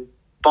ran in,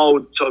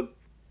 bowled sort of.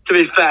 To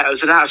be fair, it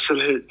was an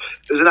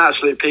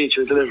absolute peach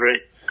of a delivery.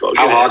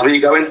 How hard were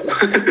you going?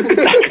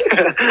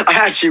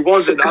 I actually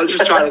wasn't. I was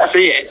just trying to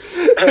see it.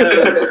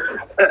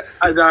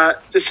 And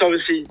just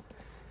obviously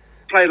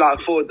played like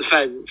a forward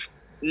defence,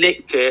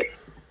 nicked it,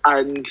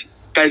 and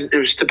it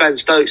was to Ben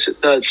Stokes at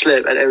third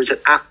slip, and it was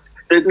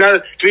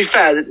to be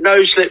fair,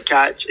 no slip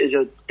catch is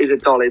a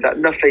dolly. That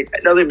nothing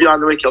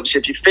behind the wicket. Obviously,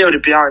 if you field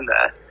it behind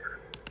there,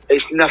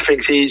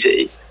 nothing's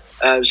easy.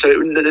 I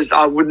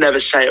would never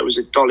say it was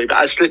a dolly, but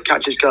as slip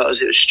catches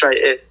goes, it was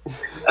straight in.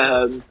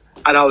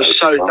 And I was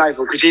so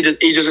thankful because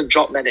he doesn't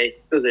drop many,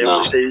 does he?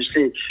 No.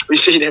 Obviously, we've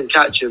seen him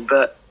catch him,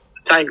 but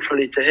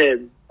thankfully to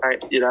him,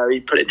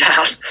 he put it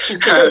down.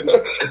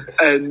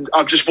 And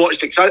I've just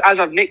watched it because as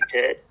I've nicked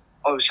it,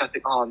 obviously I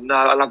think, oh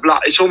no, and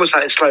it's almost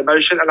like in slow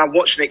motion, and I'm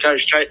watching it go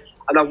straight,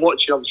 and I'm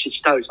watching obviously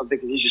Stokes. I'm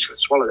thinking he's just going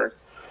to swallow this,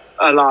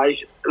 and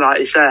like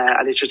it's there,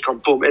 and it's just gone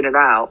boom in and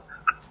out.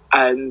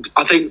 And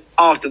I think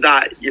after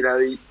that, he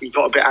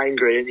got a bit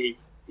angry, and he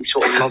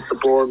sort of lobbed the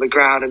ball on the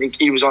ground, and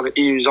he was on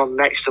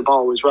next to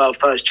bowl as well,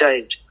 first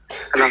change.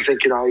 And I'm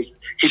thinking,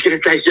 he's going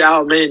to take it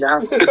out on me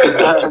now.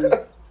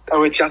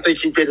 Which I think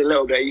he did a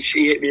little bit.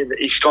 He hit me,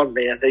 he sconed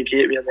me. I think he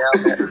hit me on the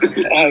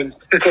helmet.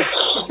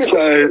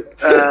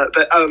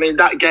 But I mean,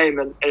 that game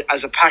and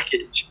as a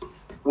package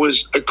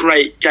was a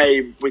great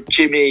game with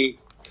Jimmy,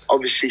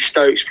 obviously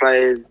Stokes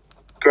playing,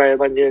 Graham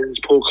Onions,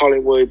 Paul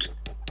Collingwood,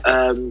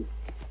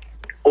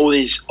 all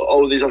these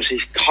obviously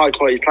high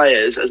quality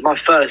players. As my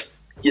first,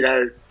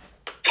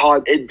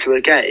 time into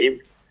a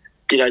game,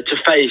 to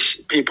face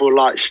people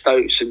like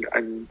Stokes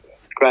and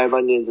Graham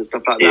Onions and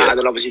stuff like that, and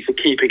then obviously to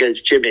keep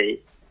against Jimmy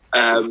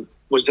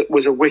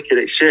was a wicked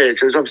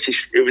experience. It was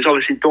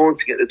obviously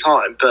daunting at the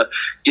time, but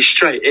you're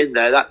straight in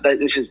there.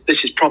 This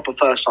is proper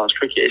first class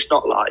cricket. It's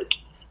not like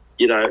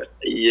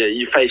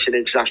you're facing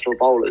international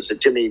bowlers. And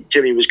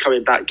Jimmy was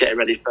coming back, getting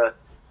ready for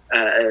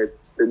the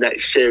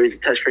next series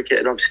of Test cricket,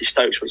 and obviously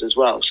Stokes was as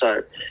well.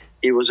 So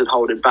he wasn't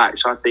holding back.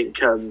 So I think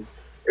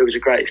it was a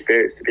great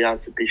experience to be able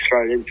to be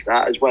thrown into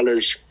that, as well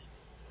as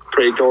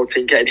pretty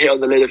daunting. Getting hit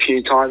on the lid a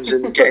few times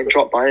and getting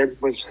dropped by him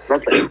was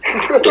lovely.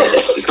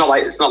 It's not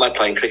like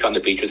playing cricket on the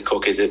beach with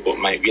Cook, is it? But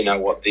mate, you know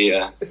what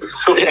the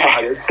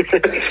side is.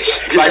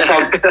 Right,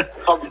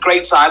 Tom,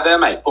 great side there,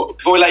 mate. But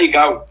before we let you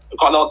go, I've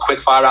got a little quick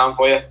fire round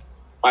for you.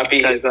 Might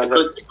be a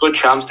good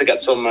chance to get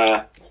something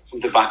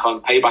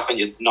payback on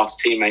your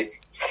Notts teammates.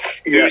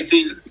 Yeah. Who's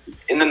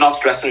in the Notts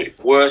dressing room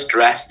worst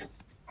dressed?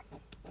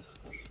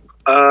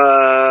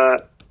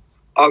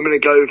 I'm going to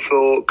go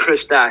for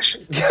Chris Nash.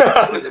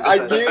 I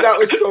knew that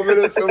was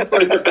coming at some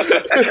point.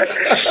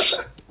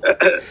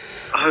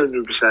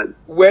 100%.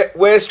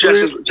 Where's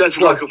just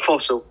like a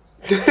fossil.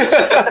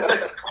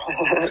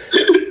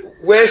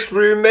 Worst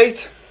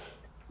roommate?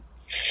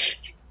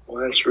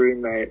 Worst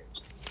roommate.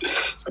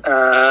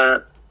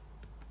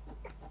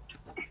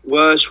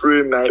 Worst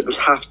roommate would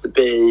have to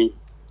be...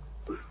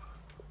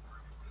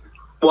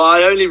 Well,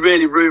 I only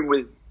really room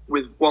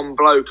with one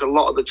bloke a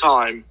lot of the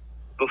time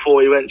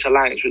before he went to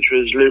Lancs, which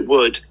was Luke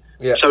Wood.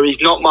 Yeah. So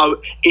he's not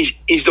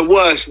he's the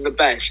worst and the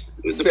best.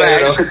 The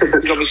best,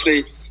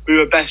 obviously, we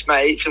were best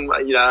mates, and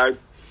love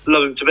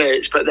him to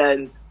bits. But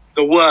then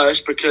the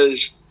worst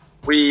because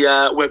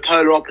we're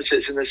polar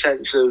opposites in the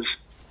sense of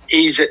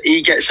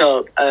he gets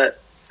up at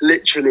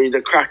literally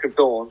the crack of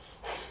dawn,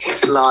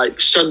 like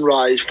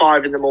sunrise,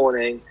 5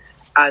 a.m,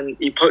 and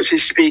he puts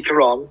his speaker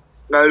on.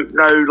 No,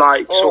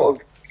 sort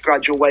of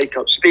gradual wake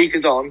up.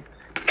 Speakers on.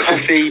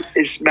 Coffee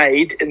is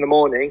made in the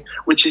morning,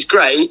 which is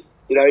great.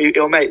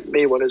 He'll make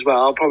me one as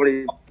well.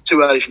 Probably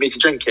too early for me to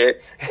drink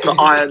it, but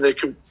I'm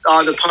the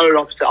polar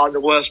opposite. I'm the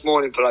worst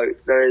morning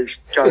bloke there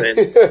is going,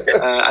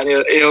 and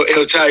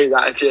he'll tell you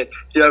that if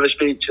you ever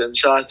speak to him.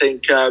 So I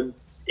think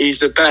he's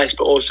the best,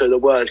 but also the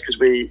worst because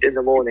in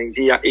the mornings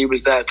he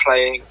was there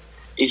playing.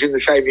 He's in the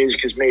same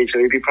music as me, so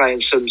he'd be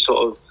playing some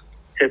sort of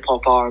hip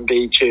hop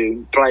R&B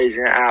tune,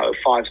 blazing it out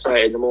at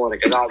 5:30 in the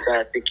morning, and I'm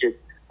there thinking,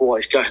 what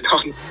is going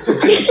on?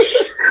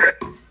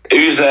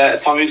 Who's got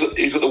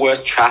the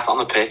worst chat on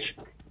the pitch?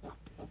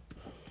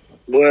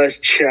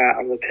 Worst chat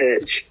on the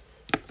pitch.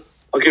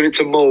 I'll give it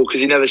to Mull because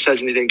he never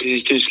says anything because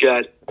he's too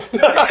scared.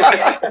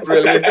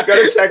 Brilliant. You've got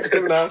to text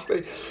him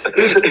nasty.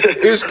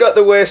 Who's got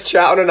the worst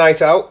chat on a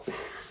night out?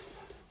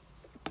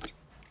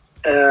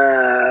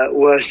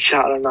 Worst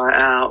chat on a night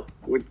out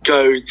would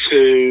go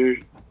to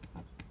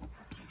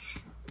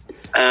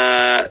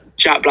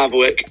Jack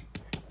Blatherwick.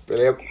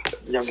 Brilliant.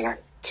 Young man.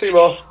 2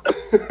 more.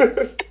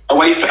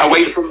 Away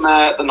from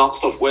the Notts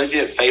stuff, where's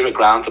your favourite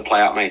ground to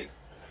play at, mate?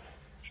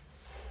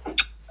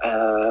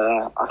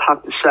 I'd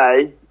have to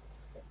say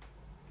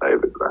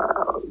favourite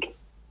ground.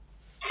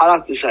 I'd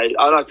have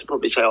to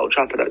probably say Old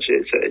Trafford. Actually,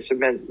 it's a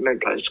main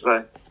place to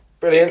play.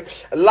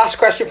 Brilliant. And last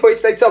question for you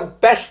today, Tom.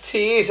 Best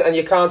teas, and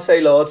you can't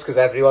say Lords because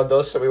everyone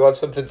does, so we want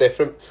something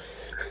different.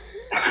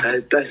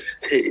 Best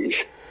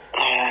teas.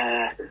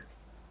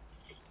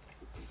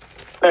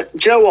 Do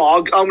you know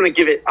what? I'm going to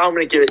give it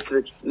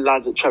to the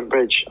lads at Trent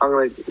Bridge.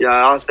 I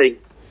think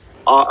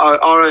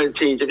our own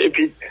teams.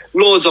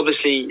 Lords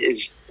obviously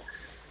is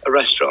a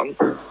restaurant.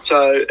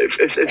 So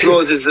if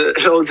yours is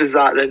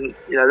that, then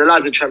the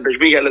lads at Trent Bridge,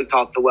 we get looked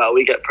after well.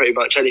 We get pretty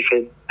much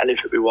anything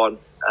we want.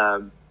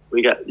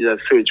 We get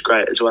food's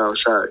great as well.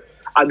 So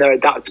and they're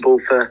adaptable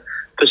for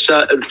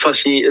certain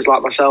fussy eaters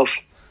like myself.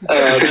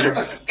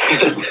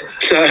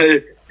 So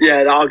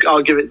yeah,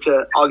 I'll give it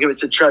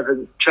to Trevor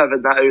and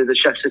that who are the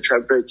chefs at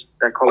Trent Bridge.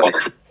 They're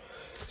quality.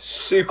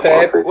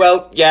 Superb.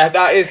 Well, yeah,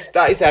 that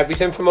is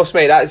everything from us,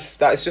 mate. That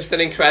is just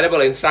an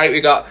incredible insight.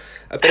 We got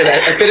a bit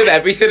of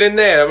everything in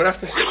there. I'm gonna have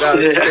to sit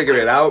down and figure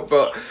it out.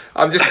 But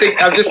I'm just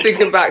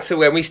thinking back to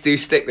when we do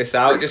stick this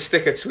out. Just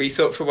stick a tweet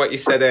up from what you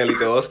said early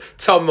doors.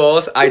 Tom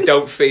Moores, I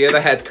don't fear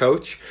the head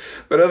coach.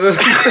 But other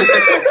than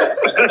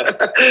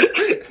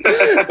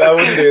I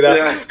wouldn't do that.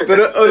 Yeah. But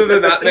other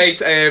than that,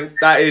 mate,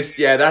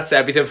 that's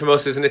everything from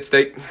us, isn't it,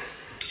 Steve?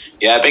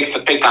 Yeah, big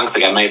thanks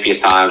again, mate, for your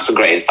time. Some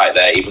great insight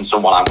there. Even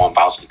some one-on-one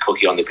bouncing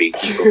cookie on the beach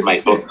and stuff,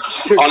 mate. But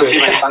honestly,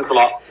 mate, thanks a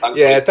lot. Thanks,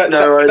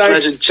 no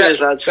worries, cheers,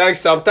 lads.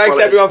 Thanks, Tom. Thanks,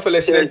 everyone, for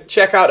listening. Cheers.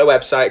 Check out the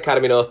website,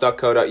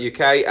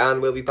 academynorth.co.uk,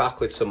 and we'll be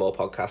back with some more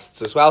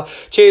podcasts as well.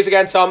 Cheers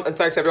again, Tom, and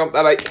thanks, everyone.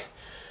 Bye-bye.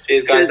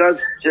 Cheers, guys. Cheers,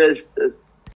 lads. Cheers.